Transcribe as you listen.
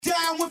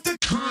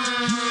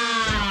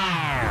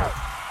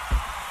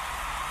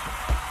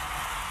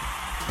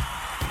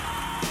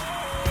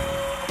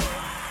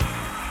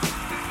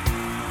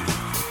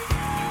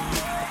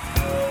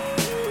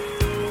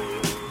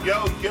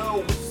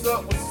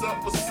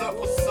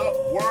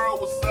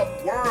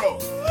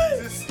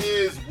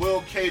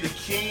K the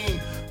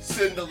King,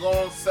 sitting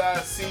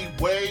alongside C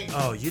Wade.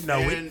 Oh, you know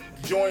it. And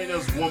joining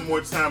us one more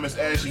time is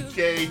Ashley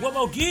K. One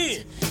more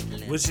again.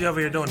 What's she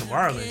over here doing to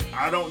Marlon?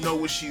 I don't know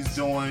what she's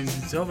doing.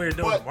 She's over here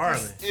doing to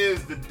Marlon. This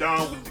is the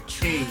Down with the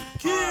King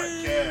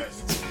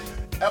podcast,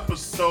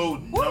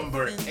 episode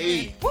number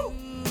 8.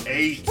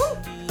 Eight.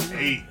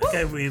 I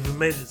can't believe we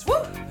made this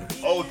far.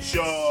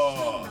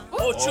 Ocho.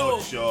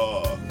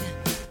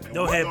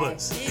 No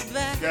headbutts.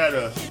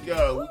 We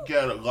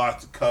got a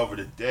lot to cover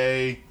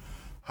today.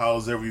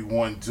 How's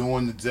everyone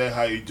doing today?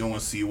 How you doing,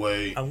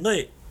 C-Wade? I'm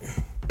lit.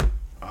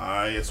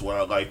 Alright, that's what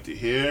I like to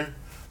hear.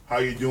 How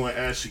you doing,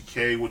 Ashley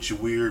K? What's your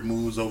weird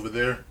moves over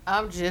there?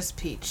 I'm just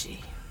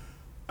peachy.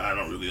 I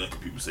don't really like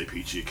when people say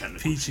peachy. It kind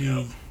of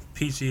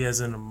Peachy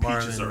as in a Marlon.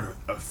 Peaches are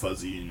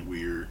fuzzy and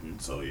weird,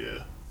 and so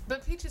yeah.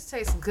 But peaches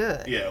taste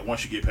good. Yeah,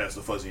 once you get past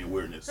the fuzzy and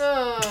weirdness.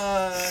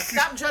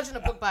 Stop judging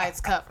a book by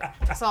its cover.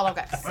 That's all I've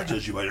got to say. I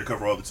judge you by your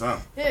cover all the time.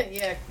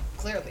 Yeah,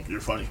 clearly. You're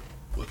funny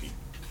looking.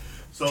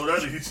 So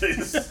that's what you say.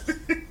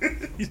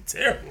 You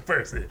terrible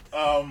person.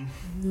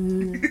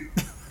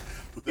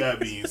 With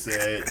that being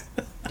said,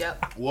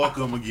 Yep.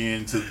 welcome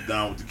again to the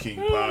Down with the King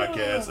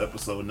podcast,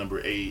 episode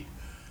number 8.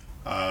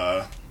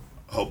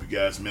 Hope you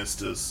guys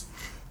missed us.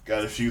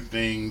 Got a few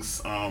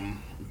things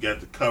we got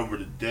to cover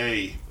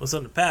today. What's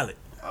on the palette?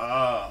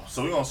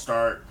 So we're gonna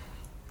start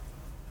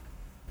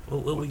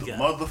What we with the got?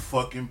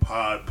 motherfucking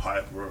Pied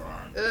Piper.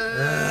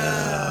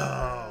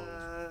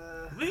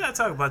 We gotta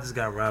talk about this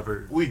guy,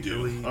 Robert. We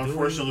do.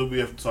 Unfortunately, we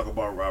have to talk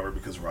about Robert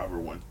because Robert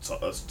wanted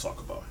us to talk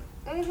about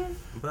him.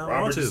 But I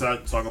Robert want to.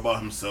 decided to talk about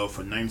himself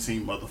for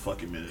 19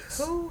 motherfucking minutes.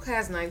 Who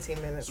has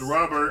 19 minutes? So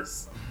Robert,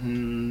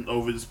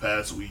 over this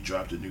past week,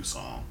 dropped a new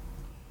song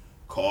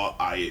called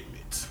I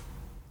Admit.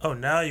 Oh,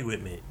 now you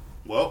with me.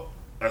 Well,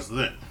 that's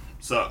the thing.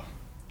 So,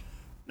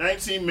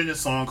 19-minute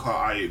song called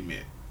I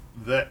Admit.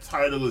 That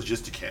title is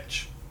just a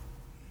catch.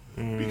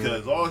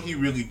 Because all he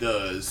really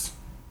does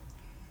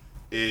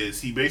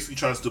is he basically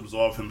tries to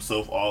absolve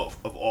himself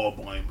of all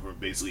blame for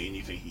basically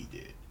anything he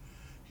did.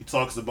 He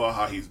talks about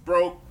how he's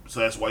broke, so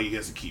that's why he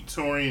has to keep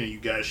touring, and you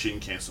guys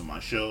shouldn't cancel my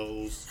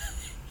shows.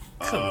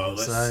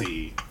 Let's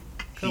see.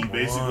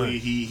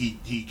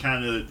 He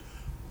kind of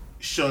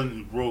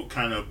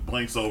kind of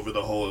blanks over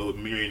the whole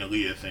Miri and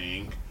Aaliyah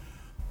thing.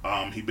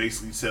 He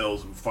basically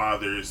tells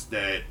fathers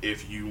that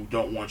if you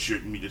don't want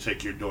me to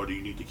take your daughter,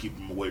 you need to keep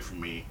them away from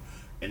me.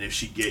 And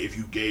if you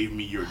gave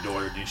me your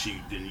daughter,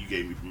 then you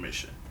gave me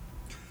permission.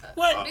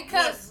 What?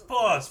 Because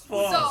Pause.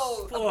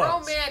 a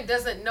grown man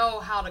doesn't know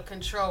how to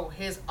control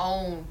his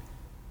own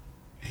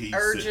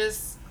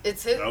urges.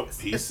 It's his. Nope.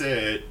 He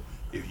said,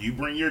 if you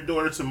bring your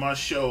daughter to my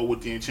show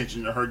with the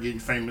intention of her getting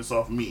famous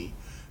off me,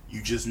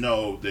 you just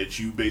know that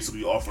you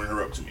basically offering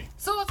her up to me.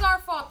 So it's our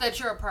fault that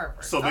you're a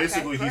pervert. So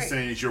basically, okay, he's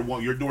saying that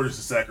your daughter's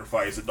a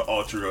sacrifice at the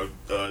altar of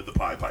the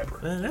Pied Piper.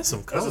 Man, that's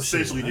some cold That's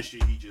shit. essentially the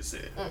shit he just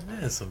said.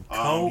 That's some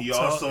cold He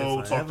also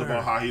talk talked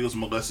about how he was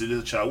molested as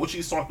a child, which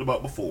he's talked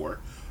about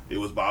before. It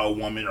was by a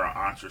woman or an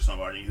aunt or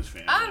somebody in his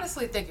family. I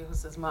honestly think it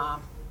was his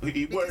mom. Whoever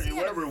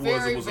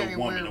it was a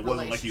woman. It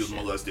wasn't like he was relationship.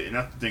 molested. And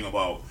that's the thing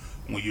about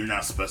when you're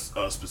not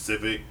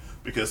specific,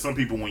 because some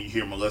people, when you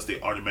hear molest,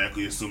 they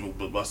automatically assume it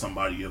was by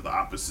somebody of the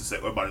opposite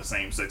sex or by the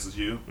same sex as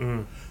you.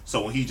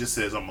 So when he just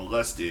says I'm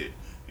molested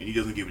and he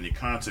doesn't give any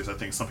context, I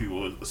think some people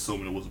would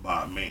assume it was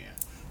by a man.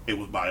 It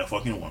was by a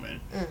fucking woman,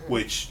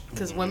 which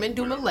Because women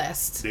do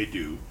molest. They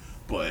do,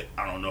 but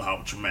I don't know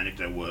how traumatic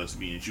that was,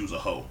 being that she was a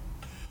hoe.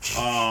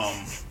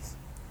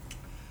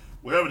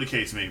 Whatever the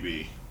case may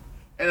be,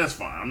 and that's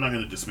fine. I'm not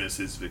going to dismiss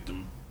his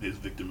victim. I'm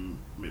not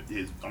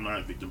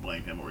going to victim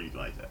blame him or anything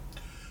like that.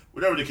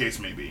 Whatever the case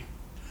may be,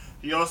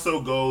 he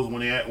also goes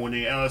when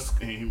they ask,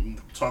 and he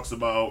talks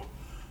about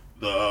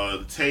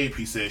the tape.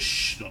 He says,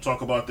 "Shh, don't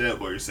talk about that."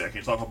 But he said, "I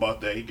can't talk about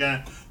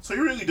that." So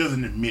he really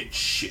doesn't admit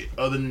shit,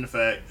 other than the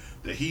fact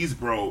that he's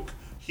broke.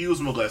 He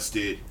was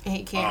molested. And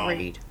he can't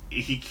read.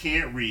 He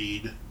can't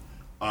read.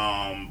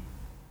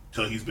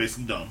 So he's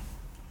basically dumb.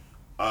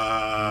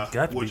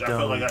 Which I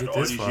feel like after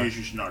all these years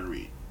you should not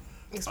read.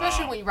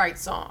 Especially when you write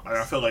songs.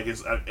 I feel like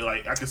it's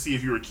like I can see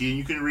if you're a kid and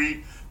you can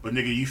read, but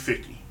nigga, you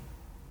 50.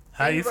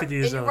 How you 50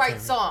 years and old? you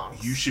write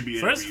songs. You should be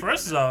able to read.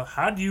 First of all,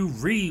 how do you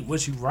read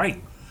what you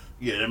write?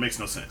 Yeah, that makes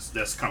no sense.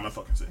 That's common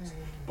fucking sense.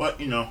 But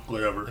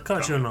whatever. I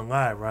caught you on the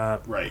lie,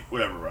 Rob. Right,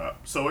 whatever, Rob.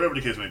 So whatever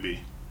the case may be.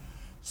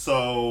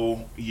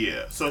 So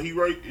yeah, so he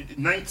wrote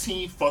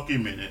 19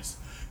 fucking minutes.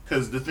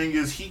 Because the thing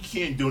is, he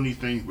can't do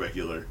anything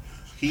regular.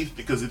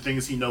 Because the thing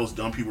is, he knows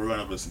dumb people are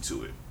gonna listen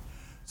to it.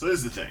 So this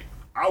is the thing.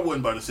 I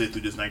wasn't about to sit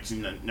through this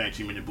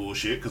 19-minute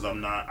bullshit because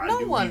I'm not. I knew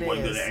he wasn't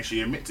going to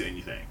actually admit to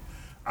anything.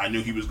 I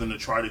knew he was going to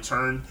try to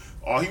turn.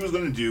 All he was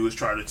going to do is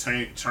try to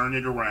turn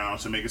it around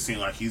to make it seem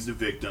like he's the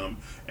victim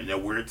and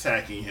that we're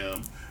attacking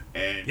him.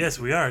 And yes,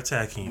 we are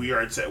attacking. We are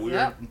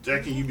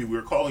attacking you.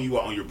 We're calling you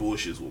out on your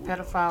bullshit.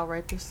 Pedophile,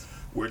 rapist.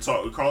 We're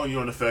calling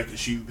you on the fact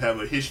that you have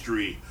a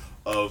history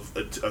of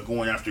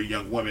going after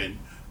young women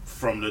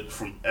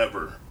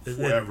forever.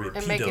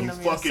 And making them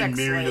fucking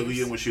married slaves.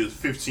 Aaliyah when she was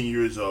 15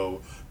 years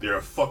old. There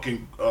are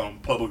fucking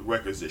public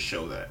records that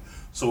show that.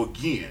 So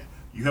again,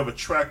 you have a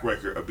track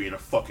record of being a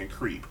fucking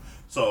creep.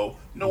 So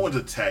no one's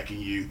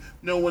attacking you,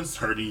 no one's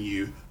hurting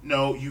you.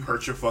 No, you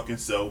hurt your fucking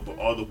self, but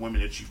all the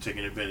women that you've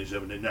taken advantage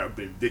of and they've never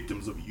been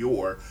victims of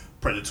your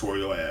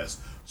predatory ass.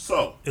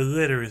 So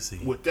illiteracy.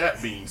 With that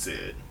being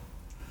said,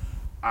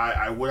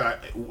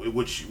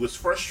 what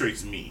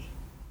frustrates me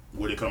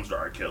when it comes to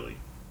R. Kelly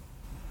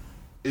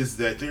is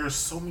that there are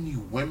so many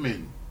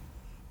women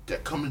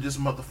that come to this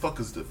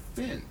motherfucker's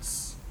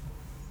defense,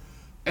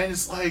 and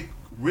it's like,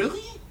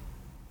 really?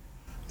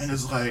 And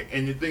it's like,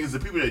 and the thing is, the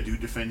people that do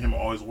defend him are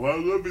always, well, I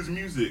love his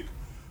music.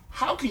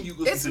 How can you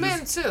listen it's to men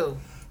this? too.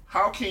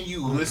 How can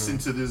you listen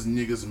to this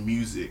nigga's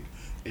music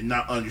and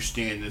not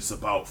understand it's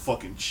about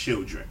fucking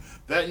children?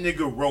 That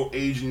nigga wrote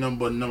Age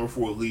Number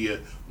for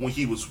Aaliyah when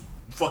he was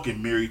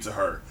fucking married to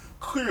her.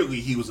 Clearly,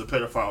 he was a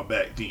pedophile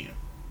back then.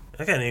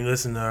 I can't even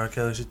listen to R.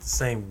 Kelly shit the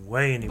same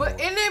way anymore. But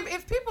and then,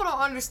 if people don't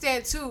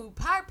understand too,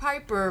 Pied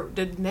Piper,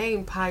 the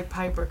name Pied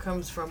Piper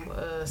comes from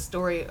a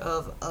story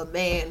of a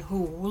man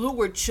who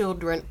lured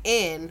children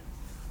in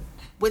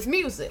with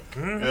music.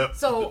 Mm-hmm. Yep.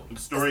 So the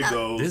story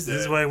goes. This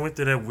is why I went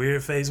through that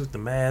weird phase with the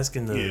mask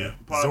and the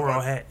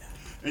Zorro hat.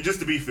 And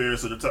just to be fair,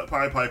 so the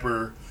Pied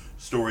Piper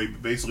story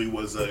basically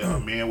was a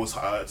man was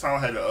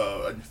town had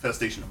an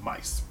infestation of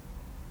mice.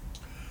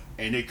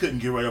 And they couldn't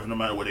get rid of it no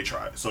matter what they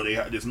tried. So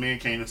this man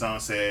came to town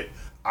and said,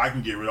 I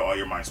can get rid of all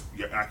your mice.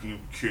 I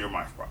can cure your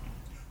mice problem.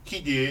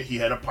 He did. He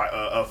had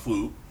a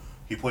flute.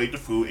 He played the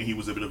flute, and he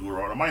was able to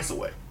lure all the mice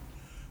away.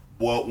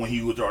 Well, when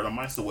he lured all the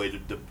mice away,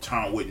 the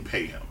town wouldn't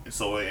pay him. And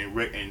so in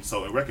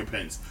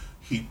recompense,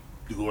 he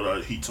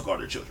took all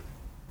their children.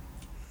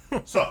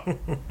 So,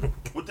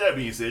 with that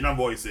being said, and I've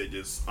always said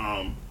this,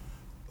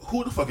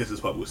 who the fuck is his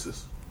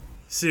publicist?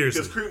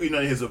 Seriously. Because clearly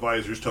none of his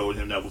advisors told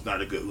him that was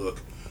not a good look.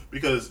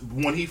 Because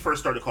when he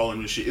first started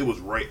calling this shit, it was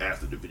right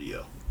after the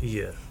video.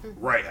 Yeah.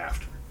 Right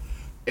after.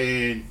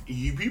 And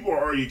people are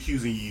already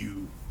accusing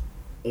you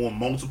on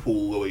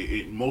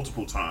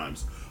multiple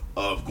times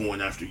of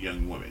going after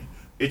young women.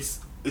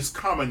 It's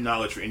common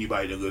knowledge for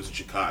anybody that lives in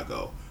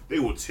Chicago. They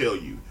will tell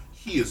you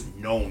he is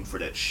known for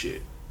that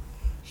shit.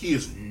 He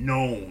is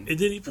known. And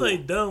then he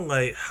played dumb.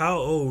 Like, how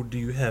old do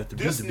you have to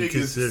be to be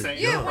considered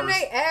young? When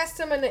they asked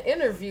him in the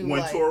interview,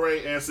 when Torre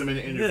asked him in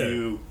the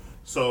interview,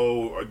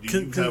 so do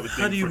you have a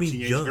thing for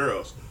teenage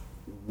girls?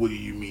 What do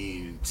you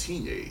mean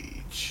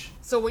teenage?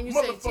 So when you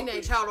say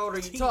teenage, how old are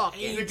you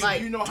talking? Nigga,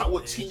 like, you know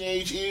what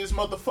teenage is,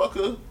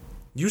 motherfucker?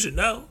 You should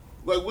know.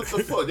 Like, what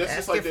the fuck? That's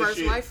just like that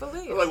shit. Wife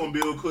Aaliyah. Like when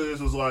Bill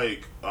Clinton was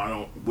like,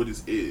 what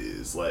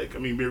is? Like, I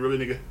mean, be really,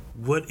 nigga.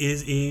 What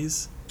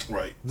is?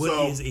 Right.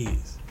 What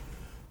is?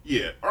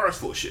 Yeah, R's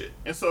full of shit.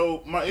 And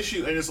so my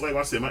issue, and it's like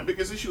I said, my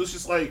biggest issue is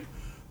just like,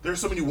 there's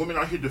so many women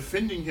out here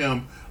defending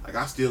him. Like,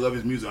 I still love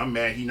his music. I'm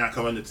mad he not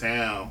coming to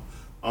town.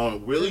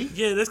 Really?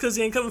 Yeah, that's because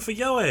he ain't coming for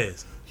your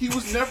ass. He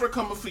was never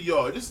coming for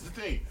y'all. This is the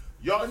thing.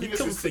 Y'all niggas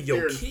can sit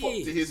there and fuck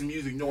to his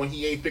music knowing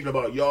he ain't thinking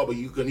about y'all, but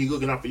he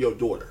looking out for your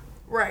daughter.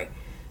 Right.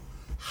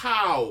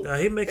 How?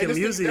 He making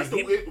music.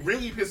 It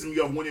really pisses me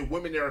off when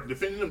women that are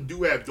defending him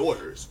do have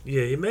daughters.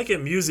 Yeah, he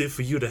making music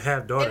for you to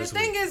have daughters. And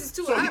the thing is,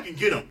 too, so he can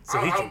get them.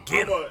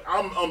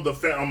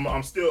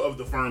 I'm still of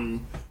the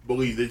firm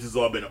belief that this has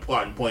all been a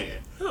plot and plan.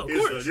 Oh, of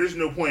course. There's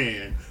no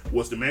plan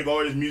was to make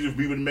all this music for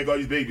people to make all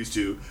these babies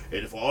to,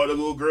 and for all the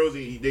little girls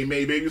they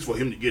made babies for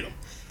him to get them.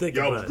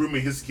 Y'all was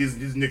grooming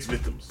his next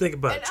victims. Think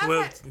about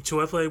it.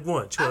 12 played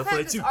 1. 12 played 2. I've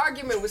had this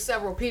argument with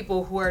several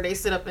people where they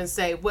sit up and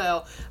say,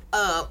 well,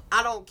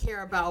 I don't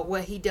care about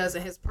what he does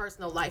in his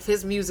personal life.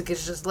 His music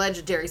is just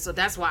legendary, so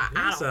that's why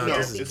I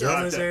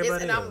don't care.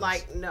 And I'm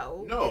like,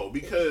 no. No,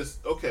 because,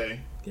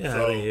 okay. Yeah,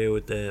 so, I didn't hear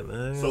with that,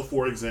 man. So,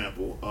 for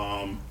example,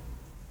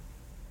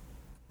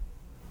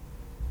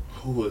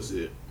 who was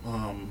it?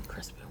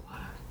 Chris Benoit.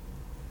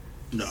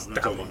 No, I'm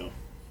not talking about him.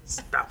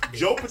 Stop.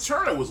 Joe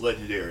Paterno was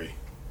legendary.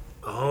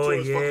 Oh,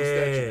 yeah. Fucking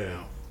statue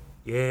now.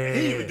 Yeah. And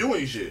he didn't even do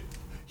any shit.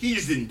 He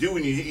just didn't do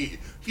any.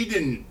 He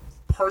didn't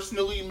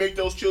personally make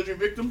those children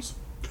victims,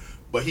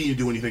 but he didn't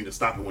do anything to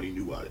stop it when he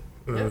knew about it.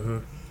 Mm-hmm.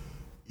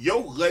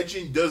 Your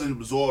legend doesn't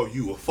absolve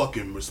you of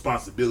fucking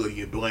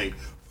responsibility and blame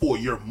for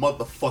your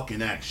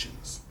motherfucking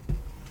actions.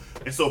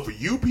 And so for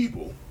you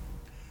people,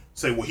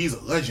 say, well, he's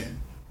a legend.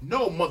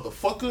 No,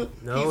 motherfucker.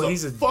 No,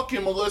 he's a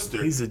fucking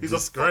molester. He's a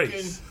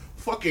disgrace.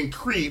 Fucking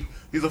creep.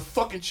 He's a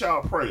fucking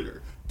child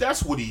predator.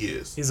 That's what he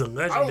is. He's a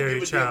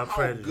legendary child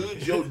predator. How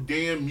good your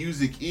damn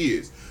music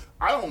is.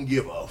 I don't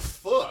give a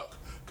fuck.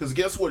 Because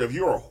guess what? If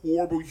you're a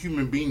horrible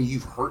human being,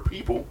 you've hurt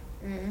people.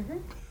 Mm-hmm.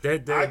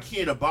 I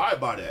can't abide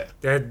by that.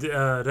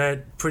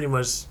 That pretty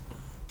much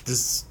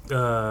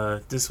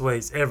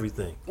dissuades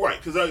everything.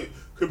 Right. Because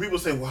people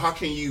say, well, how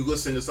can you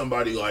listen to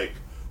somebody like...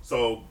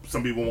 So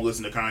some people won't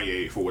listen to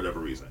Kanye for whatever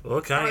reason.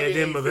 Well, Kanye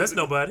didn't molest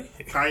nobody.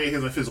 Kanye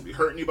hasn't physically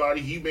hurt anybody.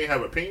 He may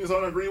have opinions I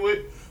don't agree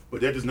with, but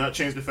that does not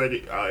change the fact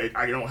that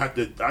I don't have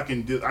to. I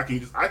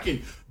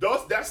can.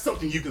 That's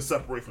something you can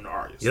separate from the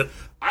artist. Yep.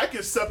 I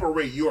can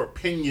separate your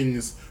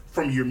opinions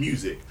from your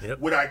music. Yep.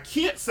 What I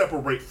can't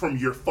separate from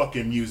your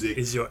fucking music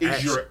is your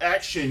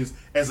actions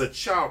as a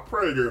child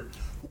predator.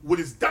 What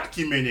is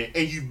documented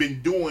and you've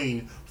been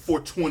doing for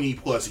 20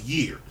 plus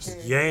years.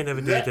 Yeah, I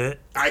never did that.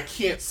 I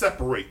can't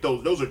separate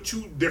those. Those are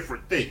two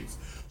different things.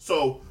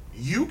 So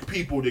you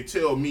people that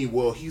tell me,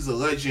 well, he's a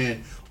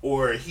legend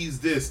or he's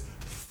this,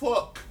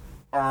 fuck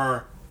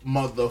our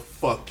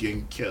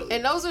motherfucking Kelly.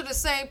 And those are the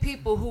same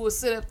people who will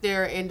sit up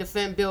there and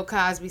defend Bill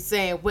Cosby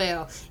saying,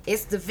 well,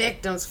 it's the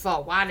victim's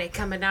fault. Why are they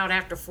coming out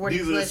after 40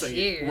 plus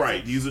years?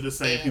 Right. These are the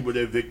same people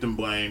that victim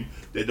blame,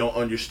 that don't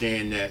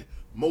understand that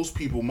most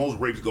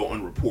rapes go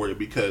unreported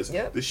because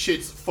the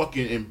shit's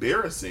fucking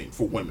embarrassing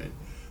for women.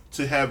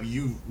 To have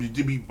you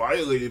to be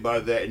violated by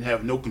that and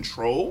have no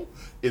control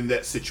in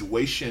that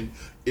situation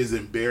is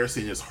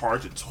embarrassing. It's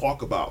hard to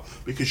talk about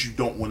because you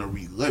don't want to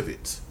relive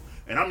it.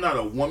 And I'm not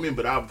a woman,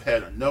 but I've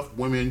had enough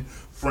women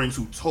friends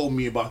who told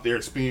me about their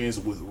experience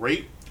with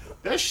rape.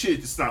 That shit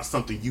is not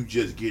something you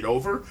just get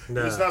over.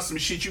 Nah. It's not some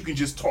shit you can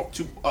just talk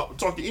to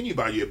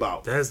anybody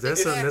about. That's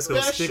something that's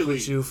gonna stick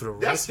with you for the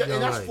rest of your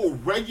life. And that's for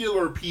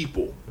regular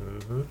people.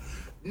 Mm-hmm.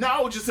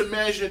 Now just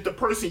imagine that the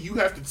person you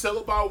have to tell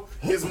about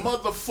is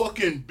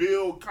motherfucking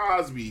Bill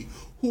Cosby,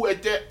 who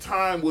at that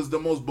time was the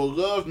most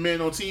beloved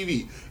man on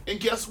TV. And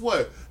guess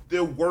what?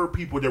 There were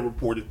people that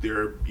reported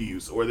their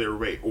abuse or their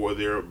rape or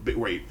their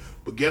rape.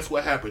 But guess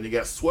what happened? They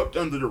got swept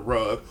under the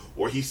rug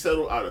or he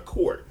settled out of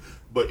court.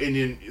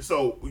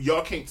 So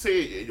y'all can't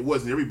say it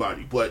wasn't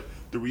everybody. But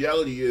the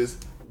reality is,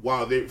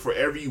 for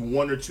every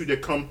one or two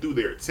that come through,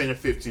 there are 10 or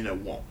 15 that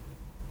won't.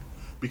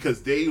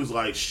 Because they was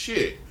like,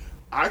 shit,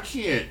 I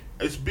can't.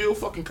 It's Bill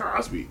fucking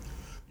Cosby.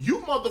 You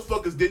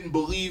motherfuckers didn't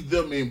believe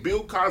them, and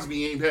Bill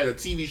Cosby ain't had a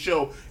TV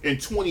show in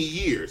 20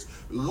 years.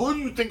 What do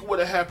you think would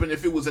have happened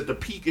if it was at the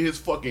peak of his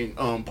fucking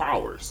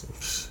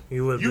powers?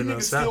 You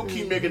niggas still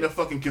keep making the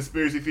fucking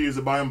conspiracy theories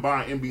about him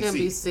buying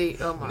NBC.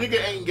 Oh my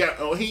nigga ain't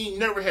got. He ain't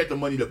never had the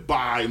money to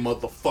buy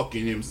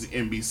motherfucking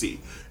NBC.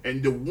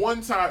 And the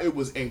one time it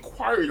was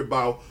inquired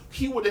about,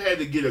 he would have had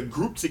to get a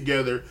group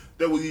together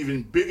that was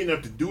even big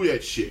enough to do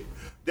that shit.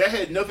 That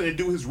had nothing to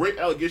do with his rape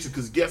allegations,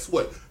 because guess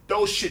what?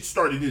 Those shit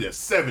started in the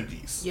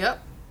 70s.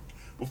 Yep.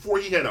 Before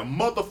he had a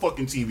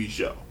motherfucking TV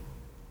show.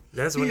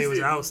 That's when he was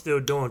out still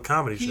doing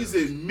comedy shows.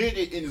 He's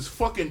admitted in his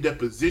fucking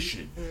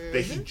deposition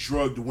that he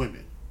drugged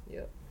women.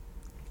 Yep.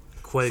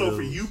 So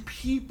for you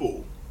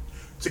people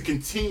to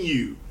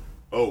continue,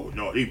 oh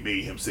no, they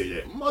made him say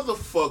that.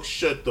 Motherfuck,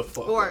 shut the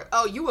fuck up. Or,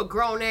 oh, you a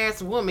grown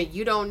ass woman.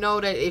 You don't know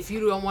that if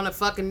you don't want to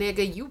fuck a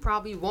nigga, you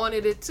probably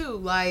wanted it too.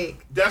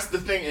 Like, that's the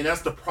thing, and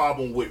that's the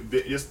problem with.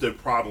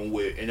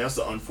 And that's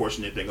the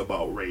unfortunate thing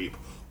about rape,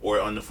 or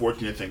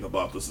unfortunate thing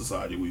about the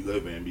society we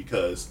live in,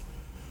 because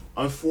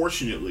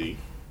unfortunately,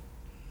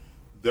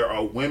 there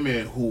are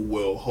women who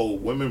will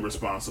hold women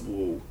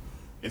responsible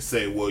and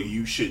say, well,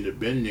 you shouldn't have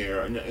been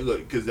there. And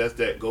look, because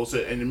that goes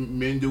to, and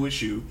men do it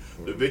too.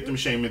 The victim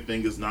shaming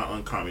thing is not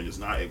uncommon. It's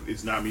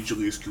not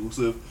mutually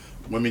exclusive.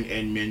 Women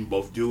and men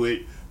both do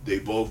it. They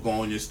both go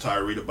on this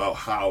tirade about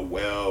how,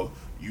 well,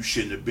 you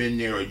shouldn't have been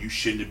there, or you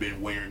shouldn't have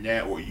been wearing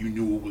that, or you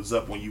knew it was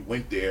up when you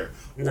went there,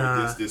 or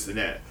this, and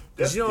that.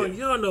 You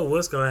don't know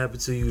what's going to happen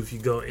to you if you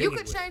go anywhere. You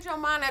could change your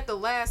mind at the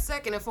last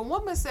second. If a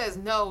woman says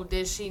no,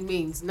 then she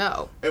means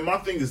no. And my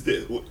thing is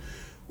this.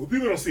 What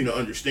people don't seem to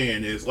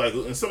understand is, like,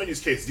 in some of these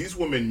cases, these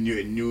women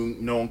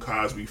known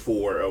Cosby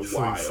for a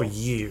while. For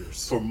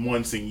years. For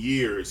months and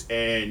years.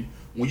 And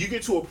when you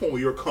get to a point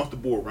where you're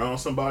comfortable around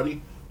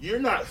somebody, you're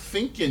not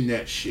thinking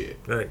that shit.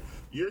 Right.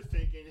 You're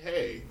thinking,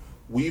 hey,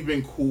 we've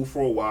been cool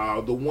for a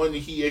while. The one that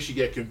he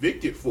actually got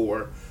convicted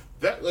for,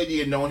 that lady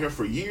had known him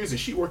for years, and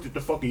she worked at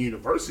the fucking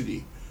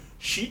university.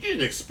 She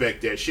didn't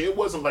expect that shit. It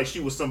wasn't like she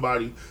was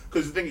somebody,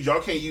 because the thing is,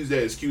 y'all can't use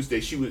that excuse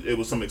that it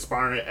was some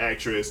aspiring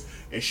actress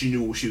and she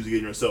knew what she was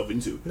getting herself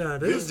into. Nah,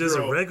 this is just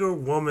a regular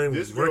woman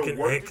working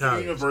at college.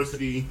 The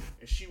university,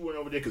 and she went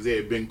over there because they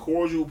had been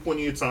cordial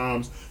plenty of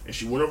times, and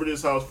she went over to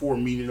this house for a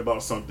meeting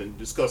about something,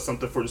 discussed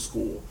something for the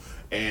school,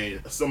 and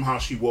somehow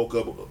she woke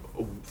up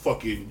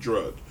fucking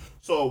drugged.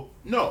 So,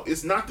 no,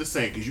 it's not the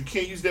same, because you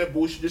can't use that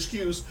bullshit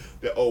excuse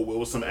that, oh, well, it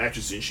was some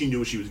actress and she knew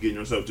what she was getting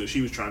herself to.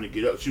 She was trying to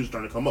get up. She was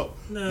trying to come up.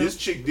 No. This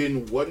chick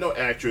wasn't no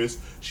actress.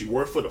 She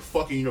worked for the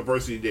fucking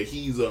university that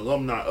he's an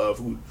alumni of,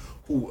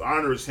 who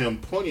honors him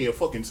plenty of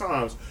fucking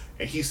times,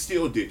 and he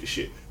still did the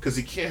shit. Because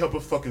he can't help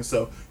his fucking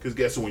self. Because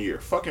guess what? When you're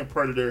a fucking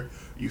predator,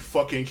 you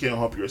fucking can't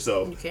help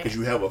yourself because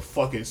you have a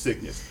fucking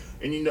sickness.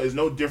 And you know, it's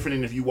no different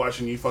than if you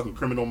watching these fucking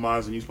Criminal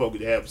Minds and you're supposed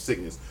to have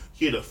sickness.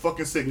 He had a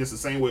fucking sickness the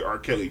same way R.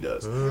 Kelly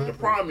does. Mm-hmm. The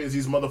problem is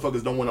these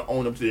motherfuckers don't want to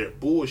own up to their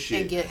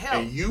bullshit. And get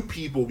help. And you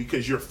people,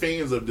 because you're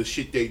fans of the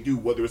shit they do,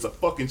 whether it's a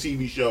fucking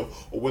TV show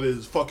or whether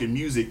it's fucking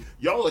music,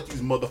 y'all let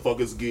these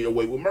motherfuckers get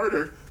away with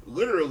murder,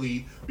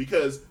 literally,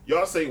 because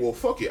y'all say, well,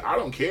 fuck it, I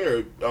don't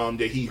care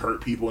that he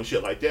hurt people and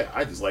shit like that.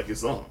 I just like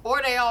his song.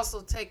 Or they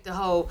also take the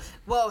whole,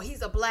 well,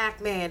 he's a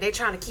black man. They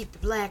trying to keep the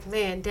black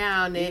man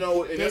down. And you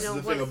know, and that's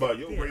the thing about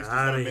your race does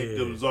not make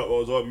them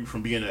absolve you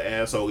from being an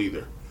asshole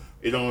either.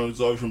 It don't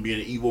absolve you from being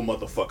an evil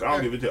motherfucker.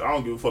 I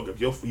don't give a fuck if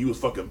you was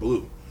fucking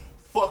blue.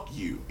 Fuck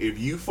you. If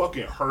you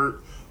fucking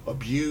hurt,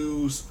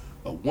 abuse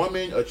a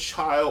woman, a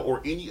child,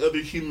 or any other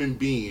human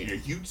being,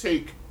 if you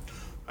take,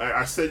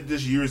 I said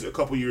this a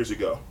couple years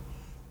ago,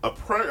 A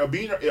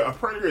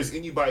predator is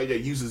anybody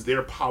that uses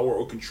their power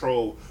or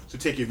control to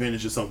take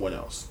advantage of someone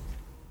else.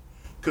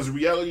 Because the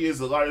reality is,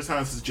 a lot of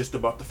times it's just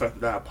about the fact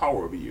that I have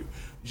power over you.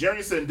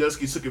 Jerry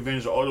Sandusky took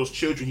advantage of all those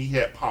children. He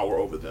had power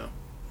over them.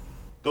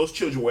 Those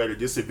children were at a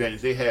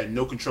disadvantage. They had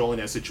no control in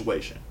that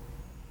situation.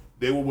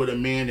 They were with a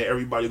man that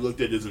everybody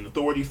looked at as an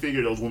authority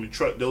figure. Those women,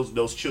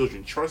 those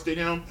children trusted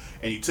him,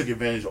 and he took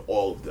advantage of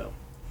all of them.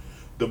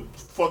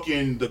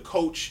 The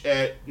coach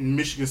at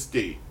Michigan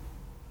State.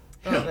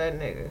 Him. Oh, that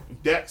nigga.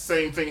 That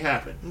same thing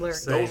happened.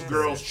 Those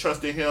girls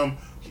trusted him.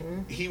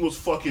 He was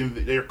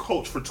fucking their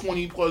coach for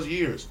 20 plus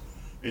years.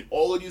 And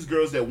all of these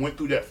girls that went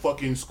through that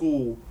fucking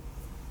school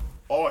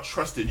all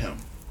trusted him.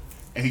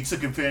 And he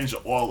took advantage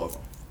of all of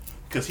them.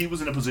 Because he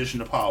was in a position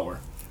of power.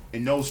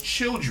 And those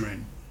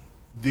children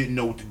didn't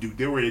know what to do.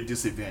 They were at a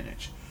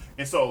disadvantage.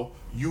 And so,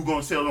 you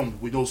gonna tell them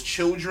with those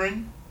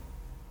children?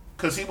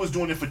 Because he was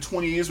doing it for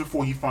 20 years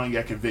before he finally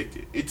got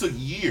convicted. It took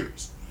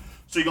years.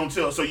 So you gonna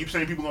tell? So you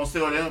saying people gonna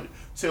tell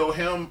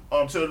him?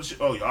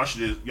 Oh, y'all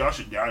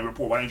should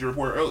report. Why didn't you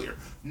report it earlier?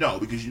 No,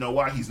 because you know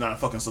why? He's not a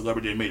fucking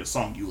celebrity that made a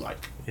song you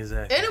like.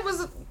 Exactly. And it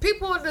was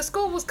people in the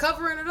school was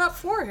covering it up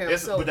for him.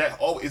 But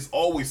it's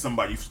always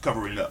somebody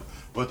covering it up.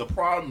 But the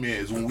problem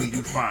is when we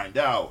do find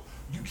out,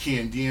 you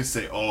can't then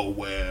say, oh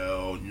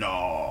well,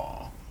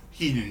 nah,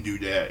 he didn't do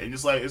that, and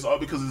it's like it's all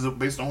because it's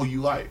based on who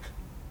you like.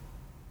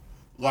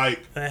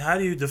 Like, and how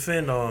do you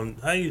defend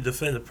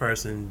a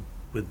person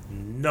with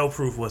no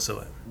proof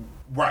whatsoever?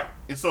 Right.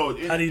 And so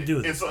how do you do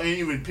it? And so, and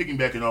even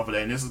piggybacking off of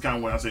that, and this is kind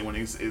of what I say when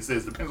it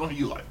says depends on who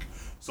you like.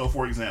 So,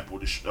 for example,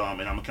 and I'm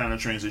gonna kind of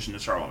transition to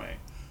Charlemagne.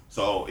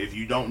 So, if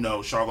you don't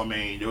know,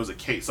 Charlemagne, there was a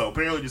case. So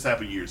apparently, this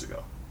happened years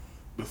ago,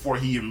 before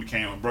he even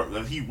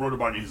he wrote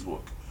about it in his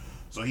book.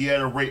 So he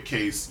had a rape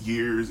case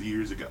years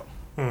ago,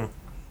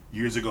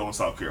 years ago in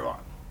South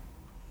Carolina.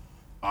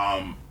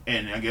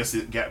 And I guess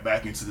it got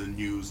back into the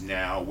news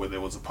now, where there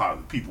was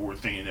people were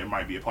thinking there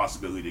might be a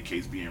possibility of the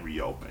case being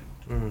reopened.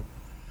 Mm-hmm.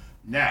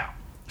 Now,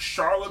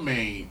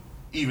 Charlemagne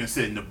even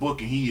said in the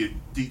book, and he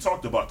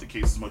talked about the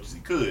case as much as he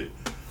could,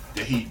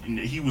 that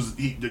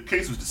the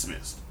case was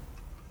dismissed.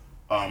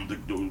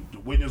 The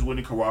witness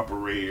wouldn't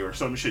cooperate or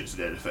some shit to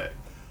that effect.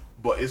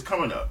 But it's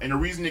coming up, and the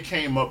reason it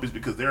came up is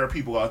because there are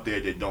people out there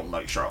that don't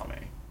like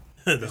Charlemagne.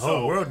 The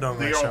whole world don't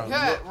like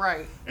Charlemagne.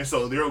 Right. And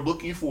so they're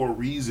looking for a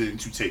reason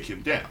to take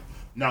him down.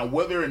 Now,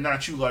 whether or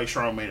not you like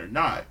Charlemagne or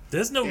not,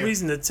 there's no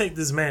reason to take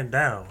this man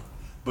down.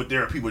 But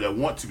there are people that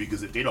want to,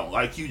 because if they don't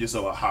like you, just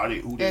about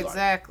who they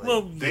exactly.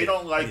 like. Well, they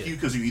don't like you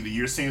because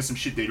you're saying some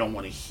shit they don't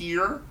want to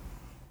hear,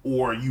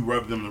 or you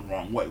rub them the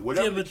wrong way.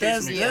 Whatever but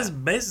that's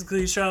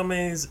basically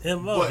Charlemagne's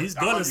MO. He's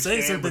gonna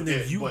say something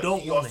that you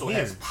don't want to hear. He also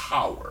has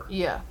power.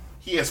 Yeah.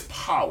 He has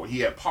power.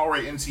 He had power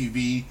at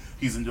MTV.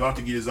 He's about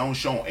to get his own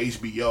show on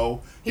HBO.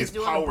 His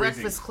power is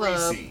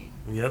increasing.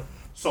 Yep.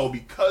 So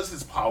because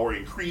his power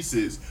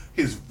increases,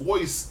 his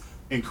voice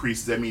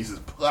increases. That means his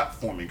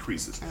platform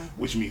increases,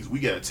 which means we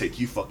gotta take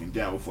you fucking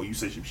down before you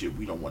say some shit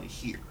we don't want to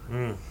hear.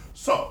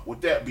 So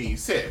with that being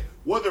said,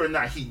 whether or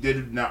not he did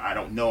it or not, I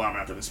don't know. I'm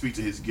not gonna speak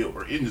to his guilt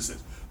or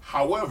innocence.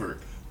 However,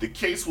 the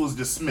case was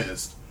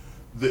dismissed.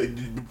 The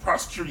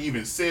prosecutor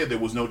even said there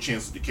was no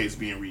chance of the case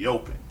being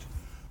reopened.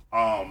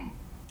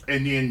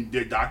 And then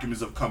their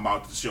documents have come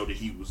out to show that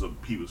he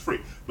was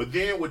free. But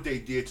then what they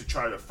did to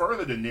try to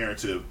further the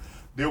narrative,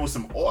 there was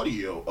some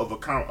audio of a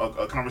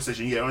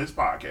conversation he had on his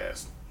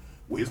podcast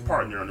with his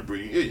partner on the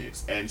Brilliant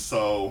Idiots. And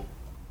so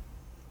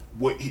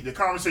the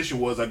conversation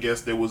was, I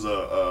guess there was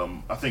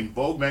I think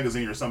Vogue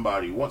magazine or some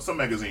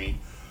magazine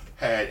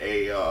had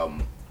a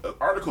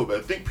article, but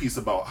a think piece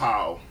about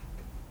how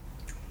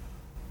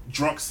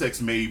drunk sex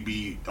could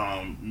be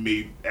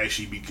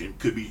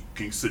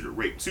considered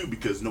rape too,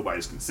 because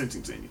nobody's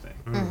consenting to anything.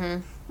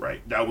 Mm-hmm.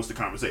 Right? That was the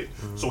conversation.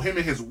 Mm-hmm. So him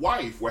and his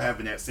wife were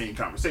having that same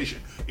conversation,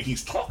 and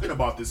he's talking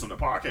about this on the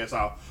podcast,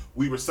 how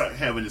we were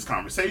having this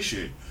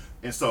conversation.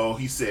 And so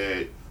he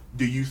said,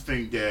 do you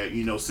think that,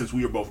 since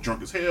we were both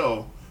drunk as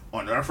hell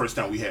on our first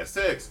time we had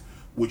sex,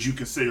 would you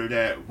consider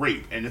that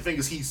rape? And the thing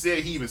is, he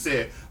even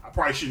said, I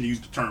probably shouldn't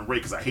use the term rape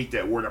because I hate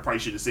that word. I probably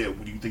should have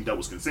said, do you think that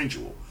was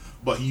consensual?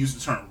 But he used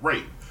the term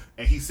rape.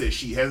 And he said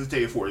she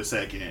hesitated for a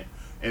second, and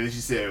then she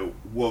said,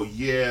 well,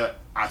 yeah,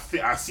 I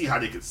see how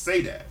they could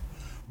say that.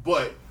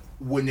 But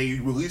when they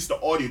released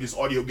the audio, this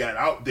audio got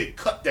out, they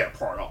cut that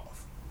part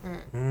off.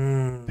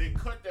 They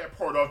cut that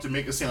part off to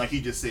make it seem like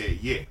he just said,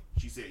 yeah.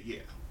 She said,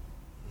 yeah.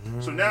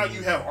 So now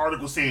you have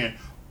articles saying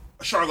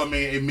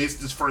Charlemagne admits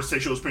his first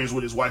sexual experience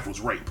with his wife was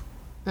rape.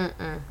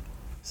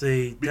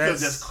 See,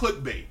 because that's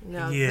clickbait.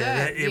 No,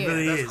 it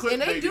really is.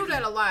 And they do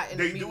that a lot.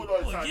 They do it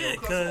all the time. They'll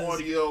cut some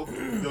audio,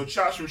 they'll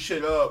chop some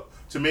shit up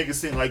to make it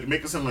seem like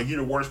you're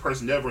the worst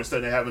person ever,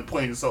 instead of having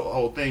playing this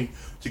whole thing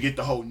to get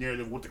the whole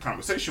narrative of what the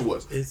conversation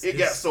was. It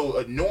got so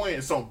annoying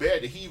and so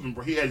bad that he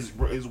had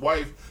his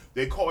wife.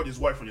 They called his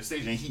wife from the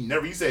station. And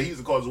he said he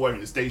hasn't called his wife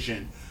from the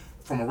station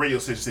from a radio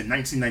station since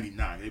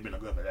 1999. They've been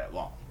together that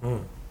long.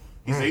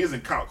 He said he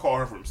hasn't called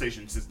her from the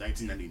station since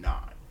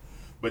 1999.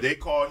 But they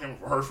called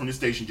her from the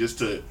station just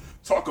to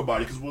talk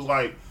about it, because it was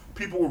like,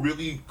 people were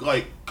really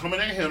like coming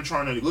at him,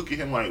 trying to look at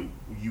him like,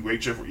 you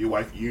raped your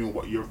wife.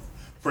 Your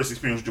first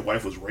experience with your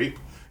wife was rape.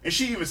 And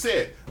she even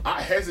said,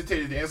 I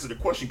hesitated to answer the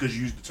question because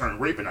you used the term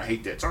rape, and I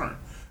hate that term.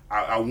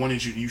 I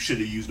wanted you should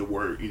have used the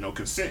word,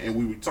 consent, and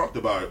we talked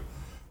about it.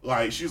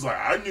 Like, she's like,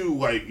 I knew,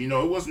 like,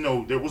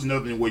 there was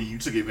nothing where you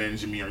took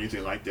advantage of me or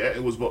anything like that.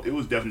 It was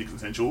definitely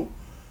consensual.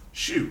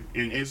 Shoot.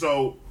 And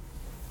so,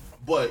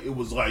 but it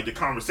was like the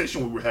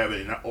conversation we were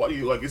having, and that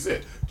audio, like I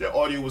said, that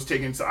audio was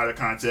taken out of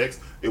context.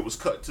 It was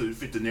cut to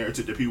fit the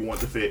narrative that people want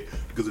to fit,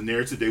 because the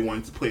narrative they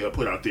wanted to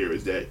put out there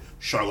is that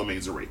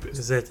Charlamagne's a rapist.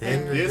 Is at the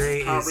end of the this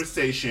day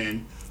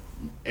conversation,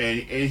 and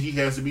he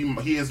has to be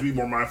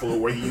more mindful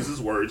of where he uses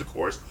words, of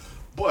course.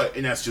 But,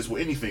 and that's just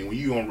with anything, when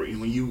you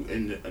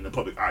in the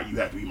public eye, you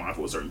have to be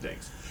mindful of certain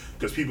things,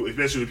 because people,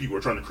 especially when people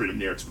are trying to create a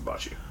narrative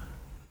about you.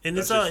 And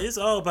it's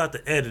all about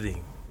the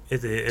editing.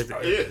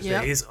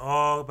 It's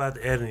all about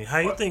the editing. How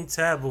you think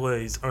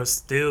tabloids are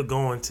still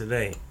going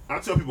today? I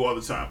tell people all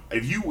the time,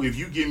 if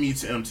you give me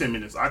 10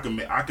 minutes, I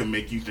can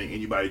make you think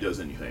anybody does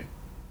anything.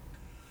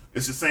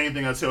 It's the same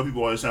thing I tell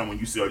people all the time when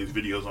you see all these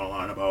videos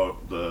online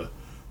about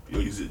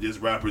these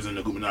rappers in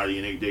the Illuminati,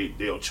 and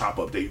they'll chop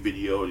up their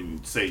video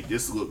and say,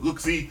 "This look,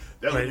 see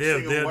that little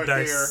symbol right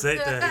there,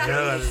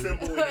 that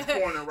symbol in the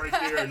corner right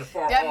there in the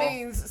far that off.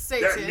 means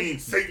Satan. That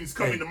means Satan's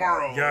coming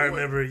tomorrow." Y'all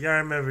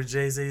remember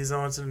Jay-Z's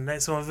on to the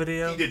next one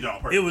video? He did it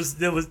on purpose.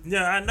 There was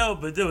I know,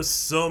 but there was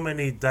so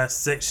many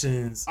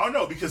dissections. Oh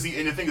no, because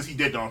and the thing is, he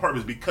did it on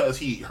purpose because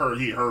he heard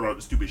all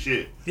the stupid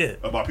shit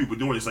about people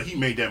doing it. So he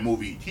made that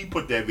movie. He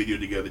put that video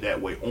together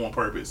that way on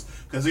purpose.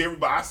 Because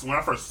everybody, when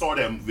I first saw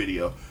that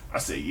video, I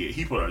said, yeah,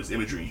 he put all this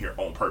imagery in here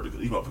on purpose.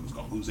 These motherfuckers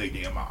gonna lose their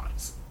damn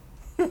minds.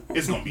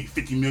 It's gonna be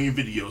 50 million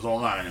videos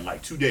online in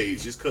like 2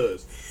 days just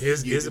cause.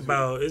 It's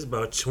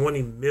about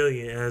 20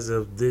 million as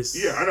of this.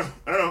 Yeah,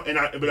 I know.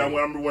 I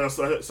remember when I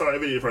saw that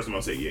video the first time, I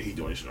said, yeah, he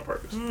doing this shit on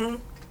purpose. Mm-hmm.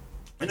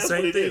 And that's same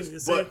what it thing,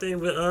 is. Same thing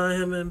with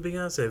him and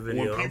Beyonce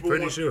video. I'm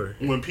pretty sure.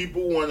 When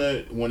people when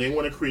they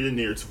want to create a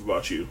narrative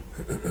about you,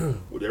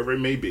 whatever it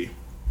may be,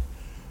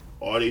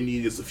 all they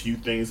need is a few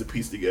things to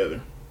piece together,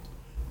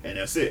 and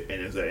that's it.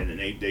 And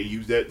they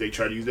use that. They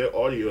try to use that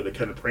audio to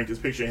kind of paint this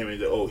picture of him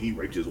and say, "Oh, he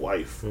raped his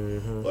wife."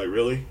 Mm-hmm. Like,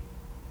 really?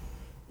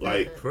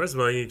 Like, first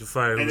of all, you need to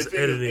fire who's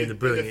editing the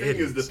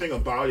brilliant. The thing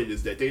about it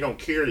is that they don't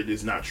care that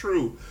it's not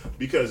true,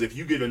 because if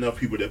you get enough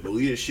people that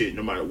believe this shit,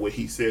 no matter what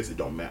he says, it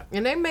don't matter.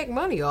 And they make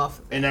money off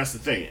of it. And that's the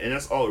thing. And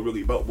that's all it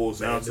really boils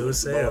down to.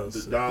 It's about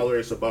the dollar.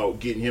 It's about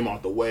getting him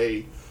out the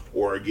way,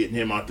 or getting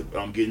him out the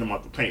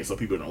paint, so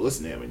people don't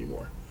listen to him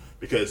anymore.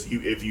 Because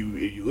if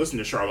you listen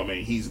to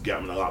Charlamagne, he's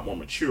gotten a lot more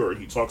mature.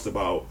 He talks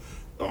about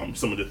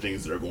some of the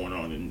things that are going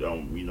on in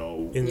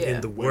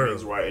in the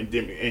world, right?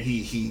 And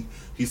he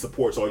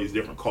supports all these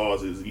different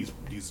causes,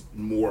 these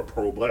more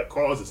pro-black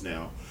causes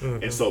now,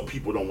 and so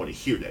people don't want to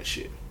hear that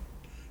shit.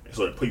 And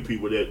so the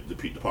people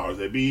the powers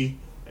that be,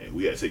 and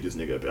we got to take this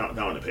nigga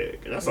down the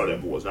peg, and that's all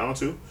that boils down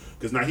to.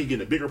 Because now he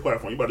getting a bigger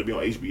platform. He about to be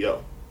on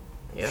HBO.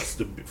 Yeah, it's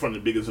one of the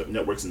biggest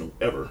networks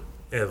ever.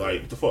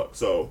 Like, what the fuck?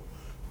 So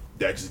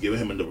that just giving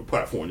him another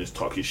platform to just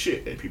talk his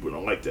shit, and people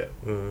don't like that.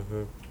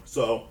 Mm-hmm.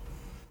 So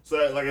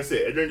like I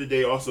said, at the end of the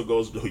day, it also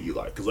goes to who you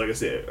like. Because like I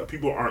said,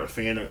 people aren't a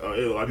fan of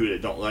a lot of people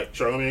that don't like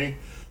Charlamagne.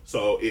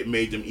 So it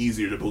made them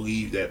easier to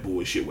believe that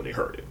bullshit when they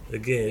heard it.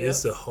 Again,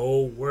 it's the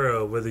whole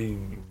world, whether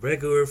you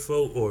regular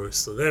folk or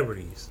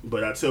celebrities.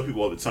 But I tell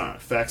people all the time,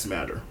 facts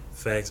matter.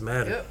 Facts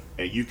matter. Yep.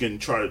 And you can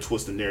try to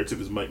twist the narrative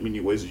as many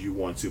ways as you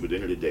want to, but at the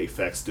end of the day,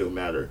 facts still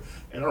matter.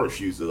 And I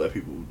refuse to let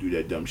people do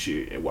that dumb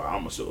shit and while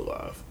I'm still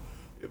alive.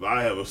 If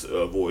I have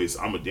a voice,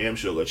 I'm a damn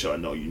sure let y'all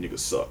know you niggas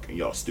suck and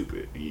y'all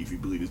stupid. And if you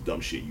believe this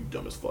dumb shit, you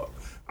dumb as fuck.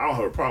 I don't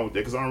have a problem with that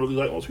because I don't really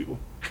like most people.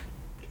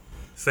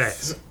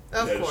 Facts.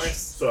 Of course.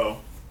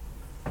 So,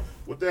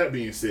 with that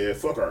being said,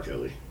 fuck R.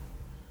 Kelly.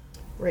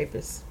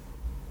 Rapists.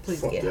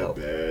 Please fuck get that help.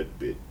 Bad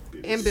bitch.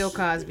 And Bill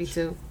Cosby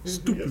too.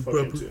 Stupid fuck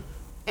him too.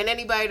 And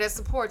anybody that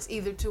supports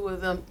either two of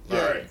them, all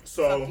right.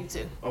 So fuck you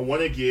too. I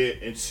want to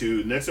get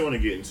into next. I want to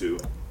get into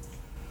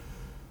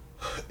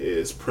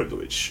is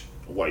privilege.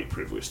 White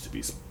privilege, to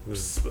be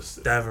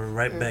specific. Diving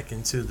right back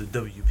into the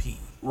WP.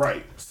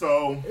 Right.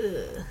 So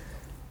Ugh.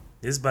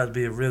 This is about to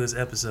be a realist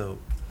episode.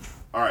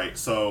 All right.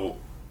 So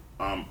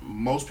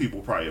most people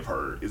probably have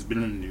heard. It's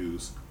been in the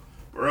news.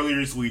 Earlier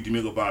this week,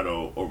 Demi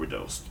Lovato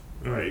overdosed.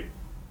 Right.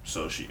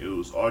 So it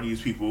was all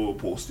these people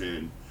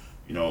posting,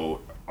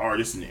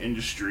 artists in the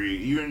industry,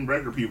 even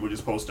regular people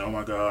just posting, "Oh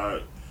my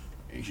God,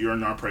 you're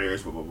in our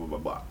prayers," blah blah blah blah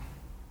blah.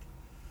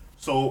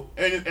 So,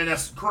 and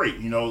that's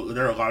great.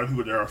 There are a lot of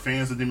people that are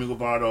fans of Demi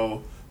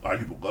Lovato. A lot of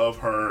people love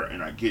her,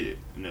 and I get it.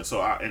 And so,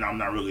 I don't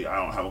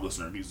have a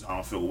listener of music. I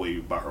don't feel a way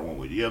about her one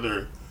way or the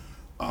other.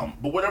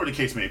 But whatever the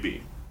case may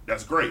be,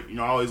 that's great. I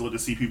always love to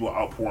see people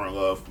outpouring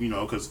love.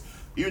 Because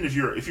even if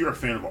you're a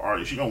fan of an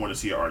artist, you don't want to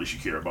see an artist you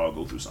care about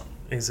go through something.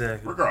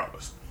 Exactly.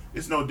 Regardless,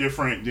 it's no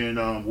different than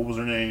what was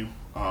her name?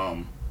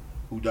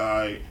 Who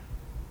died?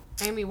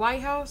 Amy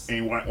Winehouse.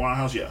 Amy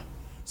Winehouse. Yeah,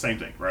 same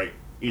thing, right?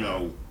 you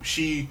know,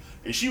 she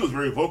was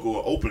very vocal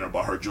and open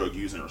about her drug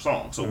use in her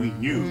song, so we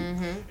knew.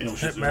 And it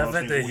was just matter of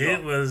fact, the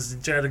hit was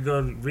try to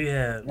go to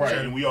rehab, right?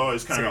 And we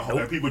always kind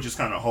of people just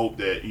kind of hoped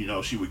that, you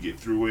know, she would get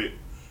through it,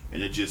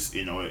 and it just,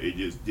 you know, it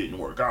just didn't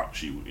work out.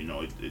 She, you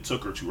know, it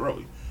took her too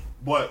early.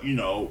 But, you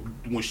know,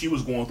 when she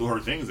was going through her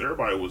things,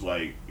 everybody was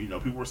like, you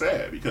know, people were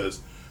sad because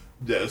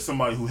there's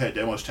somebody who had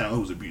that much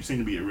talent, seemed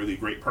to be a really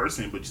great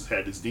person, but just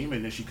had this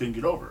demon that she couldn't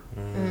get over.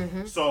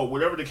 So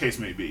whatever the case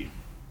may be,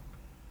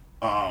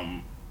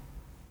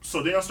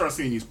 so then I started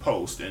seeing these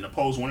posts, and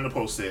one of the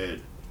posts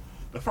said,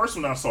 the first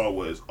one I saw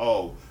was,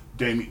 oh,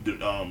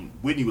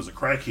 Whitney was a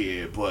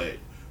crackhead,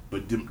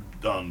 but Demi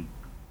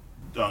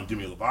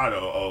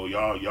Lovato, oh,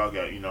 y'all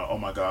got, you know, oh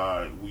my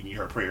God, we need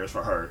her prayers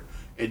for her.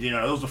 And then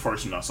that was the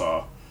first one I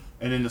saw,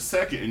 and then the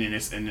second,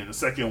 the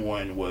second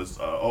one was,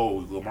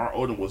 oh, Lamar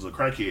Odom was a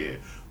crackhead,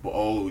 but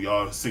oh,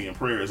 y'all singing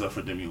prayers up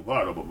for Demi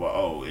Lovato, but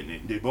oh, and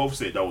then they both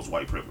said that was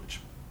white privilege.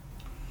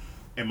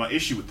 And my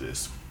issue with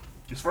this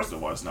is, first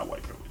of all, it's not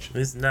white privilege.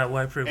 It's not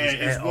white privilege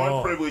and at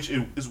all. Privilege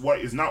is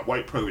white. It's not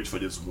white privilege for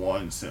this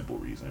one simple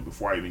reason.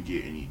 Before I even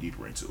get any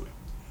deeper into it,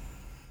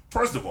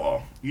 first of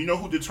all, you know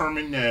who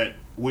determined that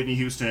Whitney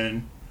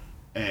Houston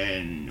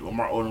and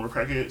Lamar Odom were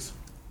crackheads?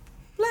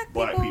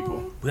 Black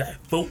people.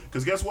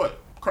 Because guess what?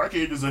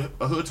 Crackhead is a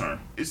hood term.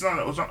 It's not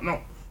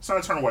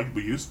a term white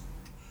people use.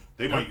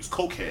 They might use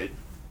cokehead.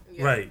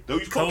 Yeah. Right. They'll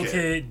use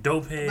cokehead,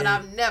 dopehead. But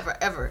I've never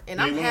ever,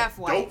 and I'm half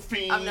white.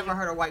 Fiend, I've never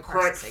heard a white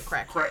person say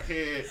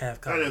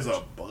crackhead. That is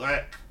a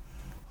black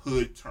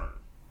hood term.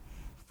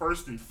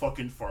 First and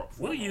fucking foremost.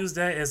 We'll use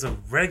that as a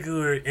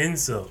regular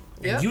insult.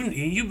 Yep. And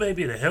you may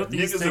be the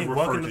healthiest thing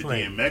walking the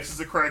planet. DMX is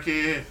a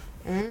crackhead.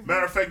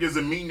 Matter of fact, there's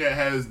a meme that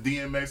has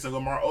DMX and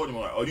Lamar Odom.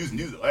 Like, oh, these are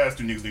the last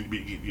two niggas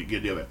need to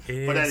get dealing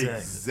for that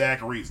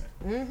exact reason.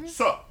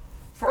 So,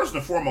 first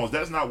and foremost,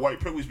 that's not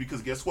white privilege,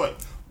 because guess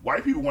what?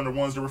 White people were the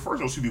ones that refer to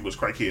those two people as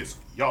crackheads.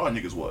 Y'all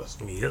niggas was.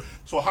 Yep.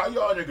 So how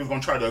y'all niggas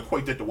gonna try to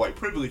equate that to white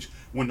privilege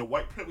when the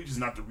white privilege is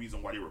not the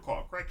reason why they were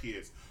called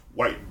crackheads?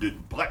 The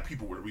black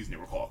people were the reason they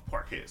were called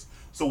crackheads.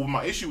 So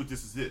my issue with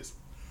this is this: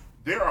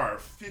 there are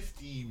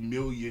 50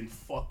 million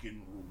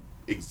fucking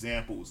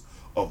examples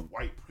of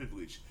white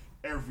privilege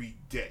every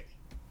day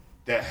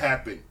that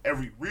happen.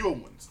 Every real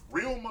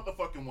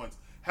motherfucking ones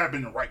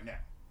happening right now,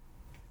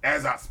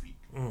 as I speak.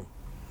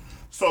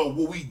 So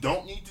what we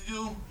don't need to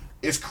do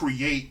is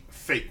create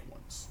fake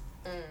ones.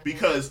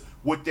 Because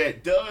what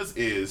that does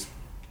is,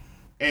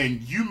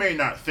 and you may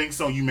not think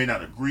so, you may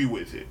not agree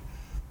with it,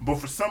 but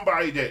for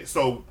somebody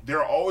so there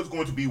are always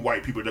going to be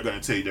white people that are going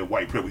to tell you that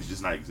white privilege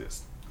does not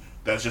exist.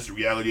 That's just the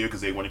reality because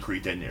they want to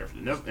create that narrative.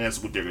 And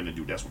that's what they're going to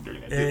do. That's what they're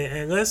going to do.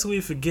 And lest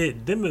we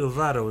forget, Demi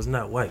Lovato is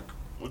not white.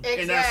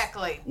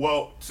 Exactly.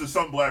 Well, to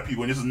some black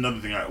people, and this is another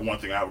thing, one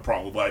thing I have a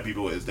problem with black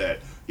people is that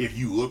if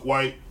you look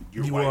white,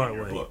 you're white in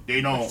your blood.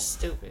 They don't. That's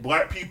stupid.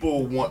 Black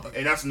people want,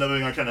 and that's another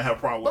thing I kind of have a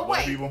problem with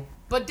black people.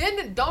 But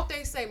don't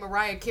they say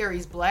Mariah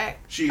Carey's black?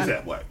 She's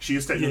half black. She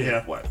is technically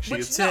half black.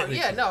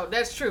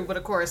 That's true. But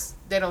of course,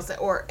 they don't say,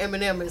 or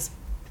Eminem is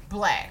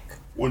black.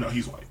 Well, no,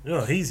 he's white.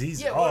 No,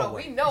 he's all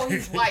white. We know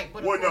he's white.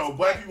 But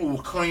black people will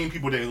claim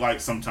people they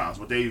like sometimes,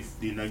 but they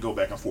go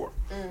back and forth.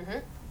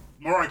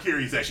 Mariah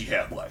Carey is actually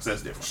half black, so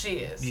that's different. She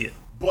is. Yeah.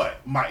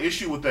 But my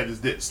issue with that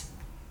is this: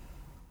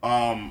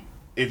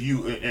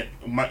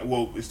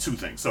 it's two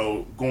things.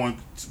 So going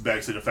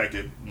back to the fact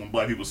that when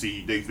black people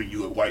see they think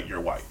you look white,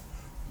 you're white.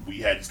 We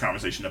had this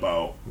conversation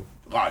about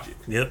Logic.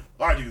 Yep.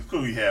 Logic is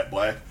clearly half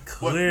black,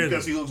 but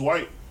because he looks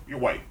white, you're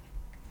white.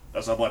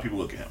 That's how black people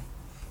look at him.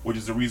 Which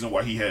is the reason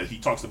why he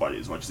talks about it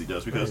as much as he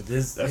does,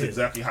 because that's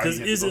exactly how he is.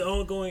 Because it's an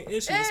ongoing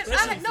issue. I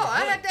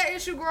had that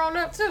issue growing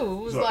up too.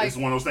 It was it's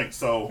one of those things.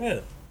 So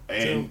yeah.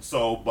 And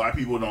so black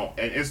people don't,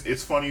 and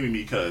it's funny to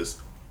me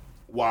because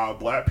while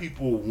black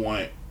people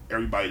want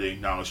everybody to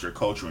acknowledge their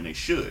culture, and they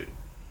should,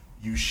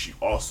 you should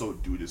also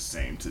do the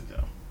same to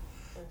them.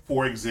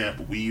 For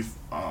example, we've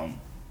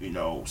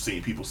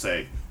seen people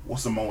say, well,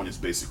 Samoan is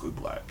basically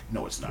black.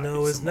 No, it's not.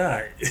 No, it's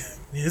not.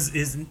 It's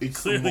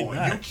clearly Samoan.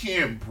 not. You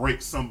can't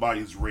break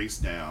somebody's race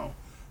down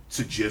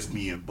to just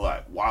being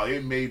black. While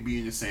it may be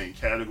in the same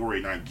category,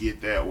 and I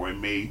get that, or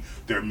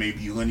there may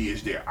be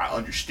lineage there. I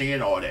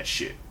understand all that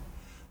shit.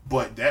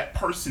 But that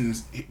person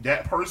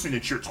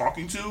that you're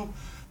talking to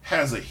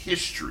has a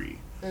history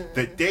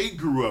that they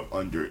grew up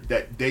under,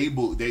 that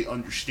they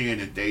understand,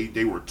 and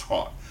they were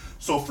taught.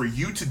 So for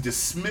you to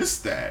dismiss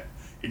that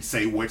and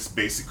say, well, it's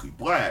basically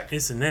black,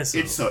 it's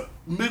a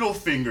middle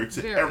finger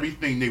to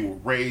everything they were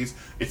raised.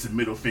 It's a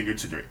middle finger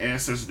to their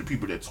ancestors, the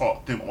people that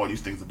taught them all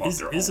these things about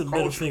their own culture. It's a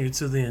middle finger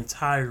to the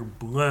entire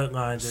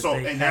bloodline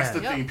that that's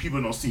the thing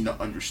people don't seem to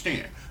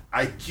understand.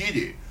 I get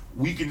it.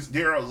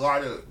 There are a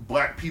lot of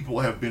black people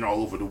have been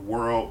all over the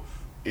world,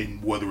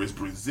 and whether it's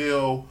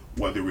Brazil,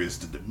 whether it's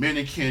the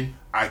Dominican,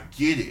 I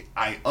get it.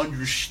 I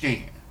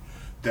understand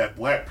that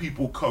black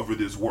people cover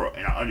this world,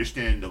 and I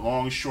understand the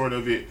long and short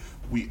of it.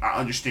 I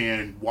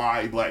understand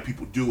why black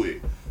people do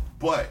it,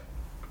 but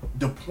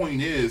the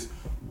point is,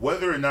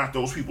 whether or not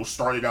those people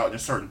started out in a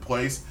certain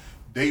place,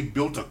 they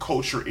built a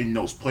culture in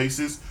those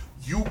places.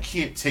 you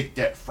can't take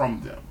that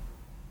from them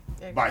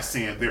by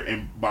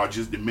saying by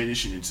just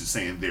diminishing it to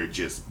saying they're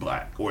just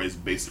black or is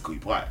basically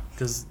black.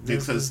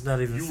 Because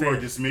not even you fair. are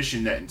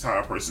dismissing that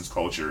entire person's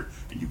culture,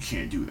 and you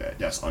can't do that.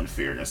 That's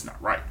unfair. That's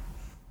not right.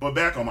 But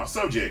back on my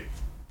subject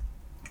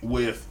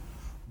with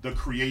the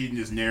creating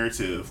this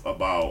narrative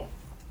about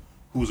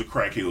who's a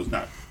crackhead, who's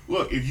not.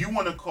 Look, if you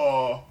want to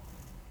call,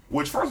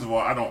 which first of all,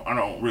 I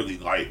don't really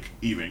like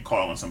even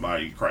calling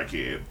somebody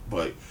crackhead,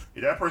 but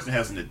if that person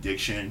has an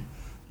addiction,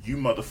 you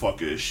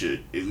motherfuckers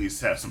should at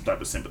least have some type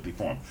of sympathy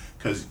for them.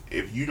 Because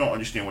if you don't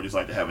understand what it's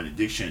like to have an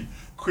addiction,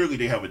 clearly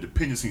they have a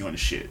dependency on the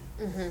shit.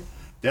 Mm-hmm.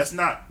 It's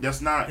not a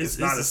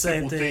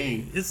simple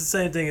thing. It's the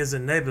same thing as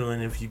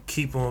enabling if you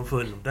keep on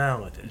putting them down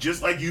like that.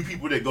 Just like you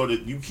people that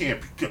you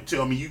can't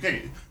tell me you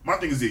can't. My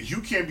thing is this: you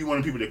can't be one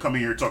of the people that come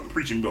in here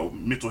preaching about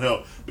mental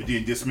health, but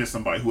then dismiss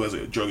somebody who has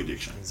a drug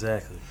addiction.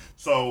 Exactly.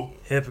 So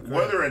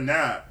whether or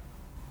not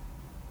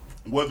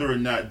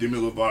Demi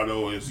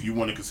Lovato is, you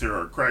want to consider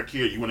her a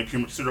crackhead, you want to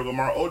consider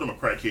Lamar Odom a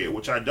crackhead,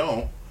 which I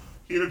don't.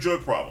 He had a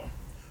drug problem.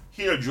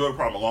 He had a drug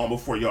problem long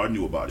before y'all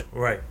knew about it.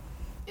 Right.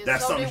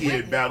 That's something he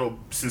had battled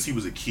since he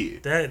was a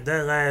kid. That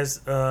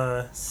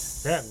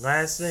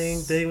last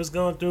thing they was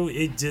going through,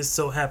 it just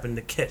so happened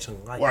to catch him.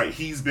 Right,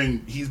 he's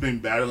been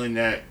battling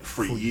that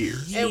for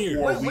years.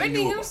 And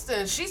Whitney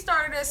Houston, she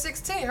started at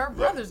 16. Her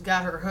brothers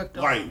got her hooked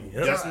on. Like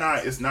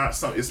it's not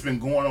something. It's been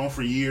going on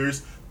for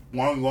years,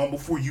 long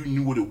before you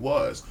knew what it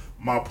was.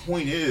 My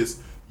point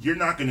is, you're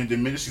not going to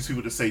diminish these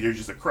people to say they're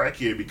just a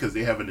crackhead because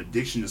they have an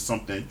addiction to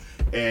something,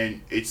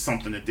 and it's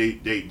something that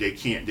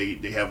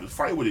they have to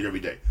fight with it every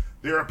day.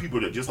 There are people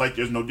that, just like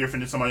there's no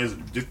different than somebody that's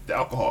addicted to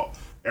alcohol.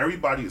 There are a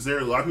lot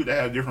of people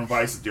that have different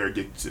vices they're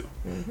addicted to.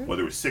 Mm-hmm.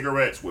 Whether it's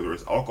cigarettes, whether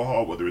it's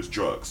alcohol, whether it's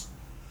drugs.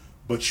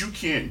 But you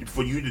can't,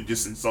 for you to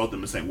just insult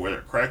them and say, well,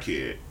 they're a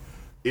crackhead,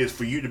 is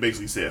for you to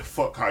basically say,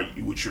 fuck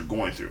what you're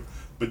going through.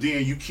 But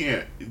then you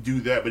can't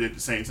do that, but at the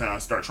same time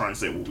start trying to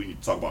say, well, we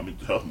need to talk about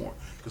mental health more.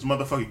 Because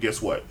motherfucker,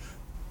 guess what?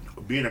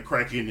 Being a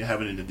crackhead and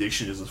having an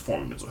addiction is a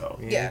form of mental health.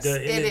 Yes,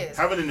 it is.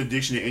 Having an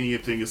addiction to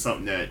anything is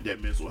something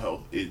that mental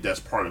health that's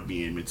part of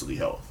being mentally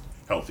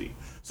healthy.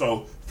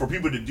 So for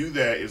people to do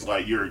that is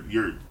like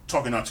you're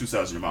talking out two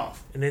sides of your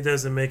mouth. And it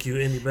doesn't make you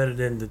any better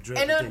than the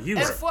drug that you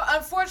are.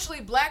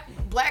 Unfortunately,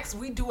 blacks,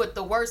 we do it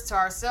the worst to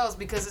ourselves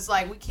because it's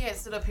like we can't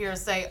sit up here and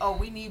say, oh,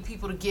 we need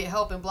people to get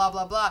help and blah,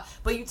 blah, blah.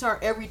 But you turn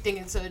everything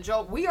into a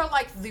joke. We are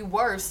like the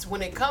worst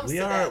when it comes to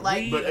that.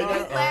 Like, we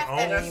laugh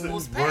at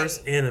people's pain.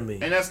 Worst enemy.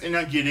 And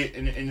I get it.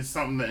 And it's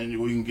something that, and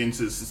we can get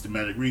into the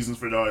systematic reasons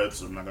for all that,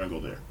 so I'm not going to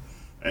go there.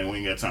 And we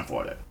ain't got time for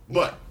all that.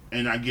 But,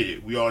 and I get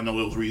it. We all know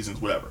those reasons,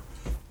 whatever.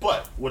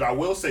 But what I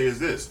will say is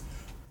this,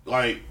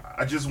 like,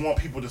 I just want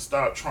people to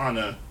stop trying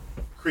to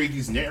create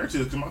these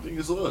narratives, because my thing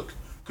is, look,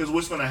 because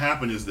what's going to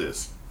happen is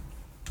this.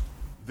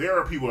 There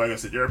are people, like I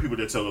said, there are people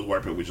that tell us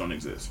white privilege don't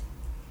exist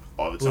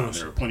all the time.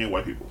 There are plenty of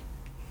white people.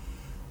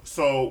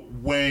 So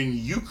when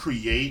you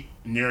create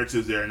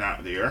narratives that are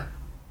not there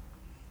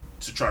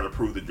to try to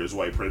prove that there's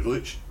white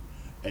privilege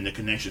and the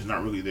connection's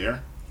not really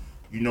there,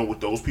 you know, with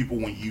those people,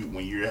 when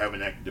you're having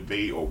that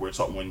debate, or we're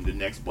talking when the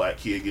next black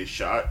kid gets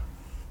shot,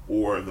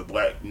 or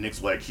the next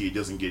black kid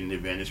doesn't get an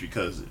advantage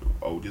because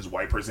this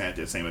white person had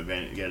that same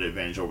advantage, got an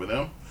advantage over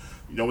them.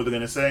 You know what they're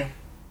gonna say?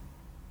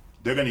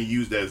 They're gonna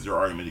use that as their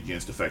argument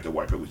against the fact that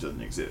white privilege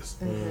doesn't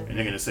exist, and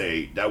they're gonna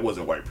say that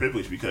wasn't white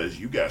privilege because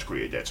you guys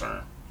created that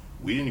term.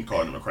 We didn't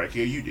call them a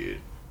crackhead, you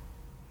did.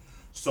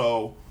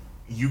 So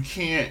you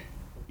can't.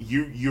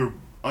 You're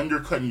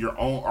undercutting your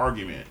own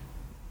argument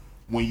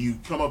when you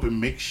come up and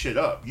make shit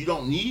up. You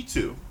don't need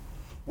to.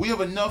 We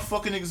have enough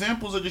fucking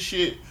examples of the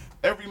shit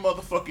every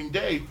motherfucking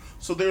day,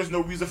 so there's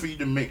no reason for you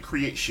to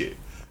create shit.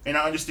 And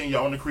I understand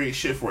y'all want to create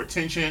shit for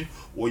attention,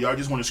 or y'all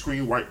just want to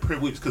scream white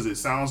privilege because it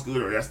sounds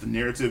good, or that's the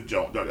narrative.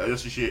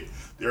 That's the shit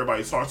that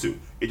everybody's talking to.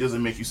 It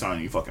doesn't make you sound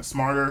any fucking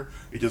smarter.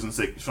 It doesn't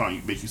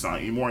make you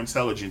sound any more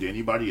intelligent than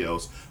anybody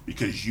else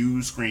because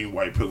you scream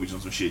white privilege on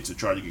some shit to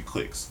try to get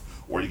clicks,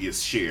 or to get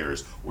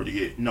shares, or to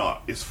get... No,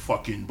 it's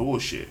fucking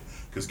bullshit.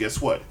 Because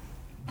guess what?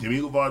 Demi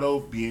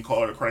Lovato being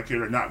called a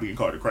crackhead or not being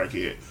called a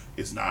crackhead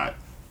is not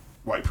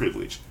white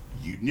privilege.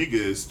 You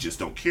niggas just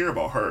don't care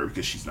about her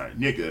because she's not a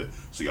nigga,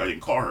 so y'all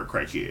didn't call her a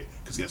crackhead.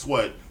 Because guess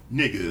what?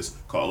 Niggas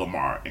call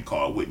Lamar and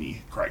call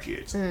Whitney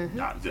crackheads,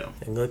 not them.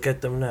 And look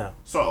at them now.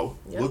 So,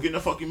 look in the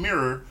fucking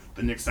mirror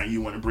the next time you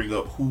want to bring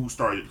up who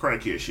started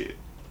crackhead shit.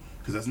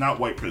 Because that's not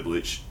white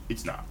privilege.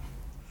 It's not.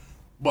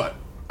 But,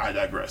 I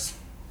digress.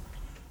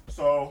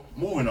 So,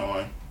 moving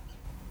on.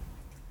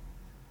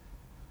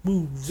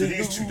 So,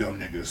 these two dumb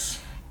niggas.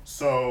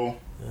 So,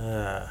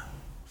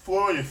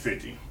 Floyd and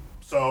 50.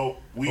 So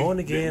we've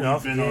been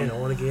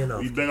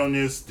on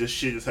this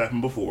shit that's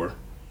happened before.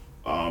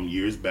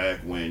 Years back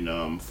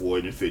when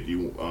Floyd and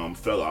 50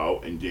 fell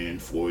out, and then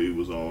Floyd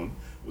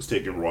was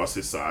taking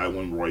Ross's side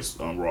when Ross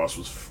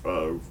was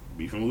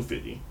beefing with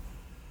 50,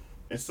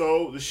 and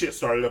so the shit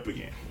started up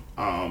again.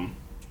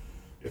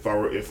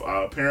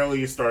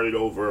 Apparently it started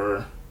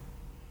over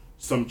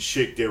some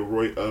chick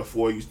that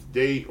Floyd used to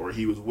date or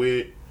he was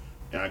with,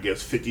 and I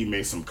guess 50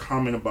 made some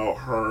comment about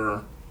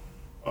her.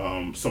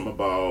 Something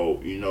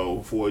about,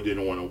 Floyd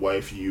didn't want to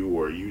wife you,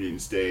 or you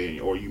didn't stay,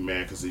 or you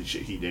mad because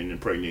he didn't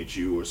impregnate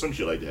you, or some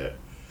shit like that.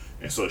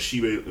 And so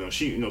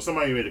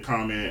somebody made a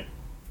comment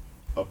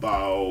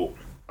about,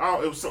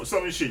 it was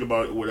some shit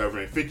about whatever,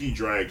 and 50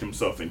 dragged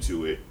himself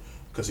into it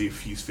because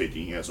he's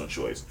 50, he has no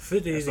choice.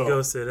 50 needs to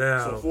go sit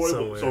down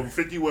somewhere. So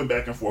 50 went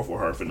back and forth with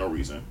her for no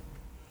reason.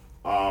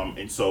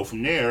 And so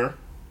from there,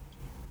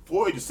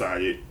 Floyd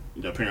decided.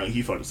 Apparently,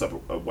 he felt a type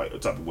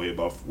of way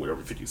about whatever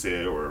 50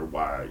 said or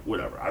why,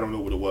 whatever. I don't know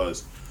what it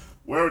was.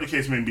 Whatever the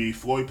case may be,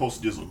 Floyd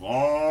posted this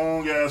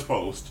long-ass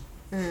post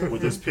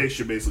with this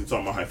picture basically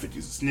talking about how 50's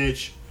a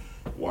snitch,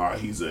 why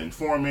he's an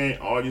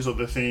informant, all these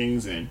other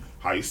things, and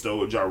how he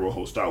stole Ja Rule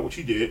whole style, which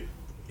he did.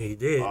 He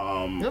did.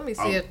 Let me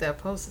see if that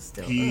post is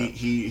still up.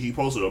 He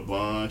posted a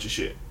bunch of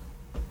shit.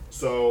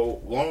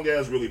 So,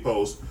 long-ass really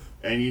post.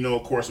 And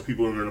of course, the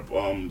people are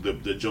gonna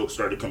the jokes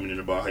started coming in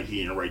about how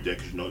he didn't write that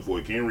because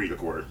Floyd can't read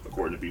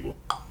according to people.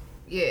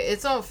 Yeah,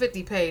 it's on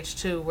 50 page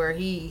too, where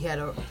he had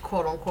a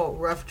quote unquote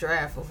rough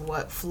draft of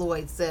what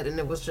Floyd said, and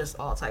it was just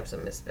all types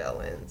of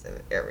misspellings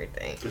and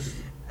everything.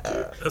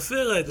 I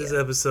feel like this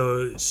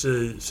episode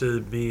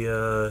should be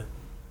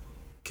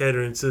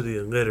catering to the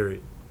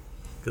illiterate.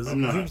 Because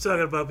you're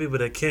talking about people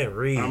that can't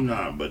read. I'm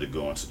not about to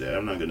go into that.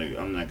 I'm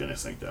not gonna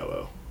sink that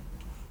low.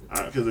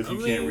 Because if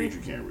you can't read,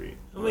 you can't read.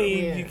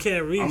 You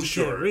can't read. I'm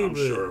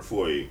sure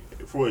Floyd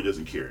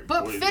doesn't care.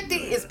 But 50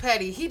 is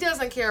petty. He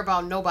doesn't care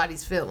about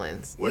nobody's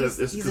feelings. Well,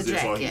 that's because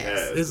that's all he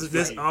has.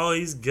 That's all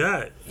he's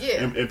got.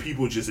 Yeah. And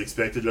people just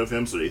expect it of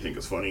him, so they think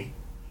it's funny.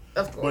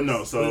 Of course. But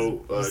no,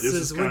 so this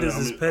is kind of... When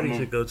does this petty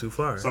shit go too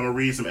far? So I'm going to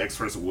read some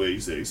excerpts of what he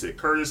said. He said,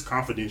 Curtis,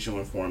 confidential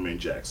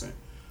informant Jackson.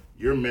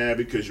 You're mad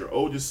because your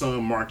oldest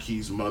son,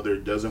 Marquis' mother,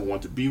 doesn't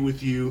want to be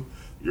with you.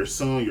 Your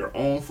son, your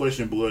own flesh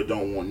and blood,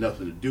 don't want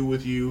nothing to do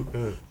with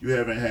you. You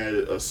haven't had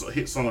a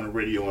hit song on the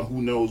radio and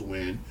who knows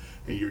when,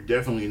 and you're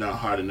definitely not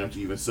hot enough to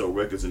even sell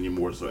records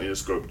anymore, so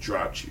Interscope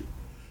dropped you.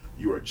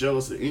 You are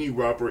jealous of any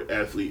rapper,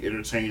 athlete,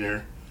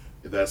 entertainer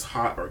that's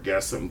hot or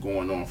got something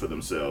going on for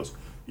themselves.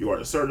 You are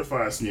a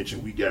certified snitch,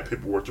 and we got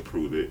paperwork to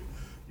prove it.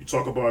 You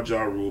talk about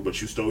Ja Rule,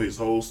 but you stole his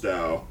whole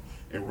style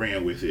and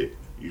ran with it.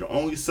 You're the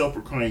only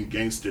self-proclaimed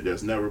gangster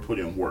that's never put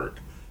in work.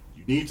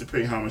 You need to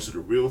pay homage to the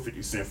real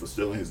 50 Cent for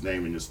stealing his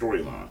name in the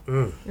storyline.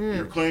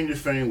 Your claim to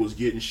fame was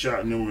getting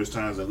shot numerous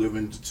times and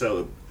living to tell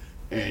it,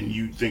 and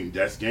you think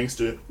that's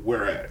gangster?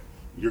 Where at?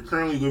 You're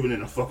currently living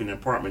in a fucking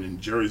apartment in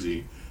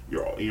Jersey.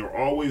 You're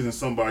always in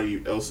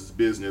somebody else's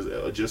business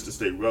just to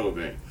stay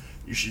relevant.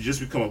 You should just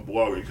become a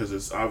blogger because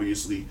it's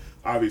obviously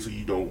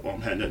you don't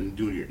have nothing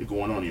to do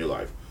going on in your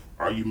life.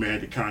 Are you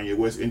mad that Kanye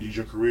West ended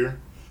your career?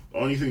 The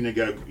only thing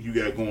you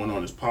got going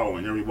on is power,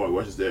 and everybody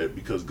watches that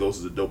because Ghost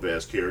is a dope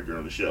ass character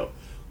on the show.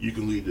 You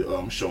can lead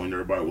the show, and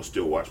everybody will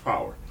still watch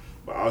Power.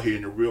 But out here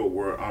in the real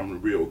world, I'm the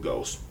real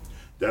Ghost.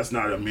 That's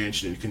not a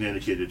mansion in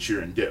Connecticut that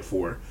you're in debt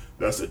for.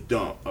 That's a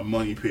dump, a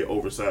money pit,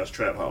 oversized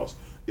trap house.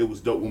 It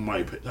was dope when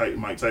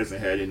Mike Tyson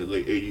had in the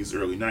late 80s,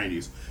 early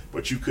 90s,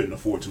 but you couldn't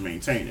afford to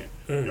maintain it.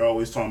 You're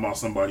always talking about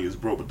somebody is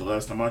broke, but the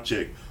last time I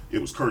checked, it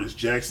was Curtis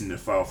Jackson that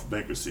filed for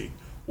bankruptcy,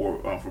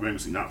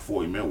 not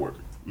Floyd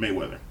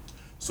Mayweather.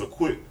 So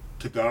quit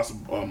to gossip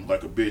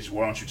like a bitch.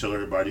 Why don't you tell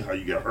everybody how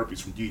you got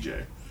herpes from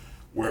DJ?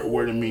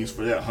 Where the means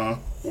for that, huh?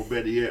 Or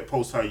better yet,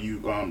 post how you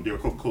their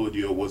Coca-Cola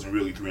deal wasn't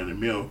really $300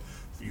 million.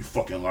 You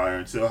fucking liar,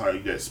 and tell how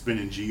that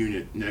spinning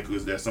G-Unit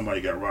necklace that somebody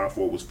got robbed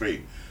for was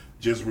fake.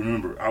 Just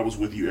remember, I was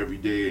with you every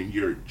day, and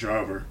your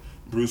driver,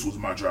 Bruce, was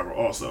my driver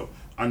also.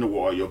 I know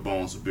where all your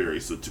bones are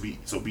buried, so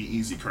be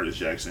easy, Curtis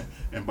Jackson.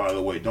 And by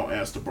the way, don't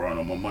ask to borrow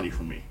no more money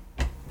from me.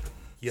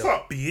 Yo,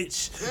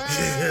 bitch.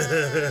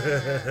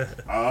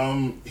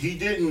 He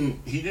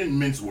didn't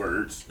mince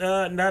words.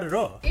 Not at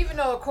all. Even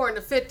though according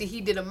to 50,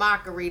 he did a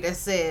mockery that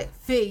said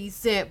 50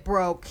 Cent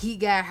broke. He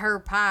got her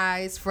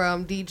pies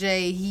from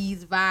DJ.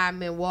 He's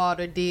vitamin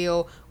water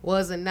deal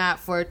wasn't not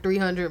for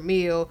 300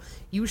 mil.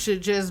 You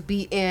should just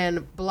be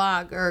in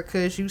blogger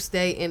because you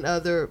stay in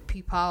other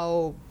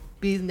people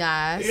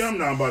business. Yeah, I'm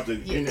not about to.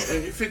 And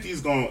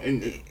 50's going.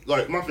 And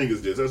like my thing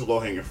is this. That's low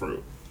hanging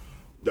fruit.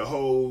 The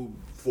whole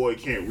Floyd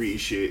can't read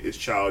shit is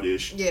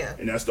childish. Yeah.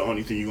 And that's the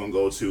only thing you're gonna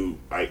go to.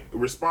 Like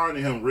respond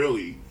to him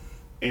really,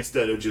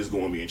 instead of just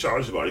going being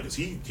childish about it, because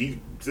he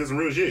says some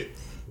real shit.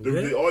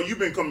 All you've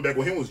been coming back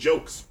with him was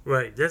jokes.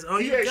 Right. That's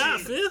all you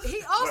got, Fifth.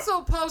 He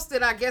also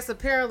posted, I guess,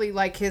 apparently,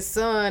 like his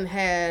son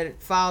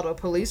had filed a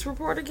police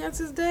report against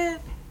his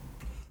dad.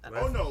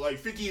 Oh no, like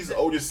 50's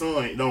oldest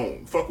son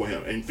don't fuck with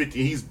him, and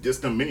 50 he's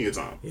dissed him many a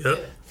time.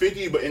 Yep.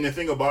 50, but and the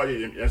thing about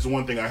it, and that's the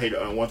one thing I hate.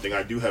 One thing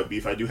I do have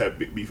beef. I do have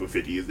beef with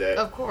 50 is that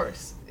of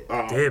course.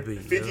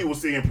 50 will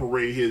see and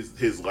parade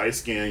his light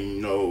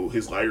skin,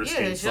 his lighter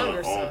skinned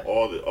son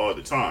all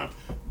the time.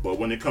 But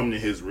when it comes to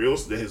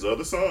his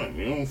other son,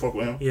 you don't fuck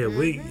with him. Yeah,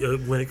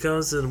 when it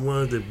comes to the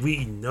ones that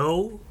we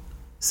know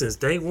since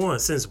day one,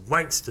 since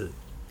Wankster.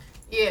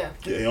 Yeah,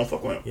 he don't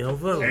fuck with him. You don't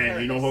fuck with him.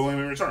 And he don't fuck with him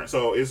in return.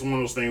 So it's one of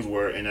those things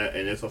where, and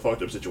it's a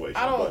fucked up situation.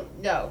 I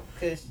don't know.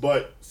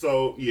 But,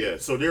 so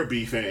they're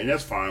beefing, and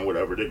that's fine,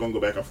 whatever. They're going to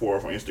go back and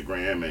forth on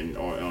Instagram and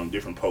on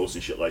different posts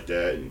and shit like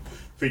that. And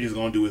 50's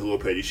going to do his little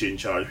petty shit and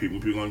charge people.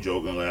 People going to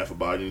joke and laugh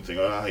about it and think,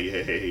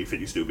 hey,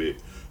 50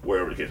 stupid,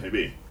 wherever the case may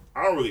be.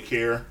 I don't really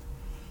care.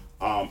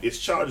 It's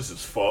childish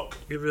as fuck.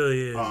 It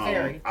really is.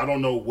 I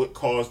don't know what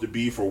caused the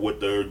beef or I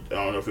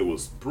don't know if it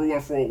was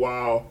brewing for a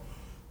while.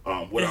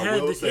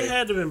 It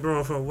had to have been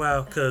brewing for a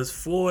while because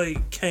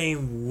Floyd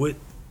came with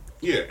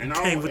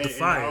the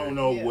fire. I don't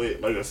know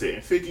what, like I said,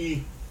 and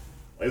 50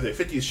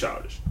 is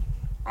childish.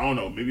 I don't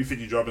know. Maybe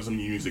 50 dropping some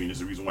new music and there's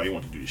the reason why he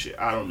wanted to do this shit.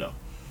 I don't know.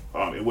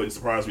 It wouldn't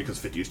surprise me because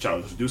 50 is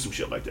childish to do some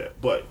shit like that.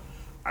 But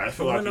I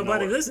feel like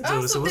nobody listens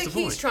to it. So what's the point?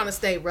 I also think he's trying to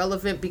stay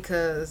relevant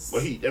because.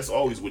 Well, that's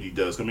always what he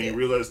does. I mean,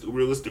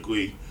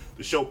 realistically,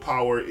 the show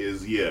Power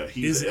is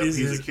he's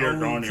a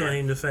character on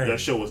there. That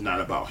show is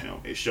not about him.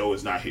 His show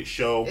is not his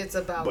show. It's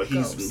about. But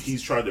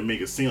he's tried to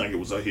make it seem like it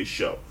was his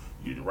show.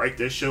 You didn't write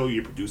that show.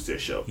 You produced that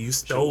show. You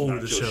stole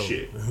the show.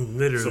 Shit.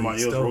 Literally,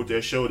 somebody else wrote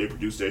that show. They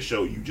produced that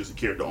show. You just a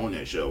character on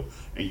that show,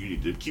 and you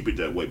need to keep it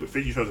that way. But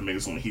 50 tries to make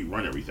it sound like he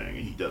run everything,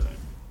 and he doesn't.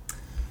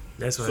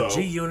 That's why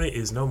G Unit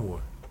is no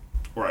more.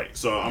 Right.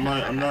 So I'm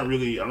not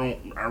really a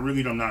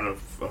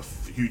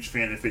huge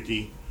fan of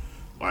 50.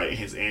 Like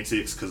his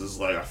antics, because it's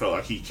like I felt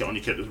like he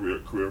only kept his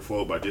career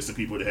afloat by dissing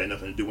people that had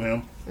nothing to do with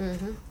him.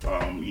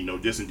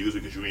 Mm-hmm. Dissing dudes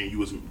because you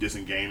was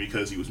dissing Game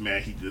because he was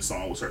mad he did a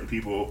song with certain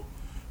people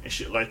and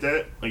shit like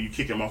that. Like you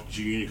kick him off the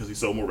G Unit because he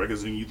sold more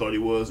records than you thought he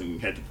was, and you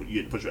had to put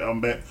your album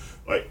back.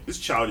 Like it's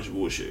childish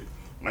bullshit.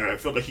 Like I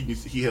felt like he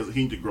needs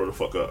to grow the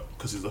fuck up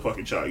because he's a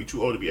fucking child. You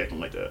too old to be acting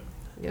like that.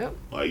 Yep.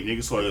 Like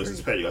niggas saw this as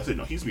petty. I said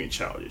no, he's being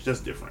childish. That's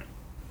different.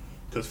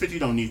 Because 50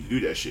 don't need to do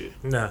that shit.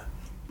 Nah.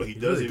 But he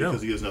does it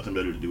because he has nothing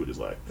better to do with his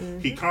life.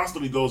 Mm-hmm. He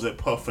constantly goes at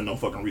Puff for no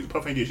fucking reason.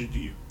 Puff ain't did shit to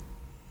you.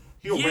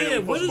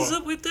 What is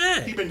up with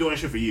that? He been doing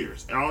shit for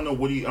years, and I don't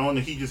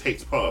know he just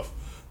hates Puff.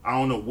 I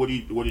don't know what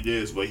it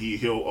is, but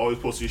he'll always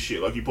post his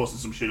shit. Like he posted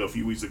some shit a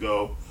few weeks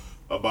ago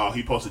about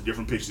he posted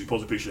different pictures. He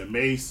posted a picture of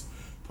Mace,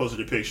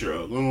 posted a picture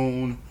of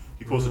Loon.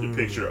 He posted a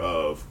picture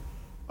of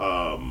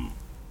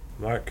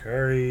Mark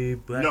Curry,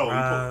 Black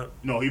Rob.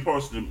 He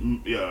posted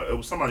it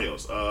was somebody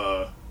else.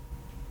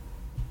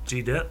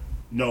 G-Dep?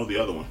 No, the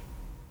other one.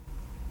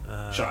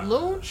 Shine.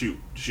 Loon? Shoot.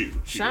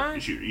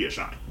 Shine? Yeah,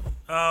 Shine.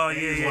 Oh, yeah,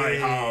 it's like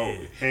how,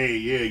 hey,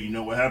 you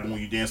know what happened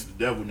when you dance to the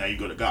devil, now you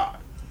go to God.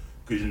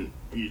 Because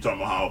you're talking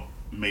about how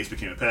Mace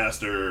became a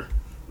pastor,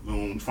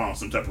 Loon found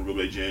some type of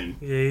religion.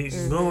 Yeah,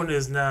 Loon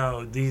is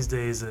now, these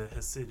days, a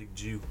Hasidic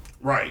Jew.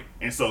 Right.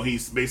 And so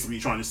he's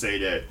basically trying to say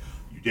that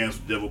you dance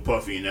with the devil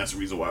Puffy, and that's the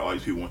reason why all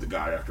these people went to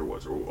God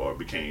afterwards, or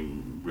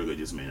became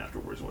religious men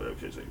afterwards, or whatever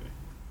case may be.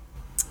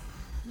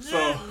 So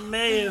that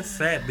may in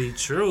fact be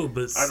true,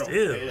 but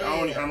still,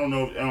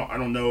 I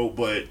don't know.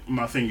 But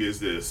my thing is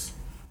this: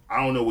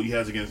 I don't know what he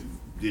has against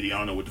Diddy. I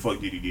don't know what the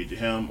fuck Diddy did to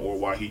him, or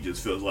why he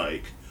just feels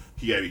like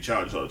he gotta be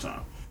childish all the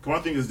time. Cause my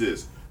thing is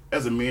this: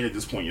 as a man at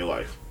this point in your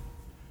life,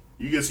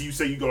 you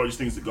say you got all these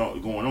things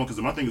going on. Because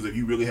my thing is, if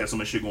you really had so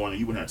much shit going on,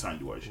 you wouldn't have time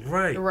to do all that shit.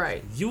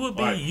 Right.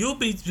 You'll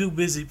be too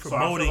busy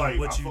promoting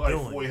what you're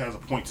doing. Floyd has a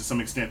point to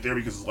some extent there,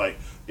 because it's like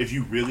if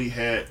you really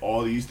had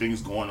all these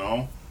things going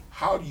on,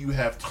 how do you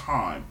have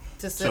time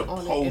to sit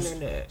on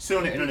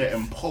the internet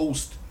and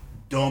post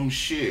dumb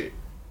shit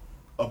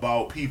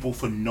about people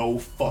for no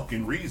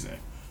fucking reason?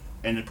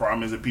 And the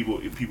problem is that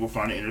if people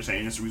find it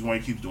entertaining, that's the reason why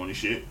he keeps doing this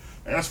shit,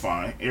 and that's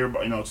fine.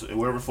 Everybody,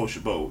 wherever floats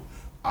your boat.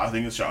 I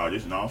think it's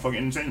childish, and I don't fucking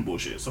entertain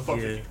bullshit. So fuck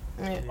it.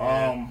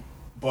 Yeah.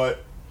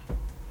 But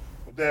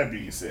with that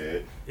being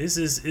said, this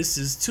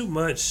is too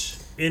much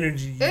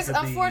energy.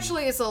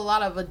 Unfortunately, it's a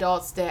lot of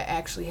adults that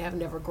actually have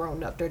never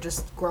grown up. They're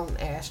just grown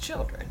ass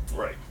children.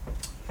 Right.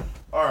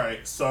 All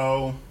right.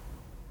 So.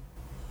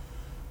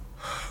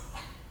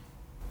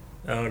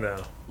 Oh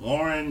no.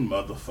 Lauryn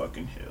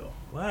motherfucking Hill.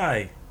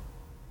 Why?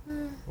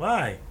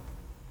 Why?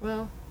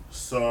 Well.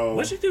 So.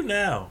 What'd she do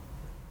now?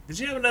 Did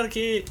she have another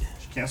kid?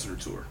 She canceled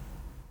her tour.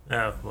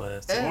 Oh, well,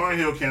 that's Lauryn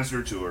Hill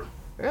canceled her tour.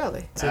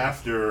 Really?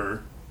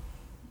 After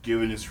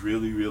giving this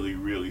really, really,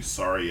 really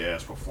sorry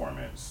ass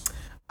performance.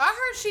 I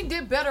heard she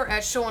did better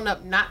at showing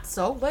up not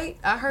so late.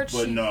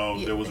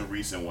 There was a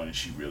recent one and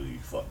she really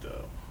fucked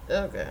up.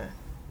 Okay.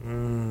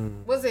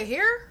 Was it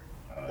here?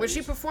 When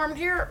she performed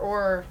here,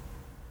 or?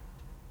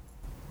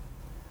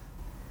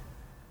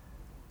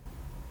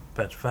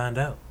 About to find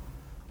out.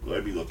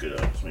 Let me look it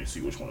up. Let me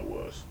see which one it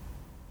was.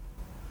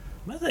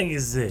 My thing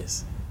is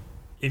this: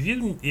 if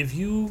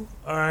you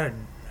are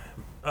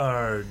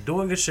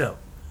doing a show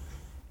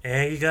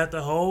and you got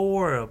the whole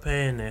world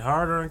paying their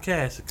hard-earned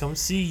cash to come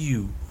see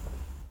you,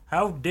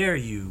 how dare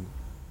you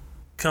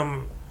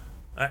come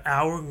an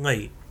hour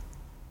late,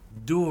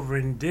 do a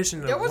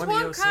rendition of one of your songs?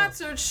 There was one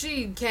concert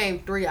she came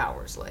 3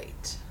 hours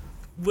late.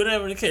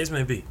 Whatever the case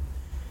may be,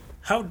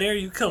 how dare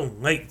you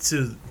come late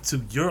to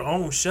your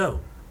own show?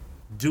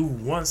 do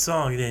one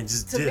song and then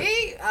just to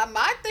me,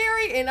 my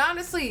theory, and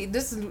honestly,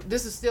 this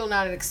is still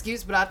not an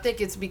excuse, but I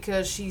think it's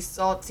because she's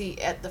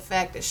salty at the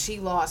fact that she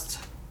lost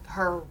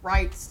her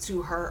rights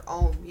to her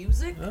own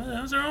music.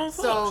 That was her own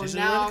fault. So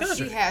now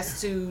she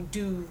has to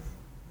do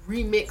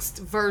remixed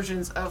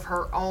versions of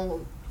her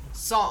own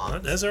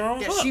songs. That's her own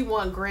that fault. She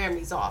won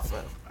Grammys off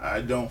of.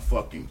 I don't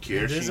fucking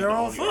care. She's the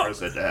only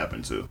artist that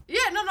happened to. Yeah,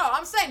 no,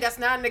 I'm saying that's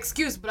not an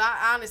excuse, but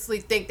I honestly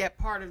think that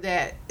part of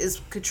that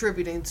is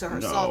contributing to her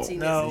saltiness.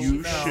 No,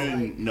 you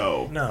shouldn't.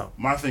 No.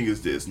 My thing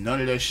is this: none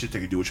of that shit they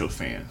can do with your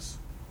fans.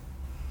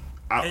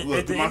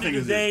 Look, my thing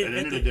is this: at the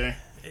end of the day,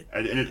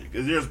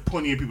 because there's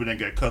plenty of people that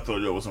get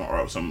cutthroat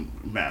over some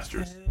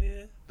masters.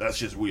 Yeah. That's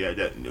just weird.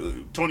 That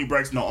Toni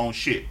Braxton don't own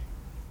shit.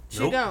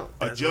 She don't.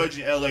 A judge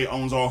in LA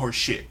owns all her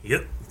shit.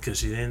 Yep, because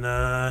she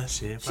didn't.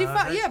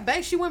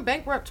 She went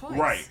bankrupt twice.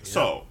 Right. Yep.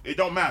 So it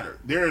don't matter.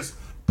 There's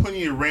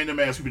plenty of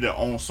random ass people that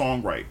own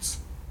song rights.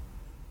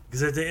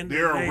 Because at the end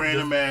there are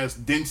random ass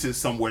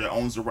dentist somewhere that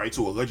owns the right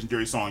to a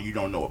legendary song you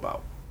don't know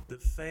about. The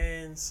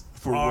fans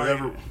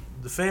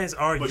The fans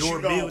are your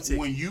music.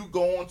 When you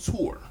go on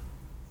tour,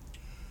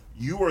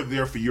 you are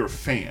there for your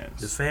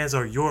fans. The fans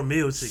are your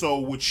music. So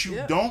what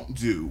you don't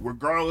do,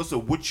 regardless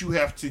of what you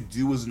have to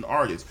do as an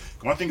artist,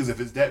 my thing is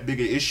if it's that big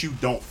an issue,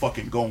 don't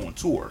fucking go on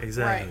tour.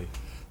 Exactly. Right.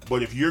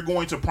 But if you're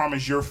going to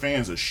promise your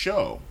fans a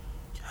show,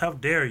 how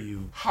dare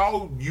you?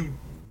 How you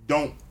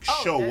don't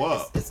show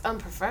up? It's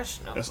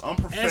unprofessional. It's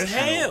unprofessional. As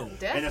hell.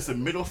 And it's a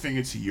middle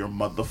finger to your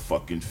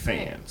motherfucking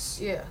fans.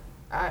 Yeah.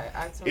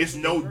 I totally it's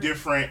no agree.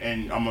 different,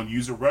 and I'm gonna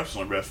use a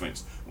wrestling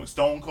reference. When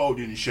Stone Cold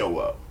didn't show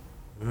up.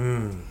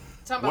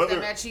 Talking about that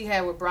match he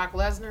had with Brock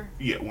Lesnar?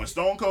 Yeah, when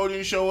Stone Cold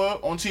didn't show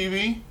up on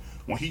TV,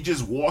 when he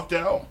just walked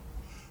out,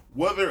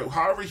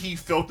 however he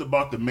felt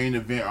about the main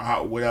event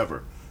or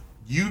whatever,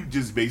 you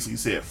just basically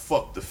said,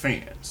 fuck the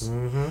fans.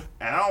 Mm-hmm.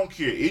 And I don't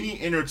care,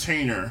 any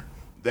entertainer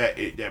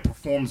that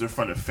performs in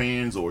front of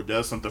fans or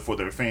does something for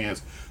their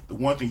fans, the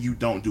one thing you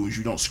don't do is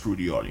you don't screw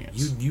the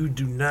audience. You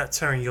do not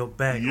turn your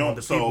back on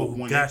the people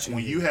who got you.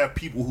 When you have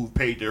people who've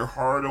paid their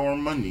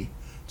hard-earned money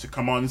to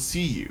come on and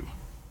see you,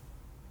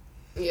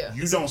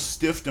 you don't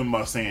stiff them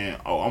by saying,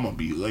 "Oh, I'm gonna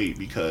be late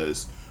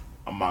because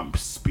my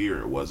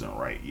spirit wasn't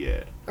right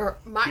yet," or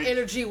my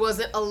energy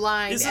wasn't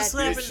aligned. It's a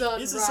slap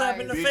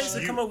in the face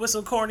to come up with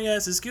some corny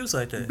ass excuse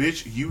like that.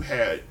 Bitch, you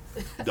had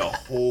the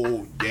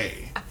whole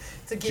day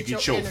to get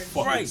your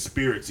fucking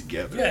spirit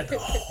together. You had the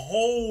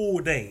whole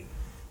day.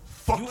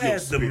 You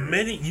had the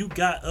minute you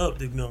got up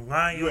to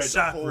align your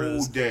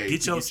chakras,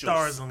 get your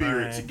stars on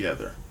spirit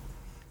together.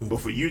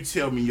 But for you to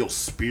tell me your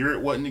spirit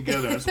wasn't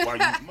together, that's why you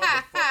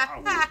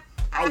motherfucker.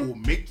 I will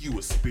make you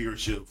a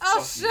spiritual.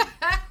 For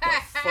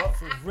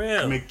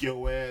real. Make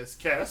your ass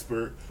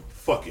Casper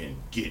fucking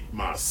get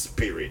my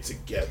spirit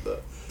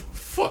together.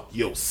 Fuck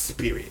your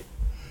spirit.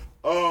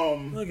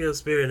 Look at your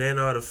spirit and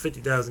all the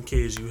 50,000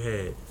 kids you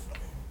had.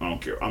 I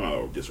don't care. I'm not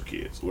over this for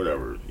kids.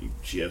 Whatever.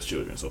 She has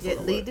children, so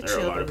fuck leave the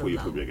children alone.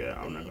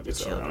 I'm not gonna get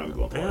started. I'm not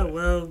gonna go Yeah,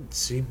 well,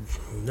 she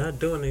not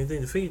doing anything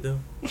to feed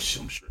them. I'm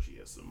sure she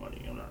has some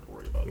money. I'm not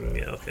worried about that.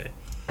 Yeah, okay.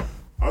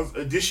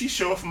 Did she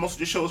show up for most of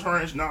the shows her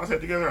and Nas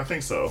had together? I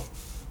think so.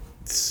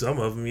 Some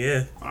of them,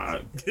 yeah.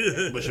 But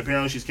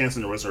apparently she's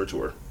canceling the rest of her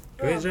tour.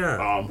 Great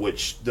job.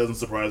 Which doesn't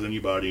surprise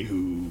anybody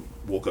who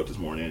woke up this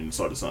morning and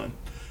saw the sun.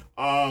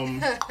 Well,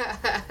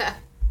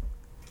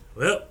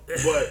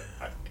 but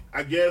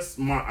I guess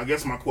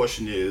my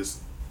question is,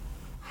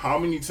 how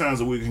many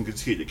times are we going to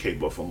continue to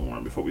cape up for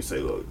Lauren before we say,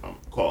 look,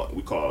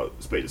 we call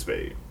it spade a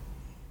spade?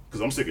 Because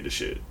I'm sick of this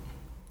shit.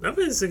 I've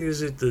been sick of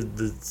shit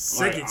the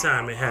second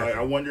time it happened.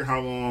 I wonder how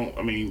long.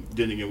 I mean,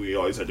 then again, we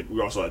also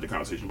had the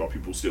conversation about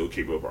people still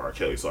keep up with R.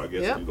 Kelly, so I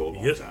guess it can go a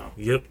long time.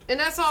 Yep. And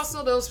that's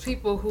also those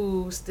people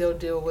who still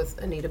deal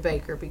with Anita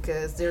Baker,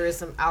 because there is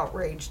some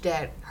outrage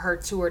that her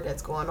tour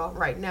that's going on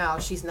right now,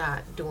 she's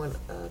not doing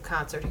a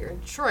concert here in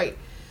Detroit.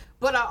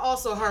 But I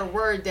also heard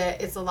word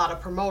that it's a lot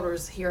of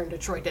promoters here in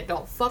Detroit that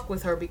don't fuck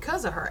with her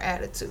because of her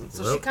attitude.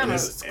 So she kind of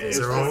it's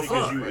her own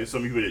fault. It's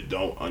some people that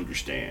don't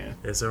understand.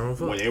 It's her own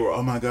fault. When they were,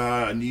 oh my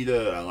God,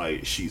 Anita, I'm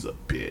like, she's a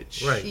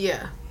bitch. Right.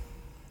 Yeah.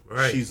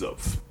 Right. She's a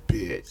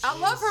bitch. I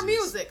love her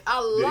music. I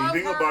love her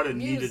The thing about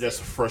Anita music that's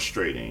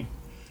frustrating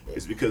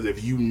is because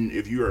if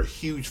you're a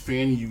huge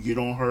fan and you get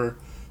on her,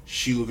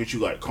 she look at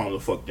you like, calm the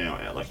fuck down,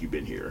 act like you've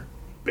been here,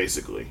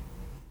 basically.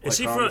 And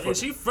she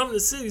from the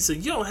city, so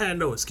you don't have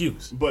no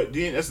excuse. But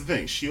then that's the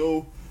thing.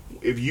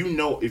 If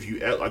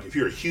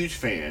you're a huge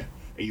fan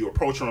and you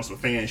approach her on some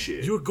fan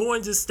shit, you're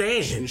going to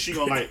stand. And she's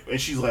like,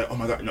 oh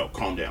my God, no,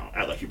 calm down,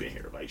 act like you've been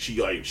here. Like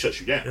she like shuts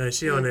you down. Yeah,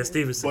 she on that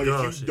Steven Seagal.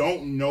 But if you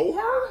don't know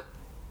her,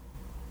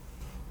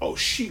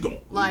 she gonna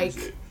lose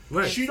it.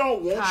 Right. She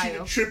don't want Kyle. You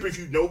to trip if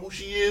you know who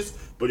she is,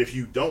 but if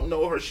you don't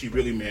know her, she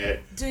really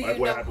mad. Do you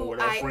know who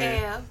I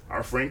am?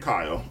 Our friend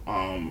Kyle,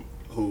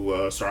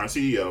 who starring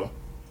CEO.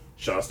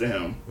 Shouts to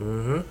him.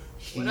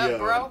 Mm-hmm. What up,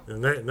 bro?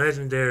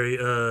 Legendary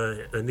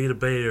Anita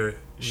Baker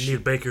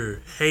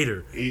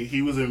hater. He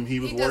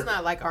does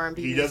not like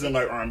R&B. He doesn't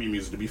like R&B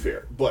music, to be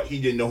fair, but he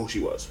didn't know who she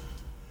was.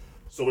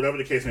 So whatever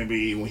the case may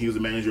be, when he was a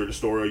manager of the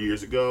store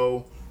years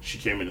ago, she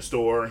came in the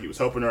store. He was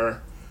helping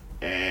her,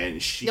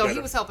 and he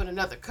was helping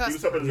another customer. He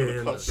was helping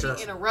another customer.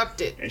 She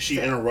interrupted. And she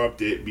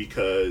interrupted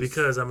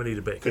because I'm gonna need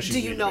a bacon. Do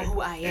you know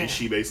who I am? And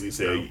she basically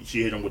said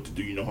she hit him with the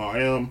 "Do you know who I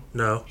am?"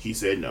 No. He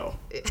said no.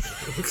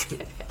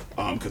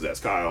 Because that's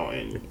Kyle,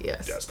 and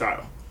that's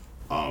Kyle.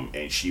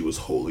 And she was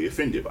wholly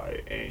offended by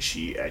it, and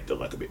she acted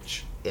like a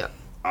bitch. Yep.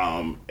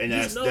 And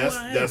that's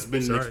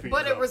been the experience.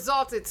 But it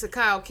resulted to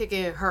Kyle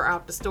kicking her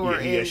out the store,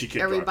 and she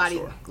kicked everybody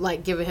her out the store.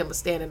 like giving him a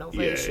standing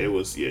ovation. Yeah, it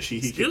was. Yeah,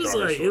 he kicked her out the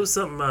store. It was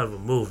something out of a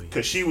movie.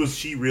 Because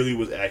she really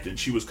was acting.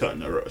 She was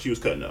cutting her. She was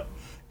cutting up,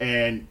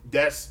 and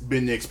that's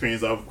been the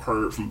experience I've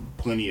heard from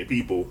plenty of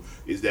people.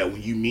 Is that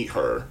when you meet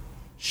her,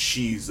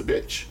 she's a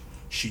bitch.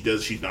 She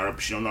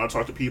don't know how to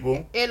talk to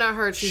people. And I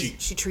heard she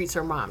treats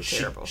her mom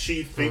terrible.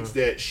 She thinks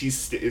that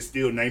it's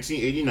still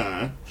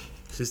 1989.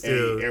 She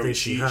still thinks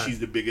she's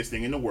the biggest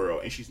thing in the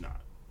world, and she's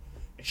not.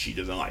 And she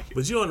doesn't like it.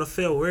 But you're on a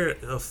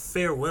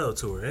farewell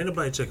tour. Ain't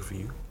nobody checking for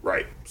you.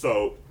 Right.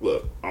 So,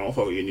 look, I don't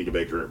fuck with Anita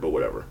Baker, but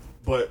whatever.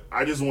 But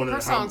I just wanted to...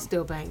 Her song's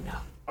still bang, though.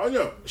 Oh,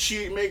 yeah.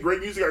 She made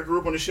great music. I grew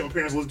up on this shit. My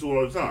parents listened to it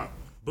all the time.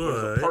 But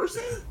as a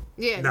person?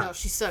 Yeah, no,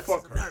 she sucks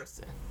as a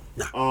person.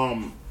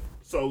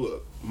 So,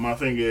 look, my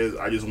thing is,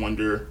 I just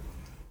wonder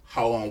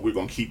how long we're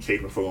going to keep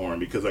caping for Lauren,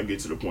 because I get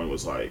to the point where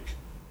it's like,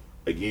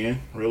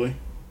 again, really?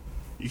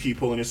 You keep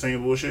pulling the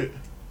same bullshit?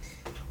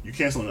 You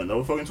canceling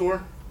another fucking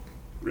tour?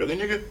 Really,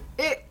 nigga?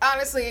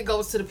 It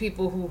goes to the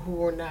people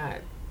who are not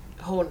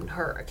holding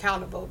her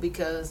accountable,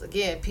 because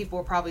again, people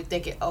are probably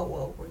thinking, oh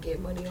well, we're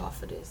getting money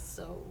off of this.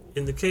 So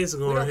in the case of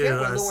going here,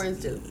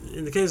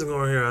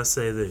 I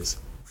say this: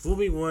 fool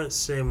me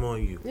once, shame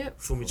on you.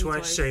 Yep. Fool me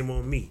twice, shame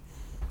on me.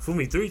 Fool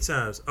me 3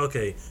 times,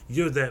 okay,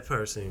 you're that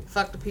person.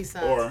 Fuck the peace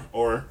sign.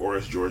 Or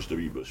as George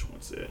W. Bush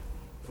once said,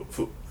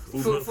 fool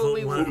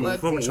me once. Shame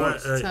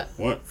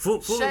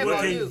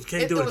on you.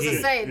 It was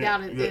a saying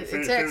down in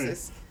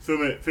Texas.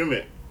 Film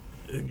it.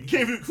 You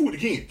can't be fooled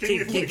again. Fool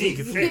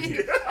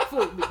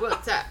me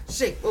one time.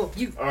 Shame on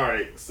you.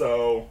 Alright,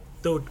 so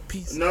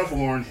enough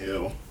Lauryn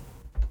Hill.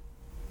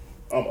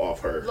 I'm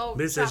off her.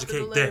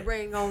 Miseducate that.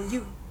 Ring on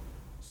you.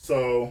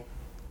 So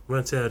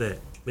run tell that.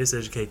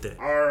 Miseducate that.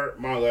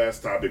 My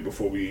last topic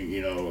before we,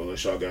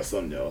 unless y'all got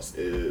something else,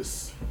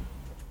 is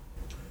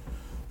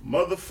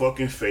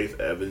motherfucking Faith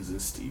Evans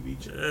and Stevie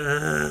J.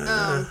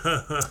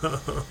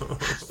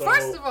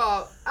 First of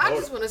all, I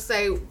just want to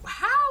say,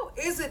 how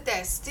is it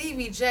that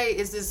Stevie J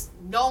is this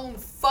known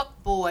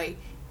fuckboy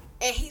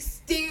and he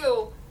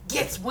still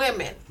gets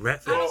women? I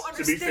don't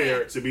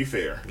understand. To be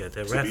fair. Got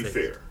that to be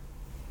fair.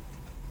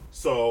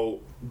 So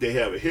they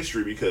have a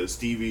history because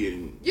Stevie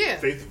and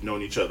Faith have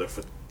known each other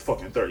for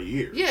fucking 30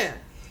 years. Yeah.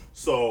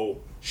 So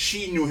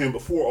she knew him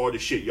before all the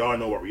shit y'all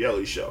know about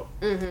reality show.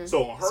 Mm-hmm.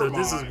 So on her mind,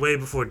 this is way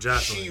before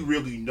Jocelyn. She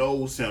really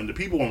knows him. The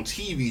people on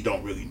TV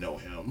don't really know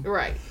him.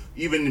 Right.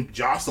 Even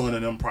Jocelyn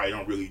and them probably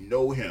don't really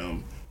know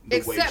him.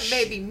 Except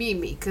maybe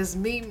Mimi, because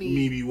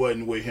Mimi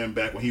wasn't with him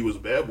back when he was a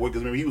bad boy,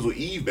 because remember he was with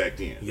Eve back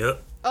then.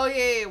 Yep. Oh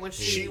yeah, when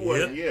she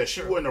wasn't. Yeah,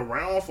 she wasn't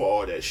around for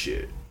all that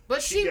shit.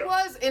 But she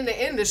was in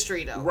the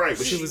industry though. Right,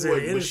 but she was in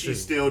the industry. But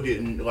she still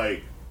didn't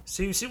like.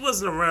 She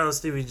wasn't around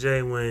Stevie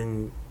J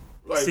when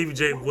Stevie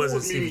J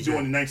wasn't Stevie J.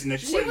 Doing in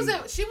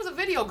 1990. She was a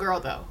video girl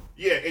though.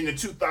 Yeah, in the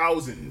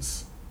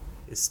 2000s.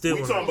 It's still.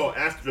 We talking about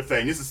after the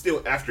fact. This is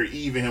still after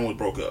Eve and him was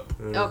broke up.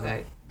 Mm-hmm.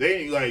 Okay.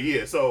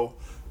 They so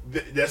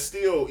that's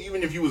still,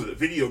 even if you was a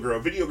video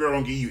girl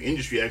don't give you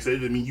industry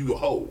access. I mean, you a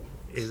hoe.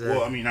 Exactly.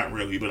 Well, I mean, not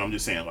really, but I'm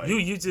just saying, like,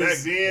 you just back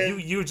then,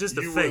 you're just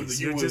a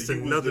face. You're just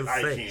another face.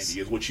 Eye candy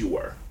is what you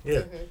were. Yeah.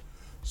 Mm-hmm.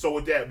 So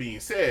with that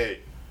being said,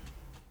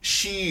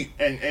 she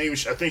and I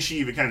think she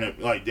even kind of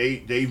like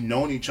they've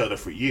known each other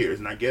for years,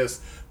 and I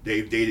guess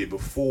they've dated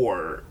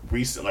before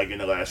recent, like in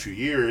the last few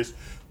years.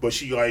 But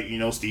she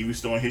Stevie's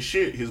still on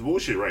his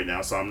bullshit right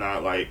now, so I'm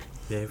not like.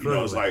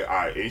 It's like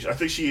I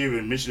think she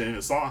even mentioned it in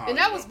the song. And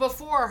that was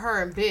before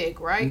her and Big,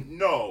 right?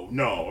 No,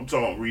 I'm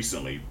talking about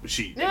recently.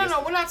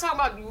 No, we're not talking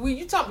about.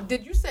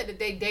 Did you say that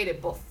they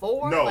dated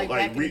before? No,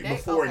 like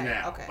before okay,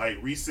 now, okay.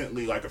 like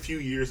recently, like a few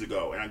years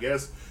ago. And I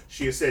guess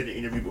she had said in the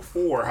interview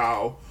before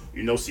how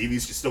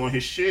Stevie's still in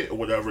his shit or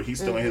whatever. He's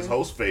still in his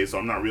host phase, so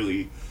I'm not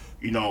really.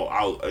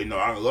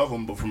 I love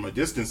him, but from a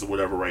distance or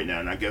whatever right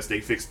now. And I guess they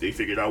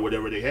figured out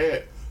whatever they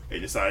had. They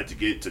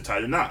decided to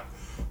tie the knot.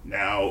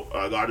 Now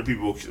a lot of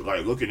people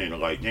like looking at it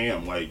like,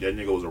 damn, like that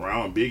nigga was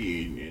around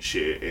Biggie and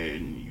shit,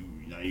 and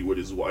you with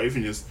his wife,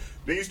 and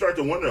then you start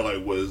to wonder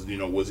like, was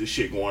this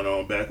shit going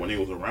on back when they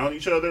was around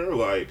each other?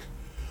 Like,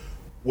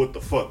 what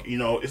the fuck,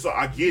 It's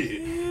I get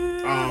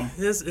it. But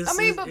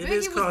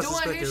Biggie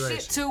was doing his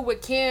shit too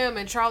with Kim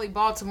and Charlie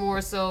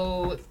Baltimore,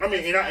 so I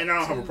mean, and I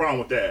don't have a problem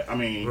with that. I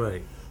mean,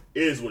 right.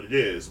 It is what it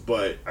is,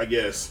 but I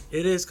guess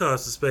it is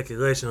cause for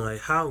speculation.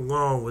 Like, how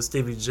long was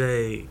Stevie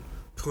J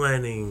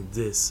planning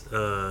this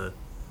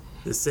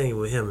thing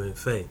with him and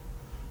Faith?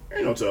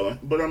 Ain't no telling,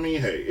 but I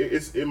mean, hey,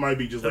 it might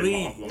be just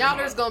like now.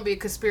 There's gonna be a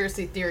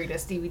conspiracy theory that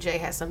Stevie J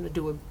has something to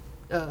do with.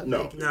 Nah.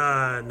 No,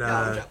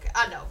 I'm joking.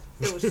 I know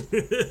it was.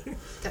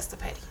 That's the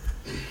petty.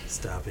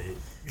 Stop it.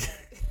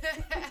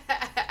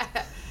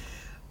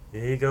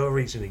 There you go,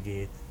 reaching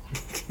again.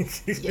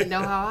 You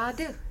know how I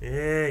do.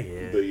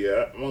 Yeah. But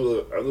yeah,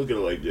 I look at it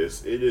like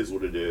this. It is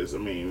what it is. I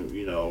mean,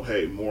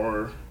 hey,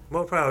 more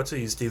power to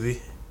you,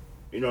 Stevie.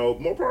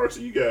 More power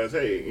to you guys.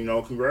 Hey,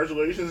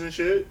 congratulations and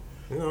shit.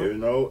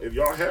 If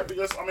y'all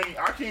happy,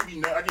 I can't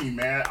be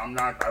mad.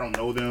 I don't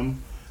know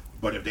them.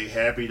 But if they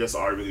happy, that's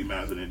all that really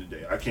matters at the end of the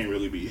day. I can't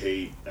really be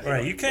hate.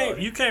 Right, you can't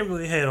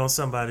really hate on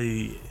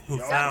somebody who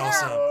found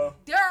something.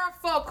 There are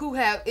folk who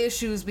have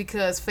issues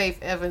because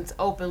Faith Evans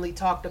openly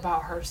talked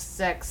about her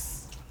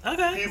sex.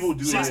 Okay. People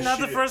do She's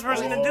not the first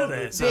person to do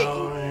that.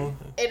 So.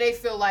 And they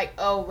feel like,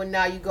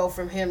 now you go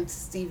from him to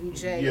Stevie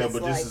J. Yeah,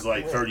 but this is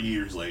like 30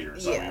 years later.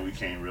 So I mean, we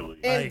can't really.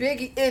 And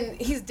Biggie, and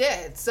he's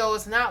dead, so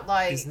it's not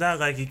like. It's not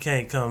like he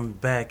can't come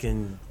back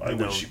and.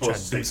 Was she supposed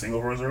to stay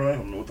single for the rest of her life?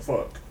 I mean, what the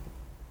fuck?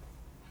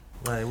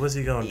 Like, what's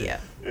he gonna do? Yeah.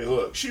 Hey,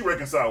 look, she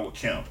reconciled with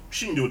Kim.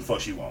 She can do what the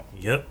fuck she want.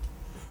 Yep.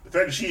 The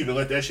fact that she even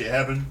let that shit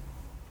happen,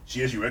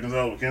 she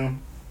reconciled with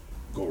Kim,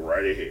 go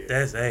right ahead.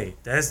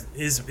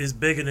 It's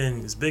bigger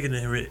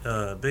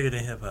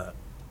than hip hop.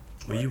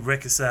 When you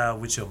reconcile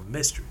with your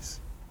mistress.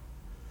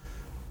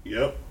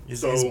 Yep.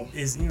 It's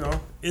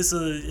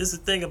a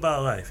thing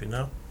about life,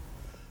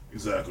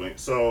 Exactly.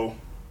 So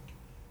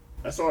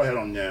that's all I had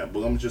on that.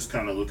 But I'm just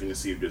kind of looking to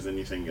see if there's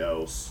anything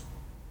else.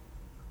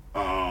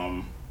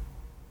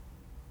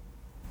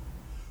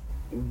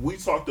 We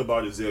talked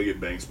about Azealia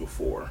Banks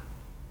before.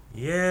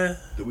 Yeah.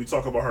 Did we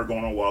talk about her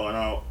going on Wild 'N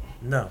Out?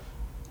 No.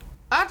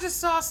 I just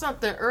saw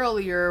something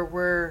earlier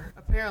where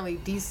apparently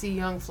DC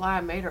Young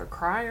Fly made her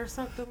cry or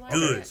something like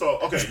Good. that. So,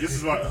 this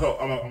is my...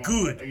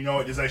 Good. You know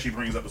what? This actually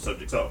brings up a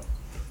subject.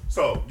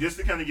 So, just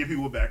to kind of give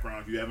people a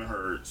background if you haven't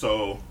heard.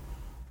 So,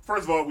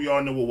 first of all, we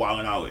all know what Wild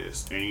 'N Out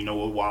is. And you know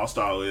what Wild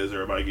Style is.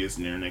 Everybody gets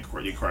in there and they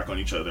crack on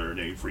each other.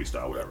 They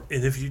freestyle, whatever.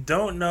 And if you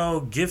don't know,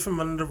 get from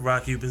under the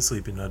rock you've been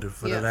sleeping under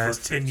for the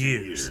last 10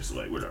 years.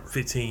 Like, whatever.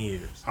 15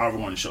 years. However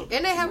long the show.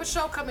 And they have a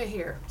show coming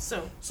here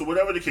soon. So,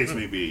 whatever the case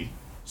may be.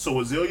 So,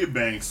 Azealia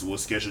Banks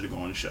was scheduled to go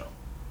on the show.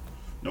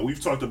 Now, we've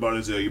talked about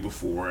Azealia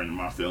before and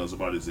my feelings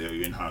about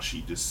Azealia and how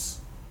she's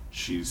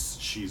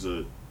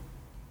Azealia.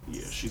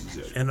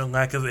 And a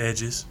lack of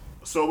edges.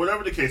 So,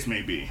 whatever the case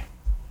may be,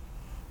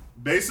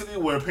 basically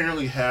what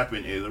apparently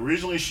happened is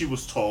originally she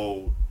was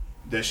told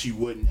that she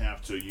wouldn't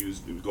have to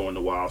go into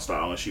Wild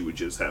Style and she would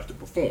just have to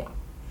perform.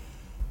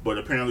 But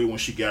apparently when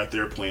she got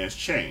there, plans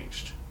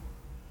changed.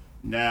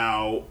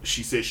 Now,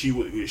 she said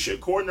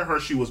according to her,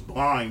 she was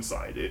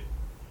blindsided.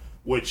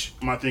 Which,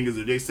 my thing is,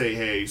 if they say,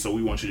 hey, so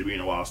we want you to be in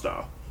a Wild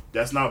Style,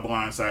 that's not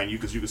blindsiding you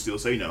because you can still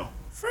say no.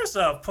 First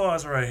off,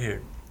 pause right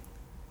here.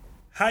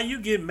 How you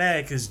get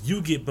mad because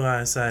you get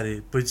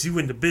blindsided, but you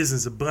in the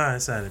business of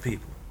blindsiding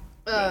people?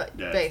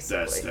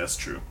 Basically. That's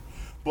true.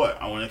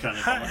 But I want to kind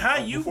of...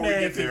 Before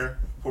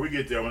we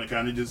get there, I want to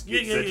kind of just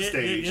set the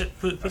stage.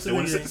 Let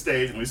me set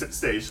the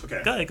stage.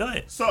 Okay. Go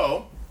ahead.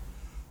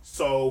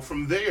 So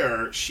from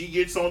there, she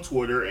gets on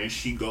Twitter and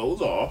she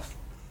goes off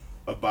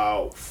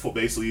about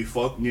basically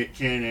fuck Nick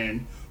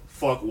Cannon,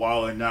 fuck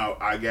Wild 'N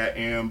Out, I got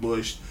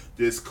ambushed,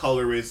 this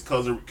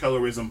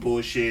colorism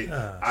bullshit,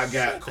 I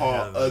got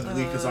called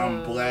ugly because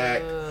I'm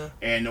black,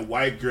 and the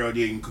white girl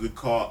didn't get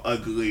called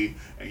ugly,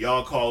 and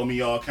y'all calling me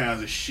all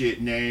kinds of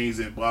shit names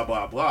and blah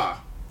blah blah.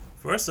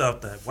 First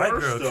off, that white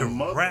girl can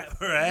rap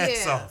her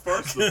ass off.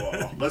 First of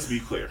all, let's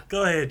be clear.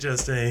 Go ahead,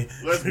 Justine.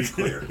 Let's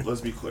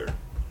be clear.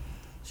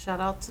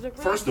 Shout out to the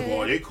First of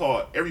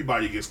all,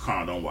 everybody gets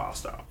clowned on Wild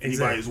Style.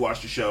 Anybody who's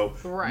watched the show,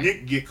 right.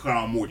 Nick get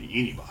clowned more than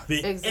anybody.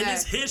 Exactly. And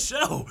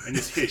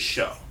it's his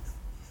show.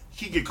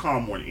 He get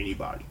clowned more than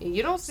anybody. And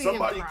you don't see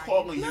somebody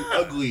calling you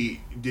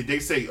ugly. Did they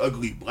say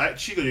ugly black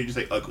chick or did they just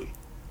say ugly?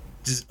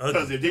 Just ugly.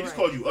 Because if they just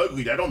called you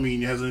ugly, that don't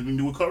mean it has anything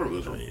to do with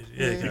colorism.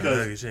 Yeah,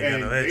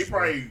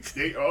 because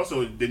they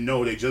also didn't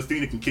know that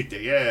Justina can kick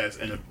their ass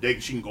and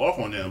she can go off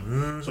on them.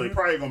 Mm-hmm. So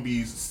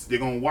they're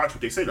gonna watch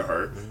what they say to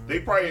her. Mm-hmm. They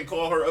probably didn't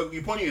call her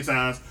ugly plenty of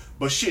times,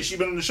 but shit, she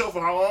been on the show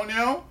for how long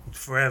now?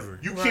 Forever.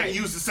 You can't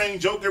use the same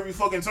joke every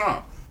fucking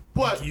time.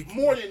 But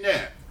more than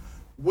that,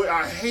 what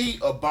I hate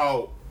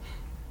about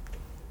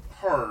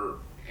her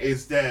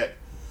is that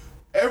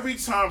every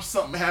time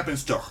something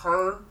happens to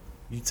her,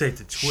 you take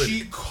the Twitter.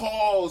 She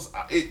calls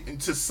it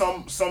into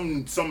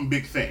some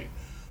big thing.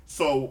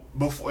 So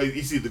before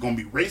it's either going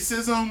to be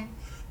racism,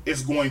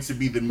 it's going to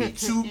be the Me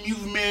Too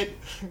movement,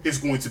 it's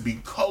going to be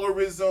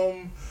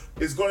colorism,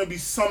 it's going to be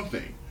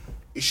something.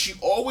 She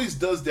always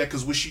does that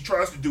because what she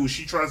tries to do is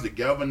she tries to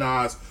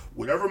galvanize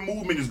whatever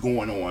movement is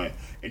going on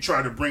and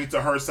try to bring it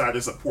to her side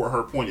to support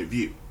her point of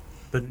view.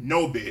 But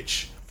no,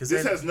 bitch.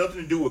 This has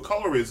nothing to do with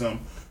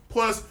colorism.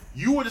 Plus,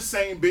 you were the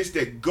same bitch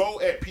that go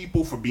at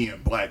people for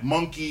being black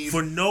monkeys.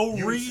 For no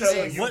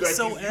reason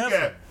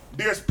whatsoever.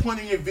 There's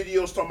plenty of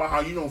videos talking about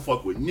how you don't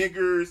fuck with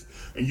niggers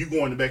and you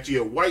going back to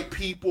your white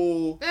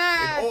people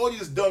and all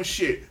this dumb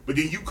shit. But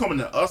then you coming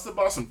to us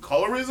about some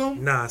colorism?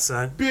 Nah,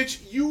 son.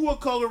 Bitch, you a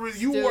colorist.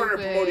 You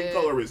weren't promoting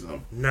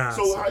colorism. Nah.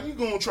 So how you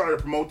gonna try to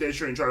promote that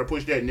shit and try to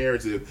push that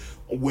narrative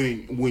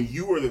when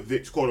you were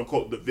the quote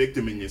unquote the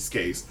victim in this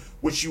case,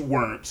 which you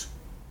weren't.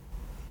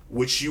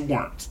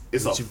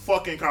 It's a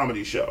fucking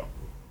comedy show.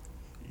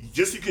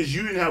 Just because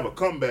you didn't have a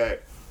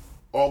comeback,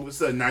 all of a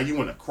sudden now you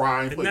want to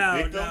cry and play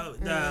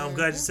victim? No, I'm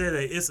glad you said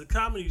that. It's a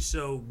comedy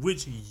show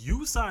which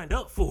you signed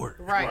up for.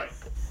 Right.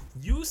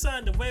 You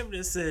signed a waiver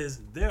that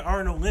says there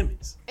are no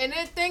limits. And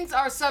then things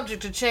are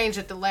subject to change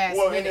at the last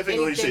minute. And the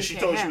thing like she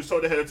was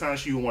told ahead of time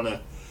she would want to.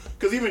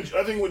 Because even,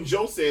 I think when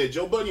Joe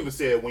Budden even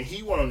said, when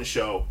he went on the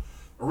show,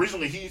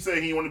 originally he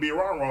said he wanted to be a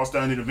Ron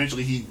star, and then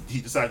eventually he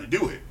decided to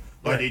do it.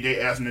 Like they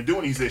asked him to do it,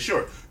 and he said,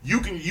 "Sure." You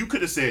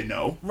could have said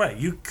no. Right.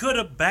 You could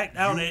have backed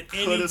out at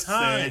any time.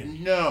 Said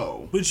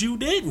no, but you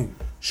didn't.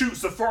 Shoot,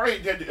 Safari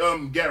had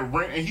got a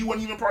ring, and he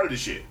wasn't even part of the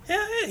shit.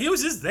 Yeah, he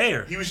was just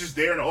there. He was just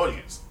there in the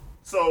audience.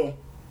 So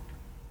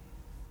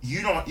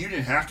you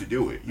didn't have to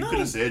do it. You could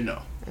have said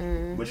no,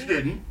 but you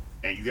didn't,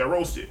 and you got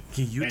roasted.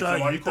 You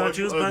thought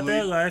you was about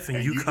that life,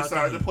 and you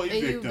decided to play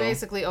victim. And you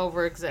basically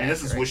over-exaggerated. And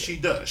this is what she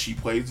does. She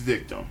plays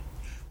victim.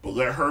 But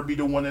let her be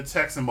the one to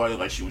attack somebody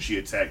like when she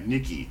attacked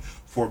Nicki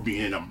for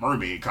being in a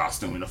mermaid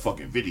costume in a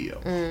fucking video.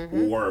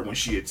 Or when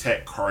she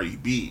attacked Cardi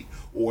B.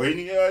 Or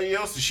anybody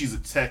else that she's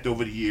attacked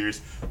over the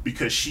years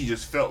because she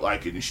just felt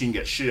like it and she ain't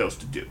got shit else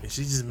to do. And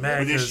she's just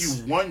mad. But then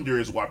she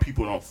wonders why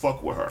people don't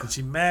fuck with her.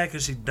 She mad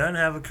because she doesn't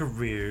have a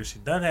career. She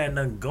doesn't have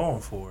nothing going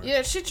for her.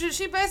 Yeah, she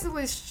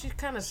basically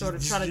kind of sort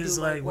of trying to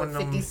do like what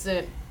 50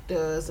 Cent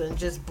does and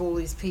just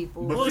bullies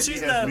people. But she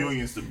has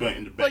millions to bank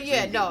in the bank. But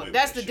yeah, no,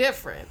 that's the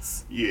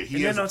difference. Yeah,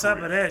 and then on top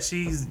of that,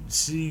 she's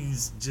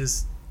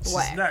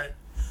not.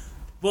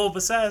 Well,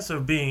 besides her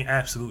being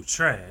absolute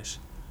trash,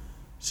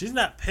 she's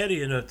not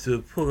petty enough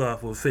to pull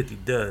off what 50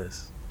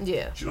 does.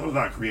 Yeah, she's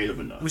not creative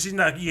enough. Well, she's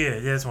not. Yeah,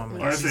 that's what I mean.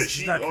 Like I said,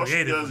 she's not all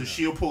creative. She does is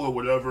she'll pull up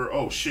whatever.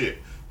 Oh shit.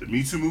 The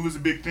Me Too movie is a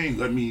big thing.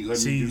 Let me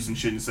do some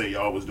shit and say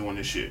y'all was doing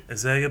this shit.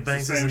 Azalea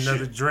Banks is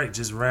another Drake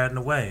just riding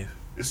the wave.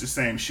 It's the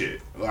same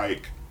shit.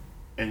 Like,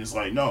 and it's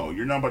like, no,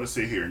 you're not about to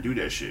sit here and do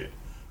that shit.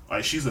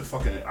 Like, she's a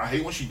fucking. I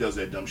hate when she does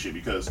that dumb shit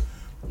because,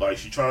 like,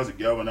 she tries to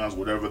galvanize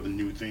whatever the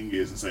new thing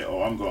is and say,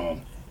 oh, I'm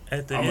gonna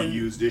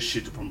use this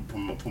shit to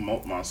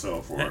promote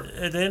myself. Or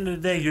at the end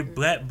of the day, you're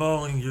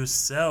blackballing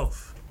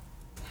yourself.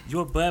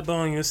 You're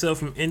blackballing yourself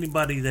from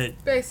anybody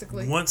that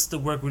basically wants to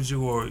work with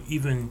you or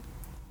even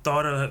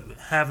thought of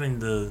having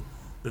the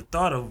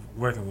thought of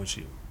working with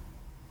you.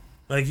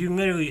 Like, you're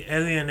literally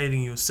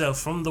alienating yourself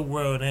from the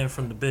world and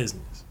from the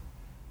business.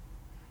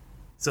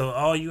 So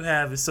all you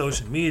have is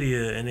social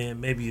media and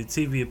then maybe a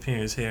TV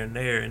appearance here and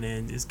there, and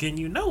then it's getting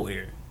you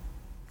nowhere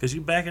because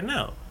you backing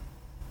out.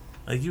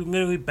 Like, you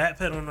literally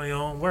backpedaling on your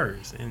own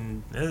words,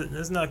 and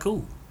that's not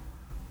cool.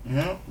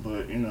 Yeah,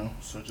 but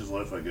such is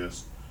life, I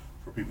guess,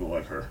 for people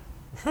like her.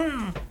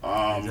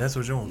 That's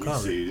what you want to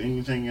call it.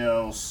 Anything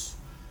else?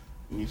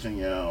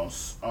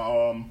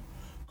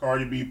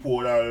 Cardi B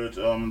pulled out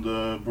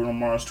the Bruno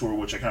Mars tour,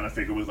 which I kind of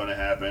figured was going to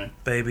happen.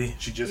 Baby.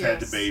 She just had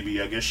the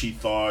baby. I guess she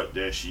thought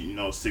that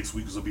 6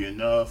 weeks will be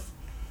enough.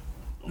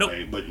 Nope.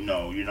 Like, but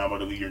no, you're not about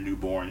to leave your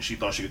newborn. She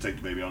thought she could take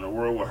the baby on the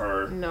world with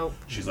her. Nope.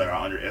 She's like,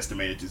 I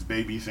underestimated this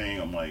baby thing.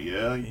 I'm like,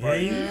 yeah, you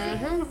probably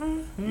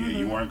did. Yeah,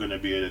 you weren't going to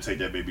be able to take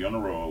that baby on the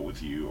road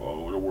with you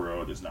all over the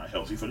world. It's not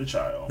healthy for the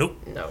child. Nope.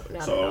 No,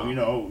 not so, at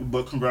all.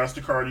 But congrats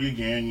to Cardi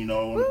again,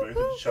 on the birth of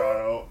the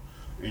child.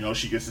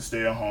 She gets to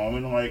stay at home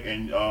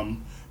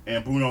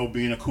and Bruno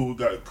being a cool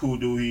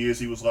dude he is,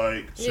 he was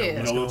like,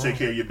 we'll take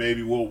care of your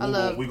baby. We're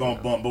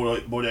gonna bump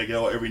Bodak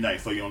Yellow every night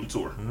for you on the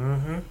tour.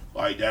 Mm-hmm.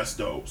 Like, that's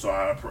dope. So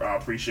I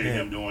appreciate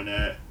him doing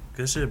that.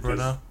 Good shit,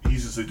 Bruno.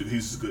 He's just a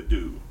good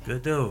dude.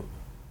 Good dude.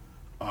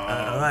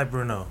 I like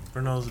Bruno.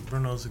 Bruno's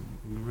a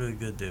really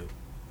good dude.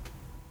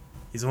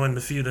 He's one of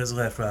the few that's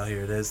left out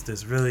here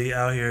that's really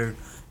out here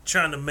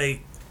trying to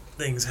make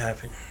things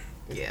happen.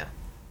 Yeah.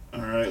 All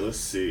right, let's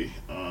see.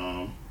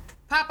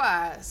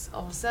 Popeyes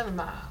on 7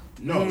 Mile.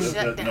 No, we're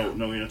not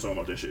talking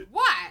about that shit.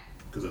 Why?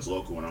 Because that's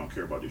local and I don't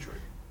care about Detroit.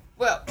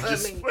 Well, I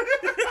mean...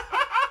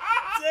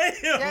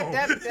 Damn.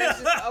 That's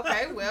just...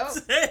 Okay, well...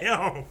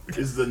 Damn. This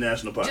is a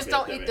national podcast. Just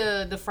don't eat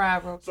the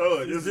fried roast. So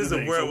look, this is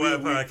a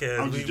worldwide podcast.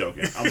 I'm just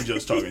joking. I'm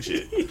just talking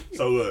shit.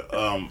 So look,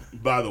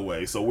 by the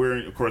way, so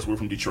we're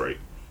from Detroit.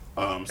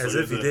 So as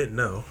if you didn't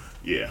know.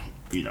 Yeah,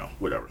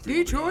 whatever.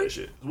 Detroit?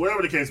 Shit.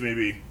 Whatever the case may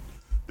be,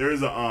 there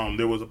was a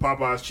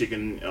Popeyes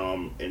chicken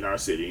in our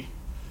city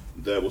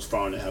that was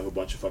found to have a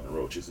bunch of fucking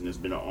roaches, and there's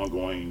been an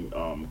ongoing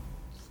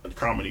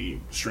comedy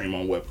stream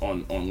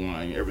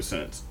online ever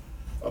since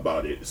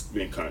about it. It's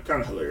been kind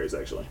of hilarious,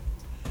 actually.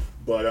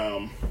 But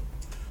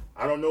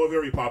I don't know if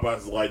every Popeyes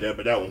is like that,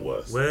 but that one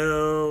was.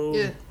 Well,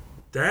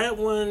 that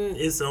one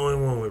is the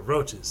only one with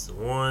roaches. The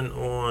one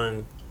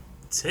on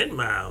 10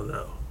 Mile,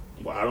 though.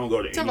 Well, I don't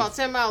go to any. Talking about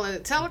 10 Mile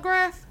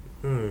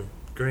and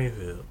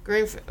Greenfield.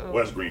 Oh.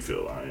 West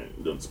Greenfield.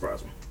 It doesn't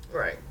surprise me.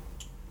 Right.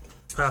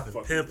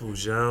 Popping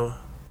pimples, yo.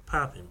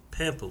 Popping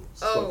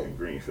pimples. Oh. Fucking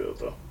Greenfield,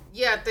 though.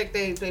 Yeah, I think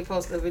they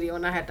posted a video,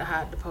 and I had to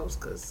hide the post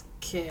because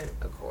Ken,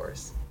 of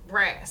course,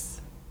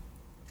 Brass,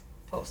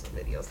 posting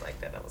videos like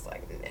that. I was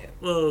like, no.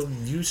 Well,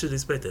 you should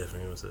expect that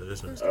from him. So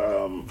that's nice.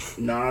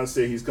 Nas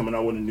said he's coming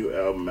out with a new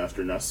album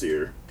after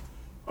Nasir.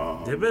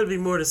 There better be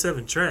more than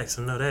 7 tracks.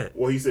 I know that.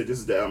 Well, he said this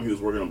is the album he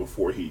was working on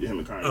before him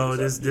and Kanye. Oh,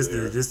 this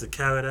the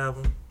Khaled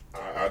album.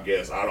 I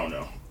guess I don't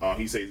know.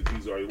 He says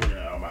he's already working on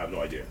an album. I have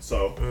no idea.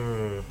 So,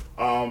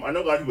 I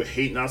know a lot of people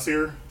hate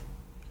Nasir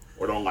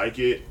or don't like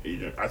it.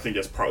 I think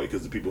that's partly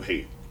because the people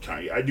hate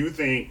Kanye. I do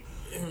think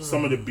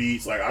some of the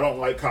beats, like I don't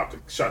like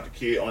Shot the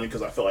Kid only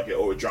because I feel like it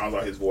over drowns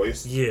out his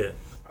voice. Yeah,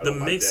 the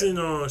mixing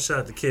on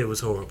Shot the Kid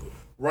was horrible.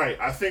 Right.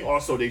 I think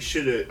also they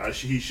should have.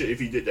 If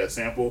he did that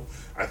sample,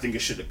 I think it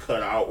should have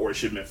cut out or it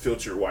should have been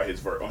filtered while his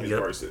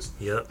verses.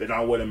 Yep. Then I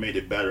would have made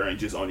it better and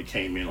just only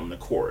came in on the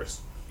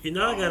chorus. You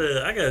know,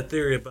 I got a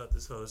theory about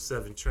this whole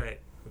 7-track.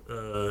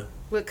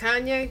 With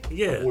Kanye?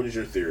 Yeah. What is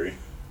your theory?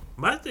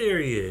 My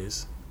theory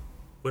is,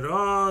 with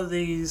all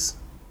these,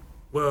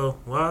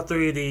 all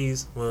 3 of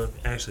these,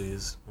 actually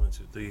it's 1,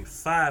 2, 3,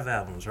 5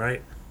 albums,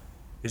 right?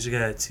 Because you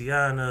got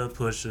Tiana,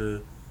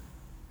 Pusha,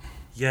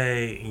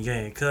 Ye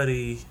and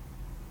Cudi,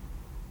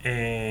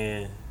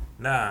 and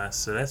Nas,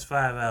 so that's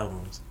 5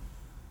 albums.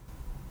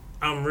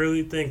 I'm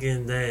really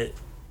thinking that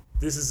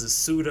this is a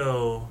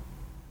pseudo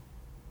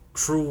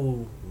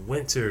Cruel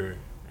Winter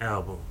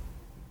album.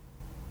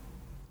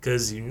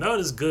 Because you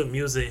notice Good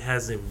Music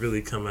hasn't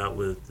really come out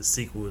with the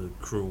sequel to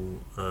Cruel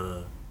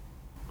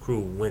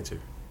Winter.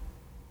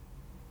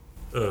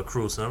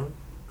 Cruel Summer?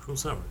 Cruel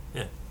Summer,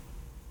 yeah.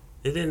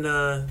 They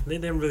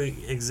didn't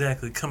really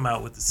exactly come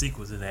out with the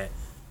sequel to that.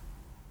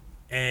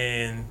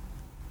 And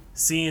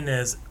seeing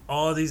as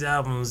all these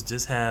albums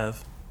just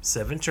have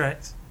 7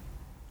 tracks,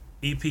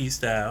 EP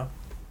style,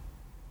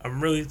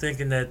 I'm really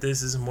thinking that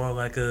this is more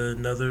like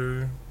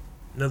another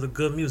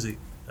Good Music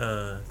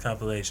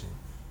compilation.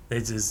 They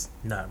just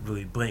not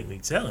really blatantly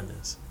telling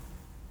us.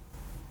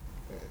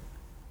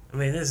 I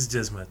mean, this is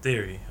just my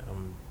theory.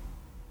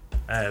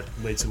 I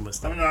have way too much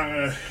stuff. I'm not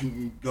gonna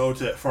go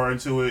that far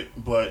into it,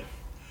 but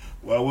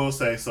what I will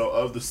say, so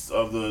of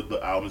the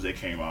albums that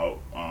came out,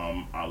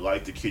 I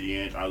like the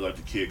Kid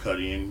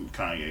Cudi and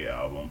Kanye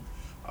album.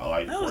 I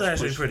like that was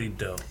actually pretty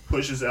dope.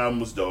 Push's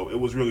album was dope. It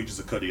was really just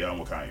a Cudi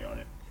album with Kanye on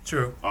it.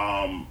 True.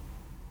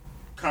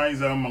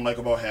 Kanye's album, I like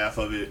about half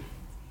of it.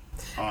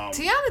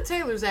 Tiana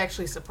Taylor's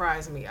actually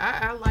surprised me.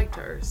 I liked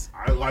hers.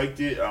 I liked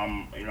it.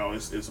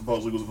 It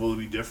supposedly was supposed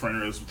to be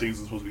different, or some things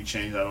were supposed to be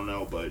changed. I don't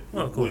know, but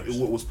what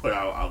was put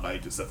out, I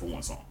liked, except for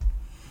one song.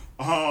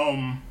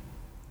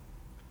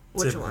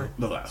 Which one?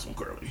 The last one,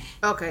 clearly.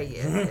 Okay,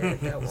 yeah,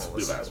 that one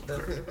was the last one,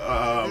 clearly.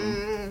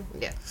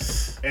 Yeah.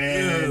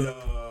 And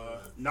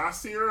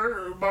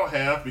Nasir about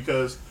half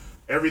because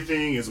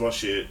everything is my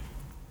shit.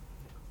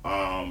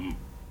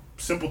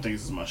 Simple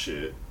Things is my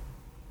shit.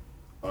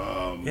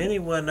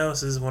 Anyone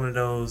else is one of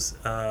those.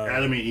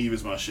 Adam and Eve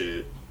is my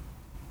shit.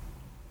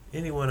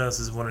 Anyone else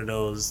is one of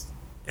those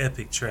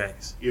epic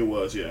tracks. It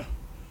was, yeah.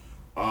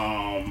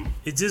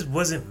 It just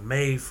wasn't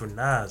made for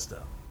Nas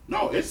though.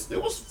 No,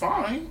 it was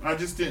fine. I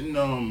just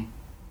didn't.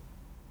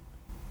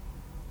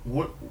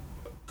 What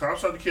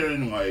Cops Shot the Kid I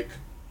didn't like.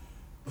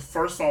 The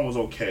first song was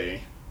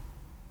okay.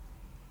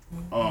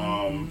 There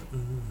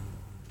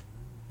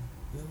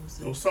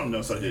was something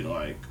else I didn't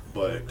like,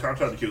 but Cops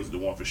Shot the Kid was the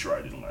one for sure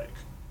I didn't like.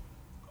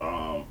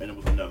 And it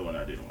was another one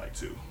I didn't like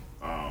too.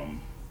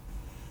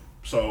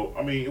 So,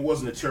 I mean, it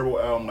wasn't a terrible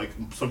album like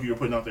some people are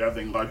putting out there. I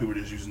think a lot of people are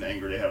just using the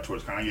anger they have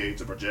towards Kanye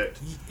to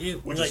project,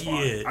 which is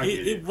fine. Yeah,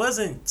 it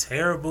wasn't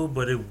terrible,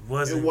 but it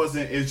wasn't. It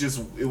wasn't.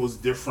 It was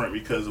different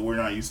because we're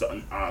not used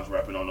to Oz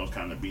rapping on those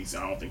kind of beats.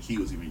 And I don't think he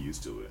was even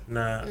used to it.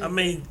 Nah, I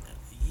mean,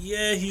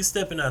 yeah, he's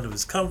stepping out of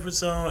his comfort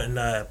zone, and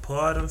I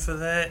applaud him for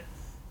that.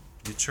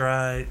 You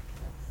tried.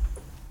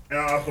 And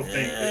I also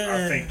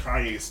think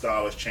Kanye's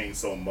style has changed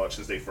so much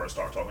since they first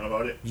started talking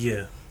about it.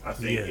 Yeah. I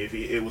think if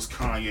it was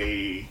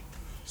Kanye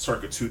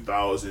circa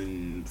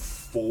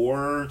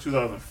 2004,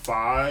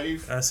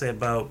 2005. I say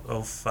about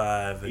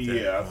 05.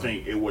 I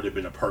think it would have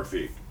been a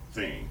perfect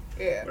thing.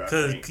 Yeah.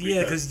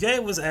 Because Ye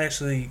was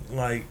actually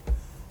like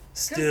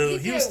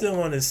he was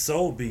still on his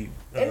soul beat.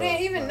 And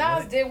then even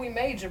Nas did We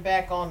Major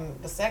back on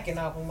the second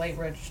album, Late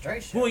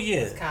Registration. Well,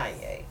 yeah. With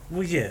Kanye.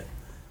 Well, yeah.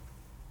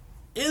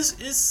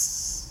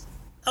 It's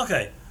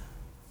okay.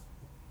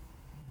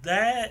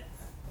 Let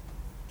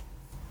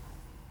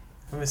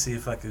me see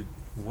if I could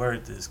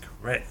word this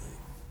correctly.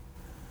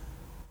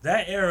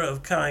 That era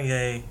of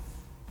Kanye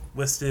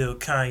was still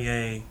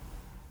Kanye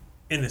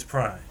in his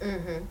prime.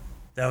 Mm-hmm.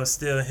 That was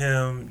still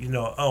him,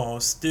 I'm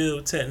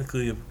still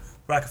technically a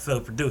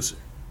Rockefeller producer,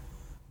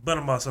 but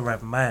I'm also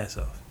rapping my ass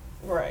off.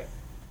 Right.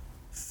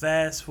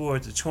 Fast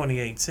forward to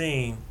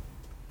 2018.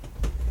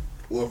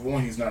 Well, for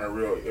one, he's not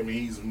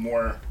he's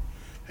more.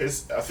 I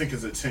think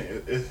his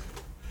attention.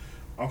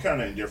 I'm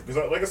kind of indifferent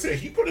because, like I said,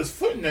 he put his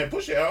foot in that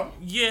Pusha album.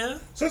 Yeah.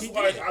 So it's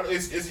like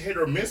it's hit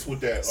or miss with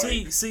that.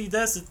 See,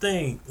 that's the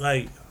thing.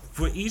 Like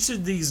for each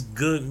of these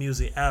good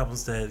music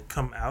albums that had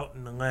come out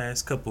in the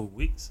last couple of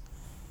weeks,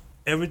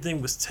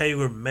 everything was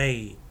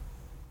tailor-made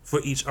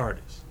for each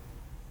artist.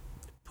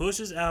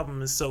 Push's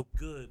album is so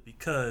good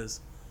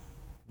because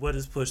what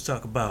does Push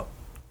talk about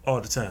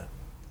all the time?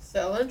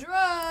 Selling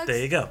drugs. There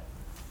you go.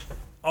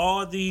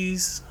 All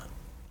these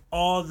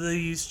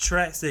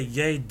tracks that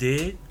Ye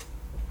did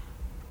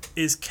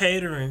is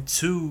catering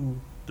to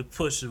the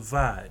Pusha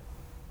vibe.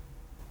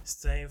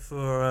 Same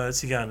for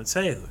Tiana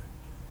Taylor.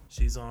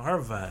 She's on her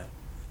vibe.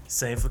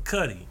 Same for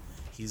Cudi.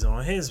 He's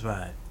on his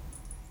vibe.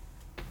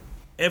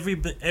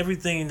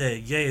 Everything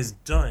that Ye has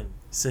done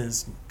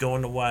since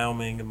going to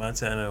Wyoming and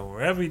Montana,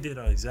 wherever he did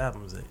all these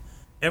albums,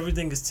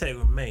 everything is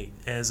tailor-made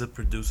as a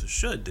producer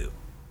should do.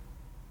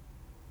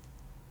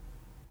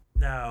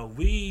 Now,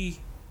 we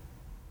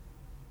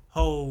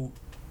hold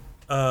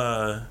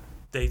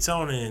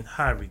Daytona in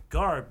high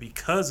regard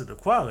because of the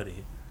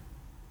quality,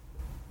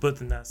 but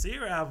the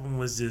Nasir album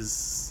was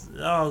just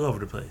all over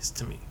the place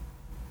to me.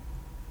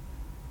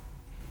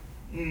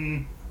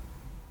 I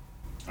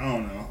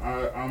don't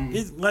know.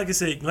 It's, like I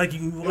said,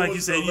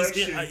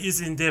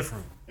 it's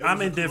indifferent.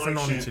 I'm indifferent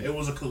on it too. It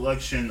was a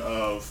collection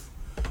of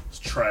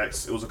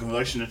tracks. It was a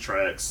collection of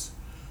tracks.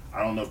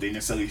 I don't know if they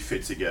necessarily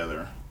fit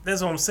together.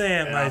 That's what I'm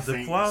saying. And like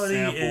the quality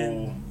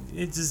and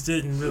it just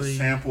didn't really. The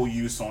sample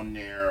use on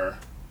there,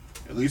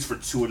 at least for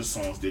 2 of the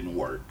songs, didn't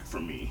work for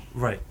me.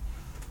 Right.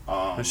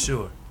 For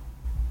sure.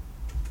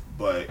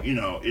 But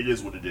it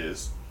is what it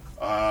is.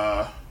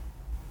 I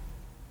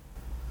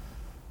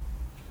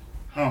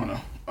don't know.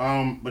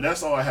 But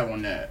that's all I have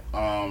on that.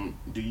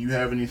 Do you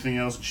have anything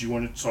else that you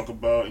want to talk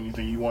about?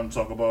 Anything you want to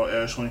talk about,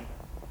 Ashley?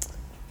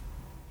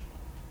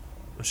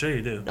 I'm sure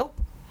you do. Nope.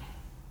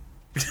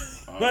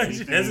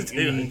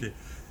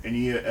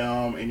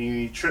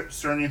 Any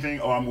trips or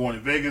anything? Oh, I'm going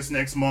to Vegas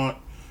next month.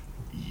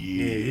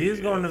 Yeah, he's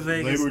going to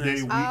Vegas. Labor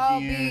Day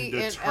weekend.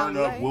 The turn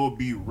up will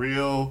be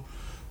real.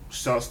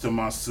 Shouts to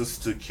my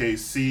sister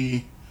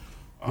KC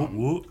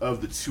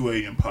of the 2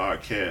 a.m.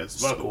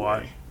 podcast. By the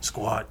way.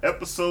 Squad.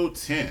 Episode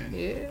 10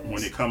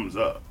 when it comes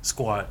up.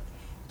 Squad.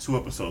 2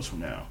 episodes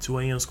from now. 2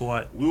 a.m.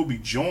 Squad. We'll be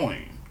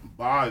joined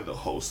by the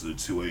host of the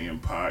 2 a.m.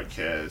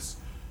 podcast,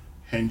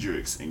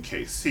 Hendrix and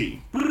KC.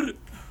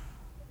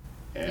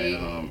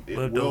 And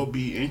it will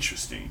be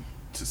interesting,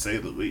 to say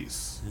the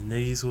least. And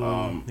these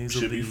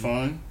should be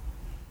fun.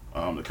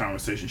 The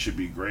conversation should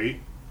be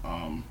great.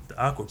 The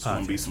awkward It's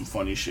going to be some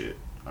funny shit.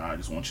 I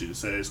just want you to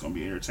say it's going to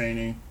be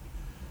entertaining.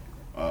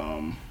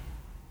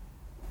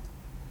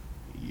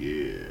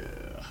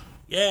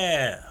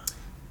 Yeah.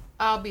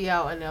 I'll be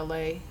out in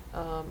LA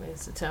in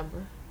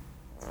September.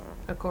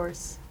 Of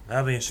course.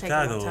 I'll be in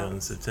Chicago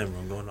in September.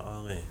 I'm going to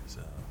All In.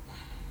 So.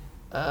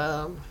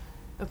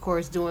 Of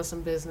course, doing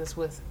some business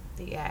with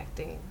the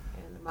acting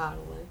and the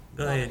modeling.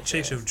 Go ahead,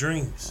 chase your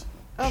dreams.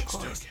 Of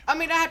course. I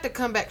mean, I have to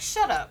come back.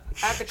 Shut up.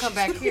 I have to come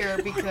back here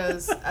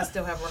because I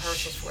still have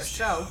rehearsals for a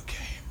show.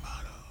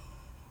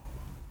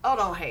 Oh,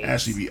 don't hate.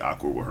 Ashley be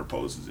awkward with her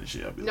poses and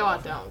shit. No, I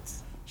don't.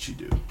 She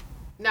do.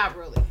 Not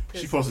really.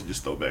 She posted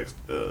just throwback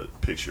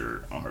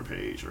picture on her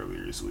page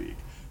earlier this week,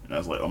 and I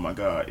was like, "Oh my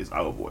god, it's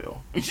olive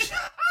oil."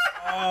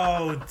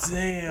 Oh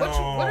damn!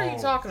 What are you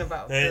talking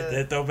about?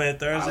 That Throwback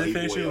Thursday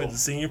picture with the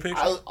senior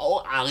picture.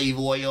 Olive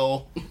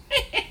oil.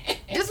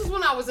 This is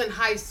when I was in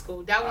high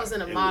school. That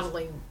wasn't a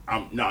modeling.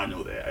 No, I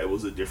know that. It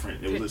was a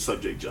different. It was a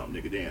subject jump,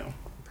 nigga. Damn.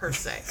 Per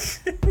se.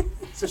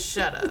 So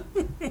shut up,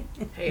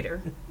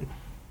 hater.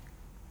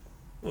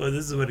 Well,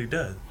 this is what he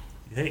does.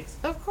 He hates.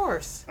 Of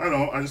course. I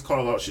know. I just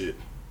call out shit.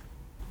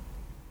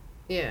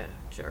 Yeah,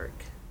 jerk.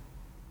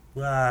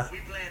 We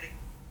planning.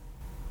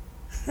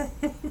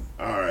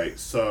 All right,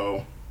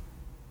 so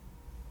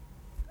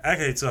I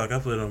can't talk. I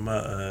put it on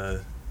my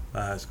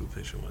high school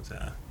picture one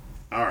time.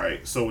 All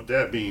right, so with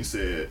that being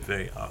said,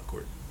 very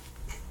awkward.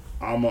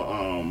 I'm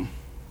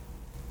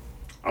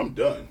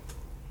done.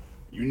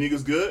 You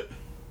niggas good?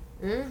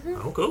 Mm-hmm.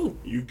 I'm cool.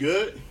 You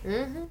good?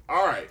 Mm-hmm.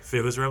 All right.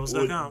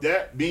 FearlessRebels.com. With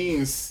that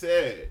being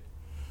said,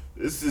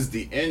 this is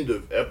the end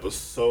of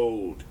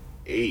episode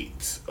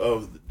 8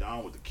 of the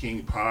Down with the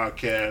King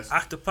podcast.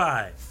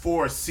 Octopi.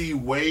 For C.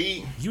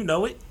 Wade. You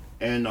know it.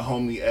 And the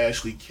homie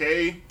Ashley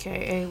K.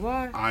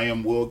 K-A-Y. I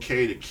am Will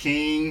K. the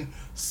King.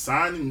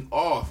 Signing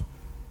off.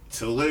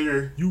 Till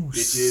later. You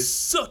bitches.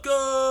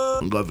 Sucker.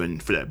 I'm loving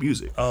for that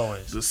music.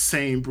 Always. The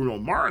same Bruno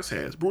Mars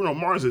has. Bruno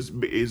Mars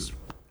is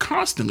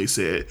constantly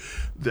said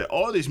that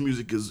all this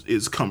music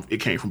it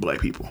came from black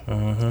people.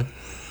 Uh-huh.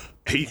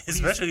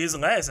 Especially his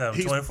last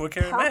album, 24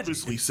 Karat Magic. He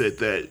purposely said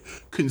that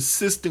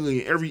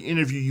consistently in every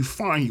interview you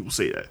find, he will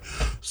say that.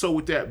 So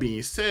with that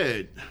being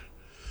said,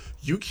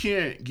 you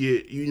can't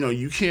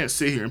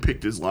sit here and pick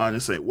this line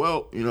and say,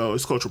 well,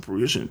 it's cultural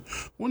appropriation.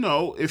 Well,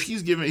 no, if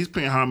he's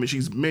paying homage,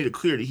 he's made it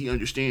clear that he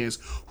understands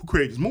who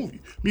created this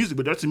music,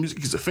 but that's the music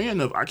he's a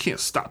fan of. I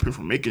can't stop him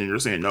from making it or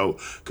saying no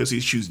because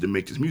he's choosing to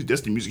make this music. That's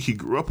the music he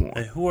grew up on.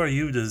 And who are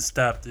you to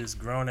stop this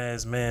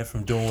grown-ass man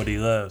from doing what he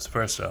loves,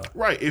 first off?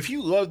 Right. If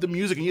you love the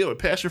music and you have a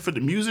passion for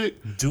the music,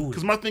 do it.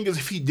 Because my thing is,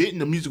 if he didn't,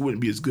 the music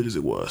wouldn't be as good as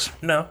it was.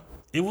 No.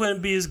 It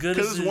wouldn't be as good as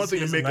because it's one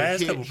thing to make a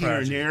hit here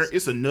and there.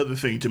 It's another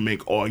thing to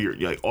make all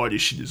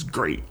this shit is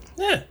great.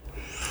 Yeah.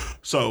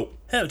 So,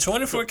 hell,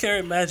 24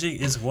 Karat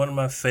Magic is one of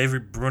my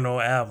favorite Bruno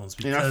albums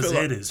because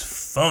it is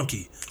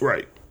funky.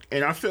 Right.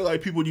 And I feel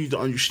like people need to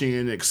understand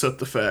and accept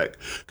the fact,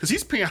 because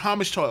he's paying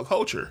homage to our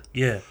culture.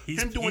 Yeah.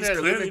 He's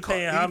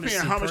paying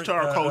homage to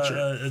our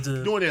culture.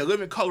 Doing that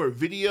Living Color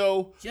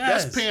video,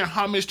 that's paying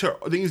homage to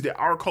things that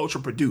our culture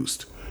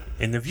produced.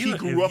 And if you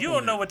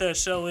don't know what that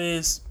show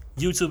is,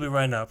 YouTube it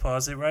right now.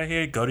 Pause it right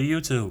here. Go to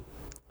YouTube.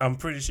 I'm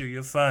pretty sure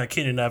you'll find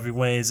Ken and Ivory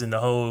Wayans and the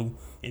whole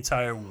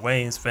entire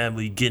Wayans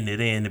family getting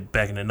it in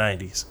back in the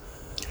 90s.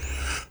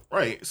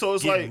 Right, so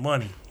it's getting like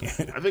money.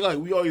 I think like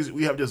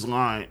we have this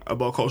line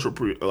about cultural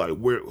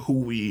who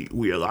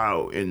we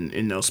allow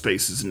in those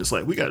spaces, and it's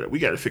like we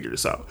gotta figure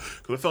this out,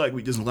 because I feel like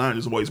this line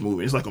is always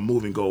moving. It's like a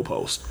moving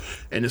goalpost,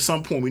 and at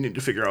some point we need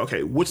to figure out,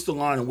 okay, what's the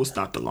line and what's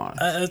not the line.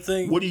 I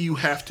think, what do you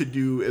have to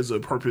do as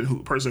a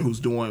person who's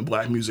doing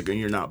black music and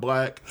you're not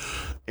black,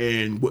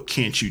 and what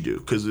can't you do?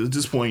 Because at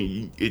this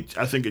point,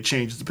 I think it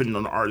changes depending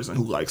on the artist and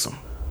who likes them.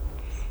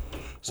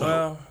 So,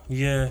 well,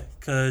 yeah,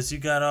 because you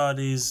got all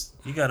these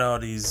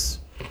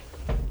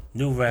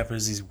new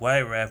rappers, these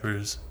white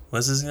rappers.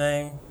 What's his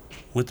name?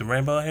 With the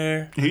rainbow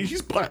hair?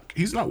 He's black.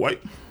 He's not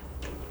white.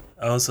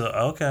 Oh, so,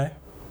 okay.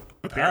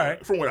 Apparently, all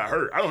right. From what I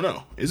heard. I don't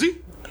know. Is he?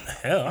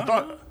 Hell, I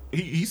thought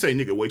he say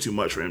nigga way too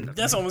much for him.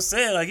 That's what I'm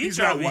saying. Like, he's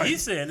saying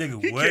nigga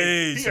way too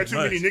much. He got too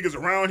many niggas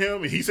around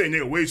him, and he say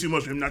nigga way too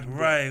much for him not to.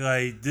 Right,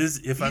 like,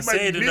 this. If I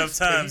say it enough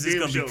times, it's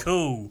going to be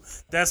cool.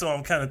 That's why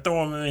I'm kind of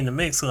throwing him in the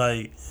mix,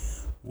 like,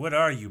 what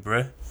are you,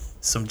 bruh?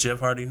 Some Jeff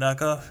Hardy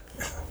knockoff?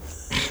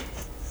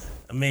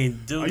 I mean,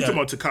 dude. Are you talking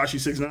about Tekashi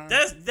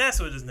 6ix9ine? That's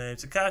what his name.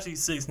 Tekashi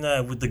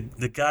 6ix9ine, with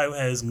the guy who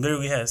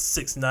literally has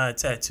 6ix9ine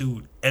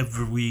tattooed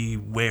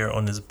everywhere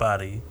on his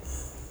body.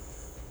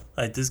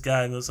 Like, this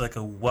guy looks like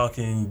a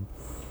walking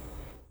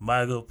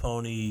My Little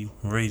Pony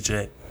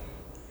reject,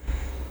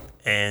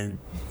 and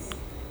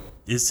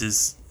it's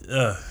just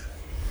I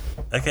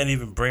can't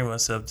even bring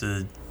myself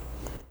to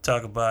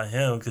talk about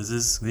him because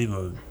it's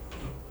even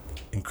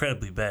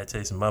incredibly bad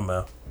taste in my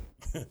mouth.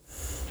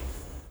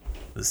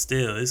 But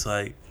still, it's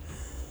like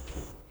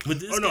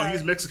with this guy,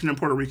 he's Mexican and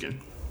Puerto Rican.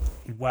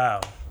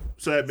 Wow.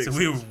 So that makes sense.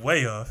 We were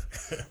way off.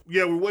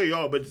 Yeah, we're way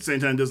off, but at the same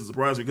time, it doesn't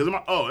surprise me, because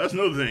that's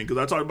another thing, because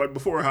I talked about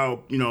before how,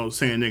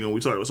 saying nigga, we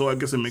talked about, so I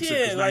guess it makes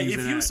sense. Yeah, like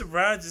if you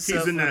surround yourself,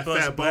 he's in that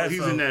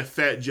he's in that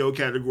Fat Joe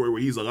category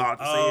where he's allowed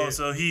to say it. Oh,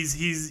 so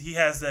he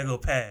has that go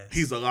pass.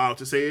 He's allowed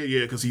to say it,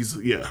 yeah, because he's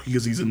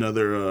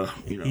another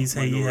he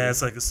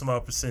has like a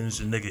small percentage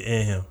of nigga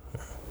in him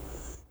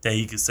that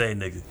he can say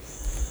nigga.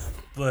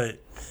 But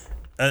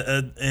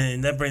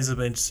and that brings up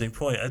an interesting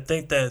point. I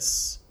think the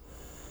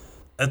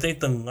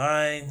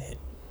line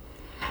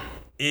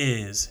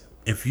is,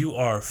 if you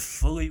are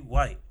fully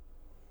white,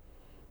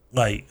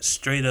 like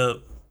straight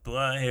up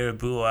blonde hair,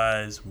 blue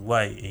eyes,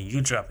 white, and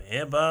you drop an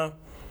N-bomb,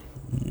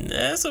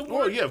 that's a word.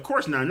 Oh yeah, of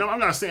course not. No, I'm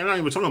not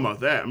even talking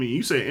about that. I mean,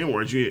 you say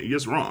N-words, you're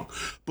just wrong.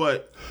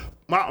 But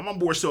I'm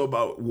more so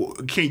about,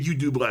 can you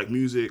do black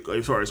music, like,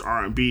 as far as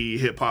R&B,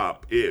 hip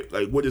hop?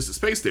 What is the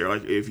space there?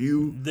 Like,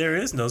 there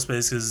is no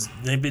space because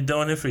they've been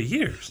doing it for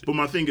years. But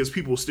my thing is,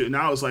 people still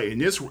now it's like in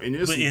this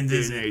day and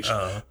age,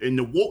 in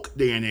the woke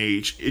day and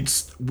age,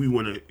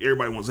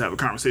 everybody wants to have a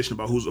conversation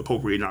about who's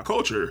appropriating our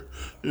culture,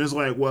 and it's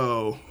like,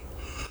 well,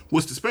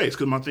 what's the space?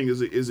 Because my thing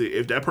is it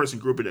if that person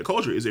grew up in that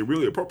culture, is it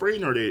really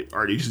appropriating, or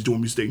are they just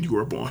doing music you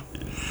grew up on?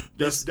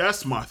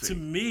 That's my thing. To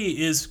me,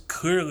 it's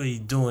clearly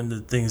doing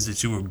the things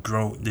that you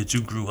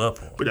grew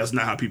up on. But that's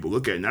not how people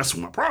look at it, and that's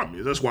what my problem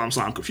is. That's why I'm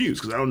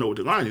confused, because I don't know what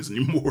the line is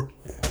anymore.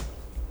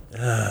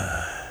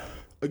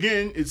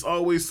 Again, it's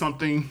always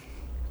something.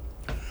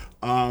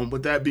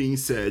 With that being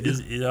said,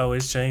 it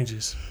always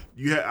changes.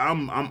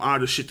 I'm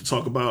out of shit to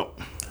talk about.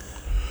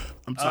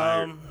 I'm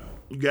tired.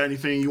 You got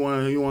anything you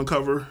want to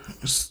cover?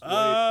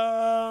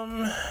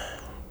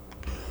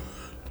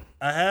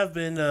 I have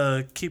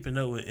been keeping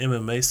up with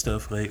MMA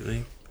stuff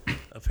lately.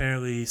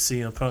 Apparently,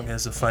 CM Punk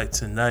has a fight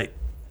tonight.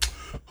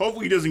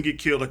 Hopefully, he doesn't get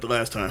killed like the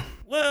last time.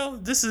 Well,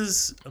 this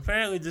is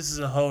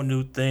a whole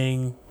new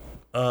thing.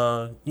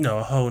 A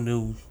whole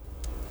new,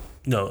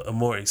 a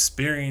more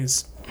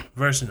experienced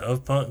version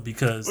of Punk,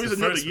 because it's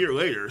another year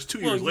later. It's 2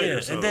 years later. Yeah,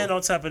 so. And then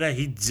on top of that,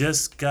 he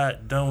just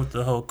got done with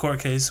the whole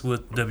court case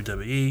with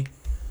WWE,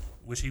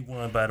 which he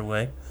won, by the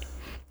way.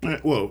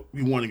 Well,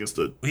 he won against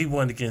the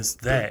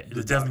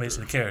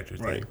defamation of character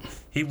thing. Right.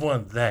 He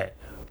won that.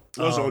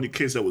 That was the only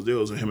case that was there,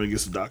 was him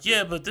against the doctor.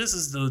 Yeah, but this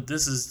is the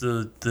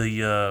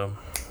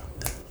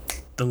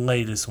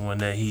latest one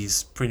that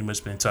he's pretty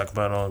much been talking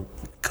about on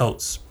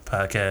Colts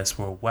podcast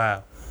for a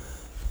while.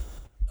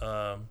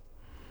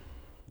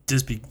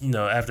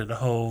 After the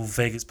whole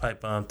Vegas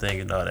pipe bomb thing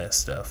and all that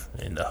stuff,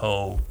 and the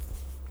whole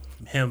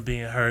him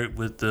being hurt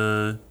with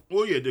the.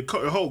 Well, yeah, the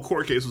whole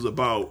court case was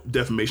about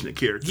defamation of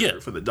character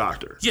for the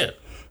doctor. Yeah.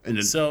 And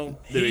then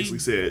they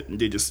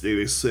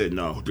basically said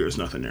no, there's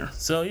nothing there.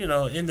 So,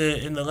 in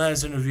the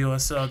last interview I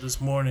saw this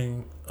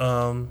morning,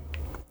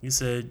 he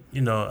said,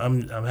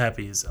 I'm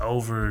happy it's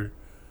over.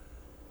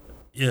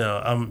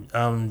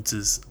 I'm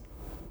just,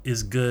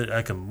 it's good.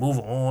 I can move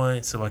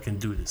on so I can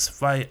do this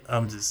fight.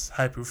 I'm just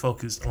hyper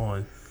focused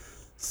on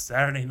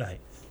Saturday night,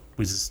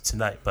 which is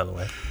tonight, by the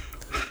way.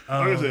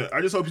 Like I said, I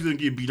just hope he doesn't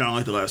get beat down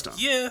like the last time.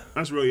 Yeah.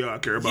 That's really all I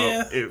care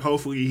about. Yeah.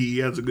 Hopefully he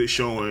has a good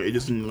showing. It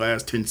just in the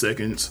last 10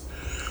 seconds.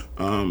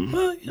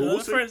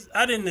 First,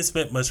 I didn't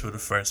expect much for the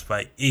first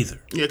fight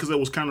either. Yeah, because it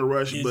was kind of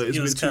rushed, but it's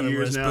been 2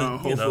 years now.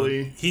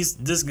 Hopefully, he's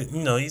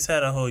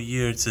had a whole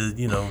year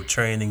to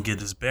train and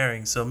get his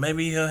bearings. So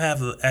maybe he'll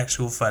have an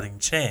actual fighting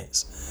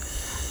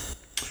chance.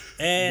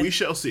 And we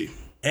shall see.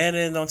 And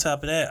then on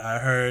top of that, I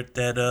heard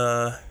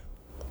that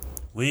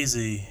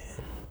Weezy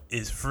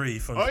is free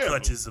from the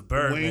clutches of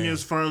Birdman. Wayne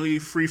is finally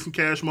free from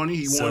Cash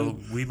Money.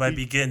 We might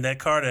be getting that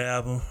Carter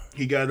album.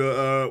 He got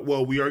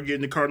we are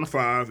getting the Carter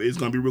 5. It's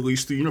going to be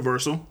released through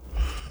Universal.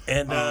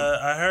 And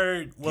I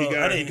heard,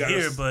 I didn't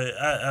hear, but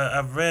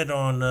I've read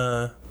on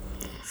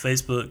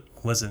Facebook,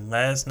 was it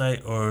last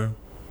night or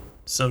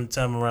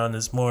sometime around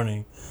this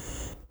morning,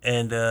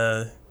 and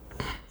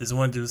this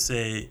one dude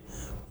said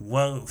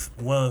one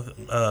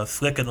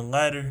flick of the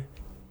lighter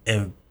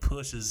and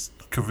Push's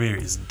career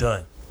is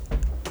done.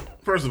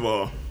 First of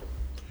all,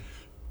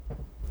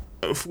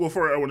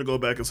 before I want to go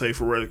back and say,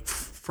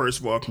 first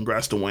of all,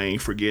 congrats to Wayne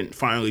for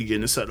finally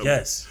getting it set up.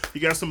 Yes. He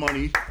got some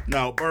money.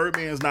 Now,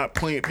 Birdman's not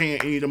paying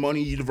any of the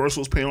money.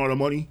 Universal's paying all the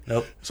money.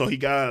 Nope. So he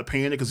got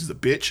paying it because he's a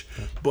bitch.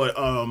 But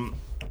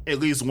at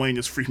least Wayne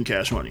is free from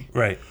Cash Money.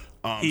 Right.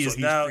 He's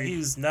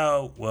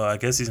now. Well, I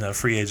guess he's not a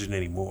free agent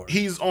anymore.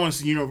 He's on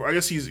Universal. I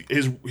guess his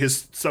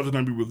stuff is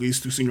going to be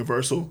released through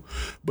Universal,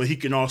 but he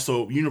can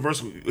also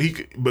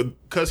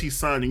but because he's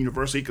signed to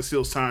Universal, he can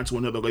still sign to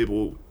another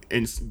label,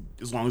 and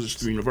as long as it's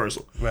through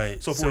Universal.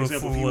 Right. So for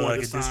example, if he wanted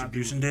to sign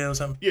distribution deal or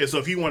something. Yeah. So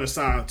if he wanted to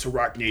sign to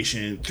Rock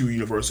Nation through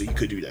Universal, he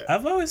could do that.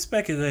 I've always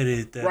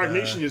speculated that Rock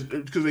Nation is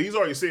because he's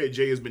already said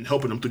Jay has been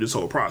helping him through this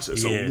whole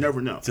process. So you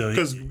never know.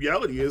 Because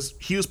reality is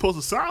he was supposed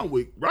to sign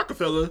with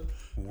Rockefeller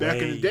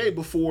back in the day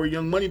before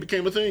Young Money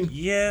became a thing.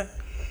 Yeah.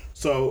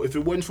 So if it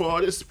wasn't for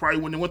all this, probably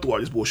wouldn't have went through all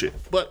this bullshit.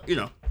 But,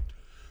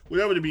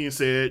 whatever being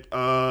said,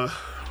 I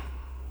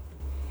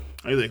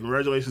think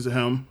congratulations to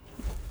him.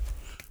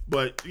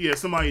 But yeah,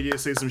 somebody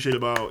did say some shit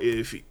about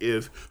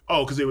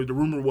because the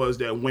rumor was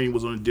that Wayne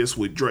was on a diss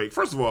with Drake.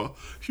 First of all,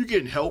 if you're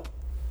getting help,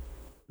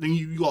 then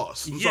you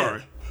lost. I'm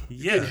sorry.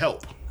 You're getting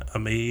help. I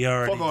mean, he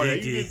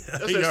already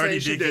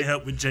did get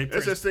help with Jay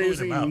Prince. That's that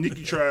same thing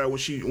Nicki tried when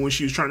she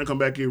was trying to come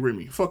back and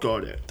Remy. Fuck all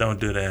that. Don't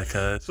do that,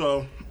 cuz.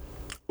 So,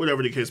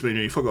 whatever the case may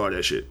be, fuck all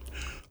that shit.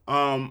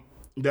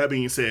 That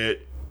being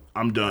said,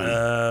 I'm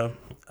done.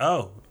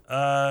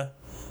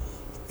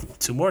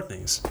 Two more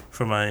things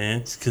from my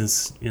end,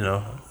 because,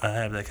 I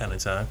have that kind of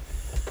time.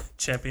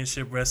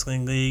 Championship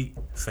Wrestling League,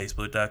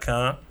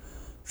 Facebook.com,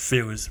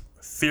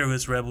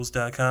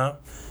 FearlessRebels.com.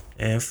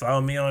 And follow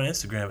me on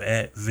Instagram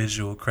at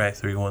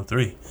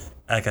VisualCrack313.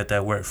 I got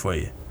that word for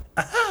you.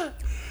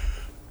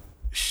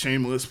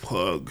 Shameless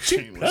plug.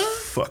 Shameless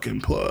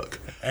fucking plug.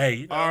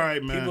 Hey, all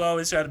right, man. People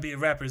always try to be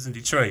rappers in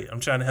Detroit. I'm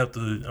trying to help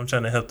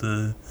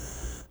the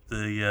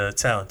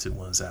talented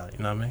ones out. You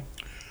know what I mean?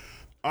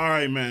 All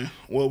right, man.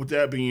 Well, with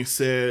that being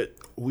said,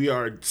 we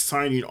are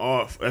signing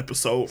off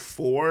episode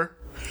 4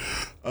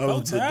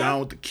 of the Down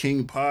with the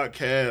King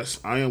podcast.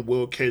 I am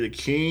Will K. the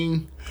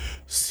King.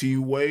 C.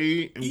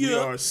 Wade. And we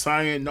are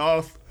signing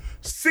off.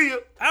 See ya.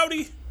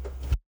 Howdy.